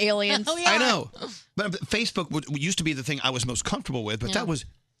 We're like aliens. Oh, I know. But Facebook used to be the thing I was most comfortable with, but that was,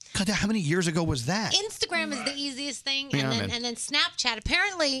 God, how many years ago was that? Instagram is the easiest thing, Yeah, and then Snapchat.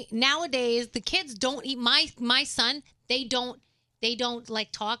 Apparently nowadays the kids don't eat. My son, they don't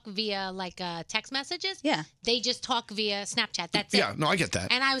like talk via text messages. Yeah, they just talk via Snapchat. That's it. Yeah, no, I get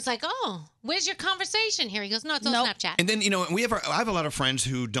that. And I was like, oh, where's your conversation here? He goes, no, it's on Snapchat. And then I have a lot of friends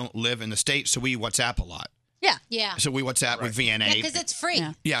who don't live in the States, so we WhatsApp a lot. Yeah. So we WhatsApp with VNA. Yeah, because it's free.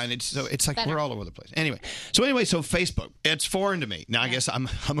 Yeah, and it's like Better. we're all over the place. Anyway, so Facebook, it's foreign to me. Now I guess I'm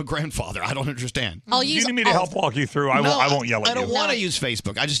a grandfather. I don't understand. You need me to help walk you through. I won't yell at you. I don't want to use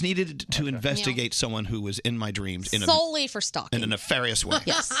Facebook. I just needed to investigate someone who was in my dreams solely for stalking in a nefarious way.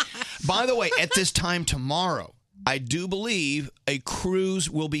 Yes. By the way, at this time tomorrow, I do believe a cruise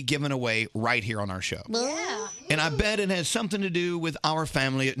will be given away right here on our show. Yeah. And I bet it has something to do with our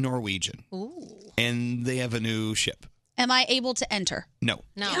family at Norwegian. Ooh. And they have a new ship. Am I able to enter? No.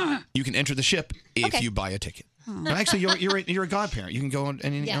 No. You can enter the ship if you buy a ticket. But actually, you're a godparent. You can go on.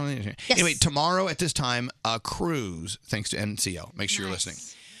 Anyway, tomorrow at this time, a cruise, thanks to NCO. Make sure you're listening.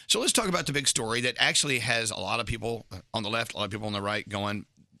 So let's talk about the big story that actually has a lot of people on the left, a lot of people on the right going,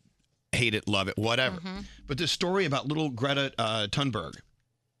 hate it, love it, whatever. But this story about little Greta Thunberg,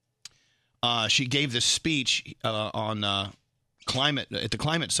 she gave this speech on climate at the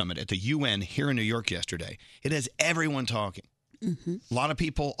climate summit at the UN here in New York yesterday. It has everyone talking. A lot of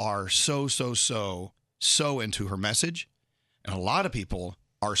people are so into her message, and a lot of people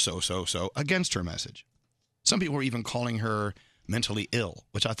are so against her message. Some people are even calling her mentally ill,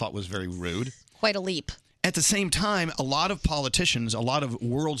 which I thought was very rude. Quite a leap. At the same time, a lot of politicians, a lot of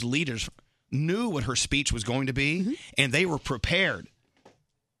world's leaders knew what her speech was going to be, and they were prepared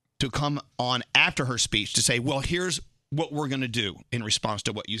to come on after her speech to say, well, here's what we're going to do in response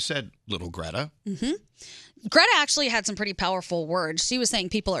to what you said, little Greta. Greta actually had some pretty powerful words. She was saying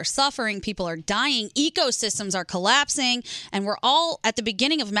people are suffering, people are dying, ecosystems are collapsing, and we're all at the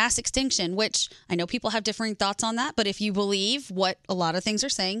beginning of mass extinction, which I know people have differing thoughts on that, but if you believe what a lot of things are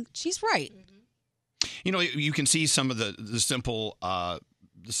saying, she's right. You know, you can see some of the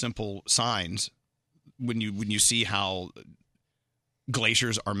simple signs when you see how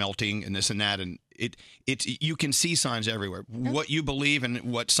glaciers are melting and this and that, and you can see signs everywhere. What you believe and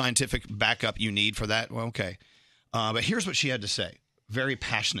what scientific backup you need for that, well, okay. But here's what she had to say. Very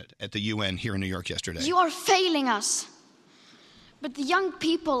passionate at the UN here in New York yesterday. You are failing us. But the young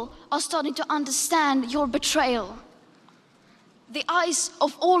people are starting to understand your betrayal. The eyes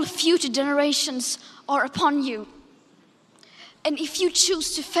of all future generations are upon you. And if you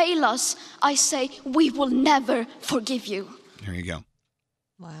choose to fail us, I say we will never forgive you. There you go.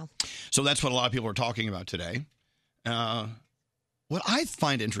 Wow. So that's what a lot of people are talking about today. What I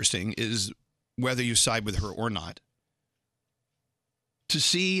find interesting is whether you side with her or not, to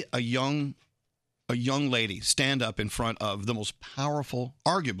see a young lady stand up in front of the most powerful,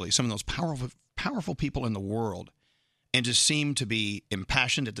 arguably some of those powerful people in the world, and just seem to be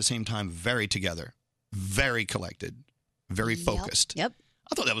impassioned at the same time, very together, very collected, very focused. Yep.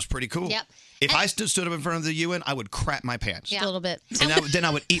 I thought that was pretty cool. Yep. If I stood up in front of the UN, I would crap my pants. A little bit. And then I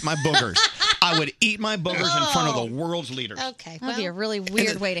would eat my boogers. I would eat my boogers in front of the world's leaders. Okay. That would be a really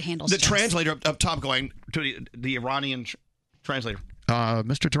weird way to handle The stress. translator up top going to the Iranian translator.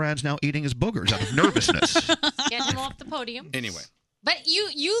 Mr. Duran's now eating his boogers out of nervousness. Get him off the podium. Anyway. But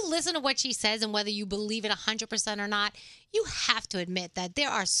you listen to what she says, and whether you believe it 100% or not, you have to admit that there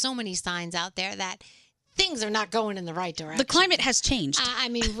are so many signs out there that things are not going in the right direction. The climate has changed. I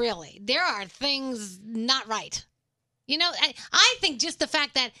mean, really. There are things not right. You know, I think just the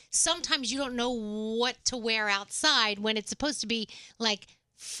fact that sometimes you don't know what to wear outside when it's supposed to be like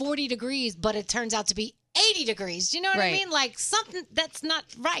 40 degrees, but it turns out to be 80 degrees. Do you know what I mean? Like something that's not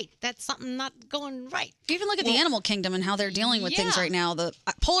right. That's something not going right. If you even look at the animal kingdom and how they're dealing with things right now, the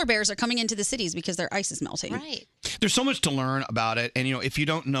polar bears are coming into the cities because their ice is melting. Right. There's so much to learn about it, and if you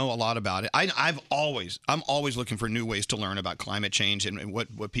don't know a lot about it, I'm always looking for new ways to learn about climate change and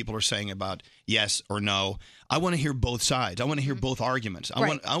what people are saying about yes or no. I want to hear both sides. I want to hear both arguments. I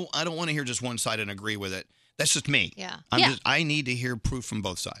don't want to hear just one side and agree with it. That's just me. Yeah. I need to hear proof from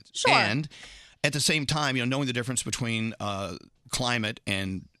both sides. Sure. And at the same time, knowing the difference between climate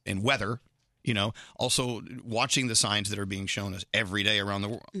and weather. Also watching the signs that are being shown us every day around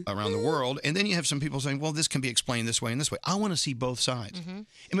the world, and then you have some people saying, "Well, this can be explained this way and this way." I want to see both sides.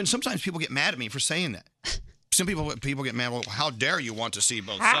 I mean, sometimes people get mad at me for saying that. Some people get mad. Well, how dare you want to see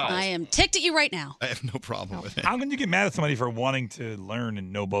both sides? I am ticked at you right now. I have no problem with it. How can you get mad at somebody for wanting to learn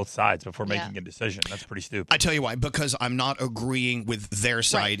and know both sides before making a decision? That's pretty stupid. I tell you why. Because I'm not agreeing with their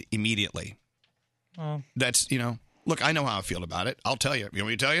side immediately. That's Look, I know how I feel about it. I'll tell you. You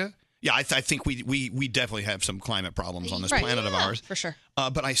want me to tell you? Yeah, I think we definitely have some climate problems on this planet of ours. For sure.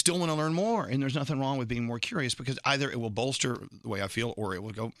 But I still want to learn more, and there's nothing wrong with being more curious because either it will bolster the way I feel or it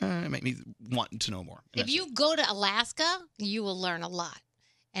will go, make me want to know more. And If you go to Alaska, you will learn a lot.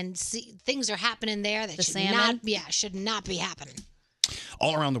 And see, things are happening there that should not be happening.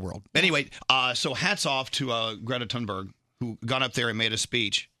 All around the world. Anyway, so hats off to Greta Thunberg, who got up there and made a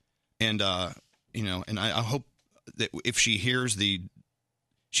speech. And, and I hope that if she hears the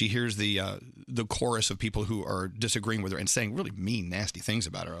chorus of people who are disagreeing with her and saying really mean, nasty things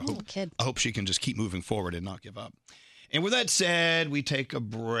about her. I hope she can just keep moving forward and not give up. And with that said, we take a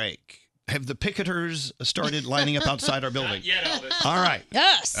break. Have the picketers started lining up outside our building? Not yet, Elvis. All right.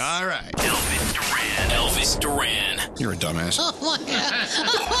 Yes. All right. Elvis Duran. You're a dumbass. Oh, my God.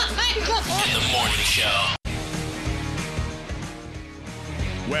 Oh, my God. In the morning show.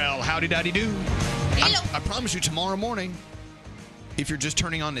 Well, howdy dowdy do. I promise you tomorrow morning, if you're just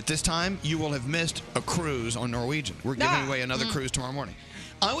turning on at this time, you will have missed a cruise on Norwegian. We're giving away another cruise tomorrow morning.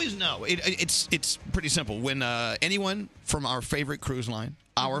 I always know. It's pretty simple. When anyone from our favorite cruise line,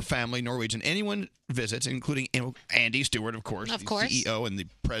 our family, Norwegian, anyone visits, including Andy Stewart, of course, the CEO and the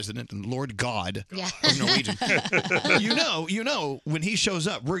president and Lord God of Norwegian. you know, when he shows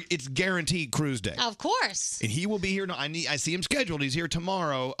up, it's guaranteed cruise day. Of course. And he will be here. I see him scheduled. He's here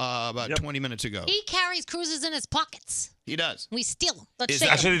tomorrow about 20 minutes ago. He carries cruises in his pockets. He does. We steal them.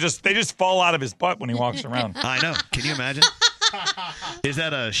 Actually, they just fall out of his butt when he walks around. I know. Can you imagine? Is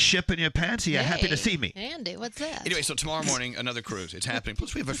that a ship in your pants? Are you happy to see me? Andy, what's that? Anyway, so tomorrow morning, another cruise. It's happening.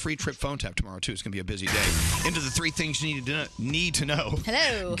 Plus, we have a free trip phone tap tomorrow, too. It's going to be a busy day. Into the 3 things you need to know.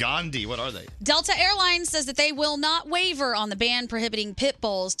 Hello. Gandhi, what are they? Delta Airlines says that they will not waver on the ban prohibiting pit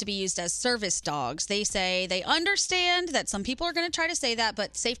bulls to be used as service dogs. They say they understand that some people are going to try to say that,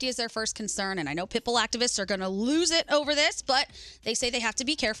 but safety is their first concern. And I know pit bull activists are going to lose it over this, but they say they have to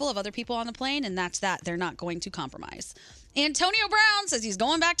be careful of other people on the plane, and that's that. They're not going to compromise. Antonio Brown says he's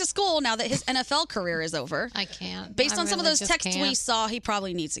going back to school now that his NFL career is over. I can't. Based on some of really those just texts we can't. saw, he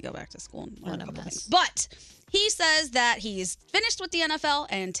probably needs to go back to school and learn What a a couple mess. things. But he says that he's finished with the NFL,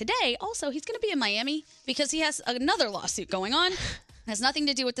 and today also he's going to be in Miami because he has another lawsuit going on. Has nothing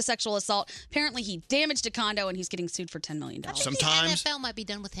to do with the sexual assault. Apparently, he damaged a condo, and he's getting sued for $10 million. Sometimes. The NFL might be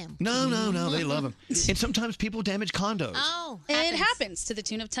done with him. No, they love him. And sometimes people damage condos. Oh, It happens to the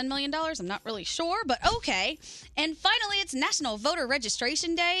tune of $10 million. I'm not really sure, but okay. And finally, it's National Voter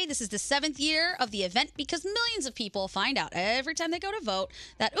Registration Day. This is the 7th year of the event because millions of people find out every time they go to vote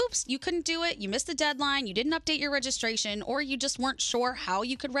that, oops, you couldn't do it, you missed the deadline, you didn't update your registration, or you just weren't sure how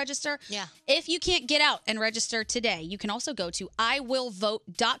you could register. Yeah. If you can't get out and register today, you can also go to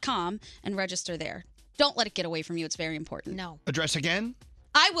iwillvote.com and register there. Don't let it get away from you. It's very important. No. Address again?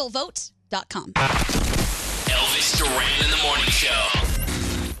 iwillvote.com. Elvis Duran in the morning show.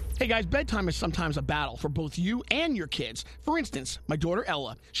 Hey guys, bedtime is sometimes a battle for both you and your kids. For instance, my daughter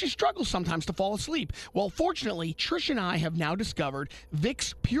Ella, she struggles sometimes to fall asleep. Well, fortunately, Trish and I have now discovered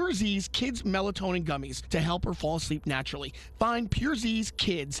Vicks Pure Z's Kids Melatonin Gummies to help her fall asleep naturally. Find Pure Z's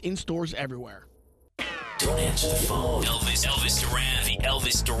Kids in stores everywhere. Don't answer the phone. Elvis Duran, the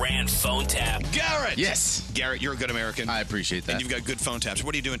Elvis Duran phone tap. Garrett! Yes. Garrett, you're a good American. I appreciate that. And you've got good phone taps.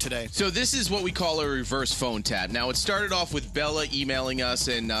 What are you doing today? So this is what we call a reverse phone tap. Now, it started off with Bella emailing us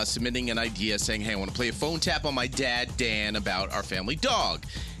and submitting an idea saying, hey, I want to play a phone tap on my dad, Dan, about our family dog.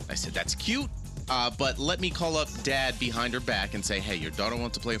 I said, that's cute. But let me call up Dad behind her back and say, hey, your daughter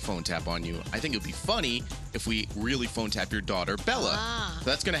wants to play a phone tap on you. I think it would be funny if we really phone tap your daughter, Bella. So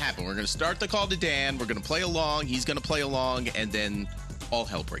that's going to happen. We're going to start the call to Dan. We're going to play along. He's going to play along. And then all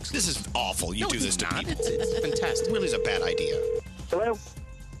hell breaks loose. This is awful. You do this to people. It's fantastic. It really is a bad idea. Hello?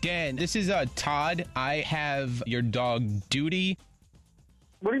 Dan, this is Todd. I have your dog, Duty.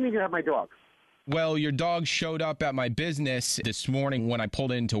 What do you mean you have my dog? Well, your dog showed up at my business this morning when I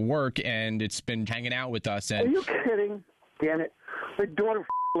pulled into work, and it's been hanging out with us. Are And you kidding? Damn it. My daughter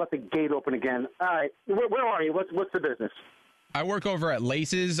left the gate open again. All right. Where are you? What's the business? I work over at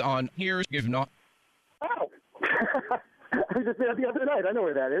Laces on here. If not, Oh. I was just there the other night. I know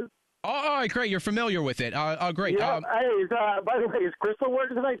where that is. oh, great, you're familiar with it. Great. Yeah. Hey, by the way, is Crystal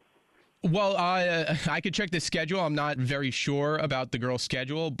working tonight? Well, I could check the schedule. I'm not very sure about the girl's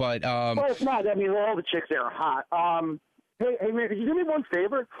schedule, but Well, it's not. I mean, all the chicks there are hot. Hey, man, could you do me one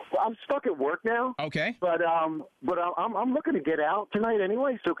favor? Well, I'm stuck at work now. Okay. But I'm looking to get out tonight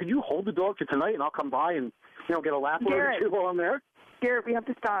anyway. So could you hold the dog to tonight, and I'll come by and get a lap or two while I'm there. Garrett, we have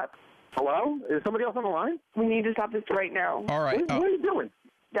to stop. Hello? Is somebody else on the line? We need to stop this right now. All right. What are you doing?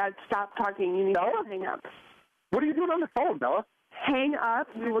 Dad, stop talking. You need to hang up. What are you doing on the phone, Bella? Hang up.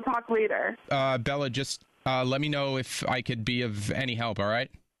 We will talk later. Bella, just let me know if I could be of any help, all right?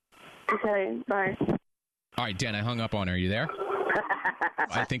 Okay, bye. All right, Dan, I hung up on her. Are you there?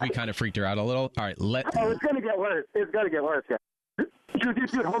 I think we kind of freaked her out a little. All right, Oh, it's going to get worse. It's going to get worse, guys. Dude,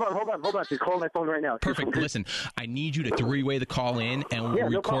 hold on. She's calling my phone right now. Perfect. Listen, I need you to three-way the call in, and we'll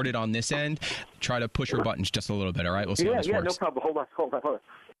record it on this end. Try to push her buttons just a little bit, all right? We'll see how this works. No problem. Hold on. What's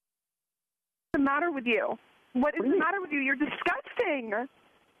the matter with you? What is the matter with you? You're disgusting.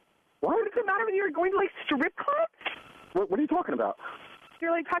 What? What's the matter with you? You're going to, strip clubs? What are you talking about?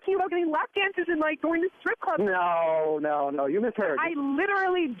 You're, talking about getting lap dances and, going to strip clubs. No. You misheard. I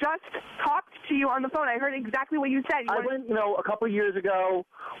literally just talked to you on the phone. I heard exactly what you said. I went, a couple of years ago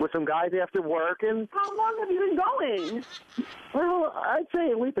with some guys after work, and... How long have you been going? Well, I'd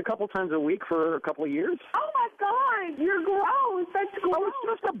say at least a couple times a week for a couple of years. Oh, my God. You're gross. That's gross. Oh,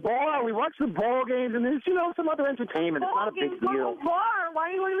 it's just a bar. We watch the ball games, and there's, some other entertainment. It's not a big deal. Bar. Why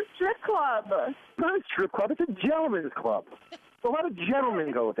are you going to a strip club? It's not a strip club. It's a gentleman's club. A lot of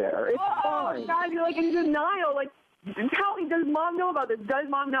gentlemen go there. It's fine. Oh, God, you're, in denial. Tell me, does Mom know about this? Does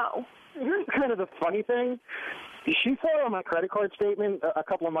Mom know? Here's kind of the funny thing. She saw on my credit card statement a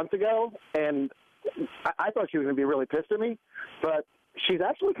couple of months ago, and I thought she was going to be really pissed at me, but she's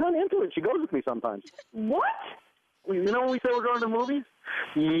actually kind of into it. She goes with me sometimes. What? You know when we say we're going to movies?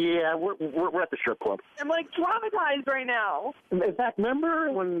 Yeah, we're at the strip club. I'm, traumatized right now. In fact,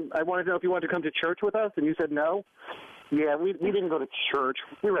 remember when I wanted to know if you wanted to come to church with us, and you said no? Yeah, we didn't go to church.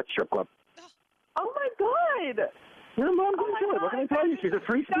 We were at the strip club. Oh, my God. Your mom's into it. What can I tell you? She's a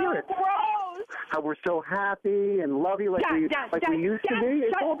free spirit. Gross. How we're so happy and lovey like we used to be.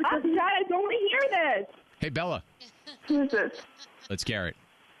 It's all because Dad, I don't want to hear this. Hey, Bella. Who is this? Let's Garrett.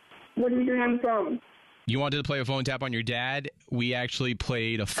 What are you doing on the phone? You wanted to play a phone tap on your dad? We actually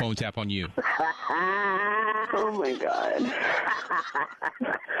played a phone tap on you. Oh, my God.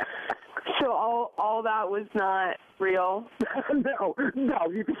 So all that was not real?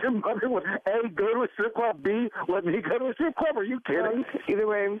 No. You think your mother would, A, go to a strip club, B, let me go to a strip club? Are you kidding? Either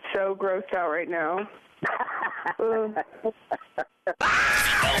way, I'm so grossed out right now. Elvis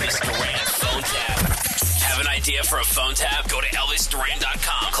Duran phone tap. Have an idea for a phone tap? Go to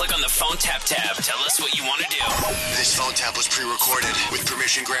ElvisDuran.com. Click on the phone tap tab. Tell us what you want to do. This phone tap was pre-recorded with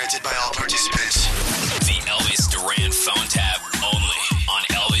permission granted by all participants. The Elvis Duran phone tap only on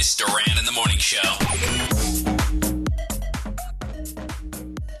Elvis Duran in the Morning Show.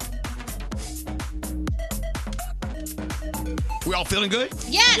 We all feeling good?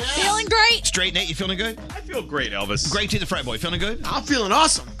 Yes, feeling great. Straight Nate, you feeling good? I feel great, Elvis. Great to the frat boy. Feeling good? I'm feeling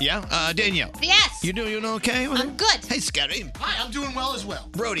awesome. Yeah? Danielle? Yes. You doing okay? I'm good. Hey, Scotty. Hi, I'm doing well as well.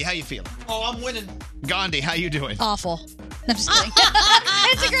 Brody, how you feeling? Oh, I'm winning. Gandhi, how you doing? Awful. I'm just kidding.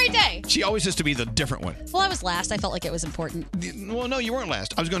 It's a great day. She always has to be the different one. Well, I was last. I felt like it was important. Well, no, you weren't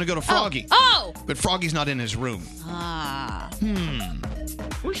last. I was going to go to Froggy. Oh. But Froggy's not in his room. Ah.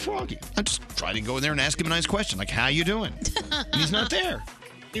 Where's Froggy? I just tried to go in there and ask him a nice question, like, how you doing? And he's not there.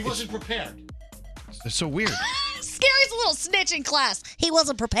 He wasn't prepared. It's so weird. Scary's a little snitch in class. He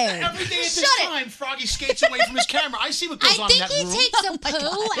wasn't prepared. Every day at this time, Froggy skates away from his camera. I see what goes on in that room. I think he takes a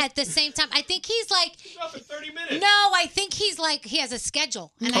poo at the same time. I think he's like... He's up in 30 minutes. No, I think he's like... He has a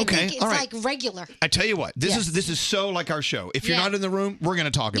schedule. And I think it's like regular. I tell you what, this is so like our show. If you're not in the room, we're going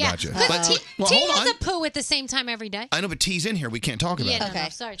to talk about you. But, T hold on. has a poo at the same time every day. I know, but T's in here. We can't talk about it. No,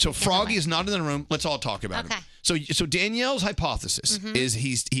 sorry. So Froggy is not in the room. Let's all talk about him. So Danielle's hypothesis is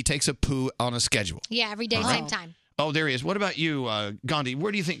he takes a poo on a schedule. Yeah, every day, same time. Oh, there he is. What about you, Gandhi?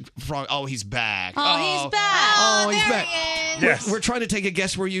 Where do you think Frog? Oh, he's back. Oh, he's back. Oh, he's there back. He is. Yes. We're trying to take a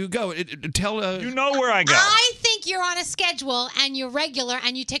guess where you go. Tell. You know where I go. I think you're on a schedule and you're regular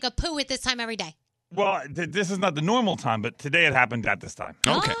and you take a poo at this time every day. Well, this is not the normal time, but today it happened at this time.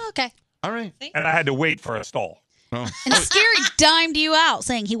 Okay. Oh, okay. All right. And I had to wait for a stall. Oh. And Scary dimed you out,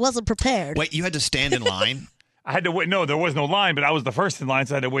 saying he wasn't prepared. Wait, you had to stand in line? I had to wait. No, there was no line, but I was the first in line,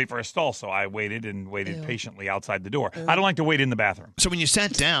 so I had to wait for a stall. So I waited and waited patiently outside the door. I don't like to wait in the bathroom. So when you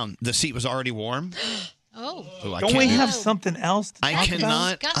sat down, the seat was already warm? Oh. Don't we have something else to talk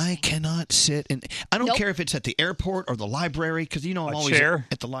about? I cannot sit in. I don't care if it's at the airport or the library, because I'm always chair?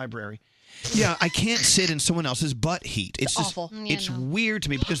 at the library. Yeah, I can't sit in someone else's butt heat. It's just awful. It's weird to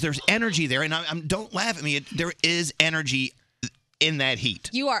me because there's energy there, and don't laugh at me. There is energy in that heat.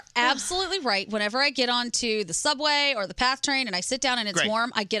 You are absolutely right. Whenever I get onto the subway or the PATH train and I sit down and it's Greg.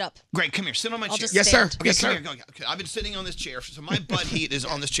 warm, I get up. Greg, come here. Sit on my I'll chair. just Yes, stand. Okay, Yes, come sir. here. Go. Okay, I've been sitting on this chair, so my butt heat is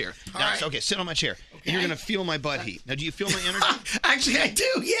on this chair. Now, okay, sit on my chair. And you're going to feel my butt heat. Now, do you feel my energy? Actually, I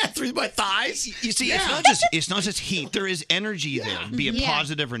do. Yeah, through my thighs. You see, Yeah. it's not just heat. There is energy there, be it Yeah.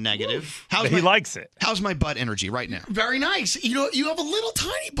 positive or negative. He likes it. How's my butt energy right now? Very nice. You know, you have a little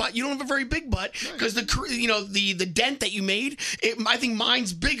tiny butt. You don't have a very big butt because the dent that you made. I think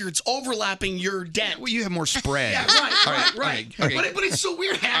mine's bigger. It's overlapping your dent. Well, you have more spread. Yeah, right, All right, right. okay. But it's so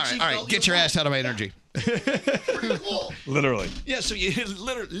weird. I actually All right, felt get your ass out of my energy. pretty cool. Literally. Yeah, so you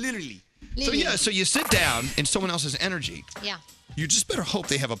literally. So you sit down in someone else's energy. Yeah. You just better hope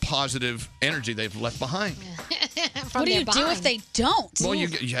they have a positive energy they've left behind. What do you do if they don't? Well, you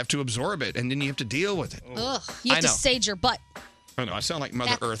have to absorb it, and then you have to deal with it. Ugh. You have I to know. sage your butt. I know, I sound like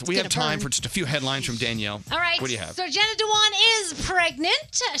Mother That's Earth. We have gonna time burn. for just a few headlines from Danielle. All right. What do you have? So Jenna Dewan is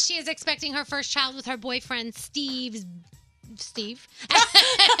pregnant. She is expecting her first child with her boyfriend Steve.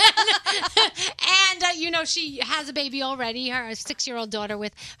 And she has a baby already, her 6-year-old daughter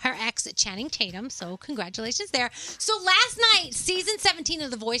with her ex Channing Tatum. So congratulations there. So last night, season 17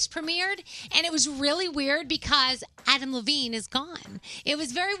 of The Voice premiered, and it was really weird because Adam Levine is gone. It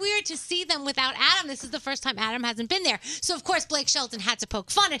was very weird to see them without Adam. This is the first time Adam hasn't been there. So of course Blake Shelton had to poke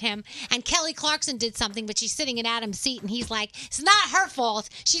fun at him, and Kelly Clarkson did something, but she's sitting in Adam's seat, and he's like, it's not her fault.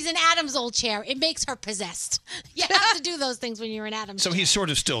 She's in Adam's old chair. It makes her possessed. You have to do those things when you're in Adam's So chair. he's sort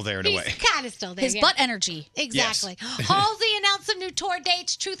of still there in a way. He's kind of still there. His butt energy. Exactly. Halsey announced some new tour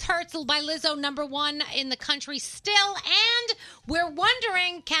dates. Truth Hurts by Lizzo, #1 in the country still. And we're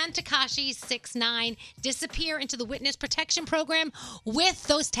wondering, can Tekashi 6ix9ine disappear into the witness protection program with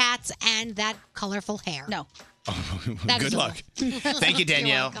those tats and that colorful hair? No. That is Good all. luck. Thank you,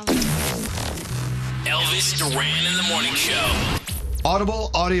 Danielle. Elvis Duran in the Morning Show. Audible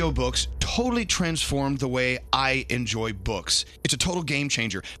audiobooks totally transformed the way I enjoy books. It's a total game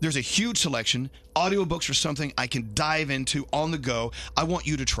changer. There's a huge selection. Audiobooks are something I can dive into on the go. I want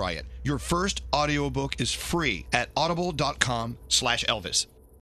you to try it. Your first audiobook is free at audible.com/Elvis.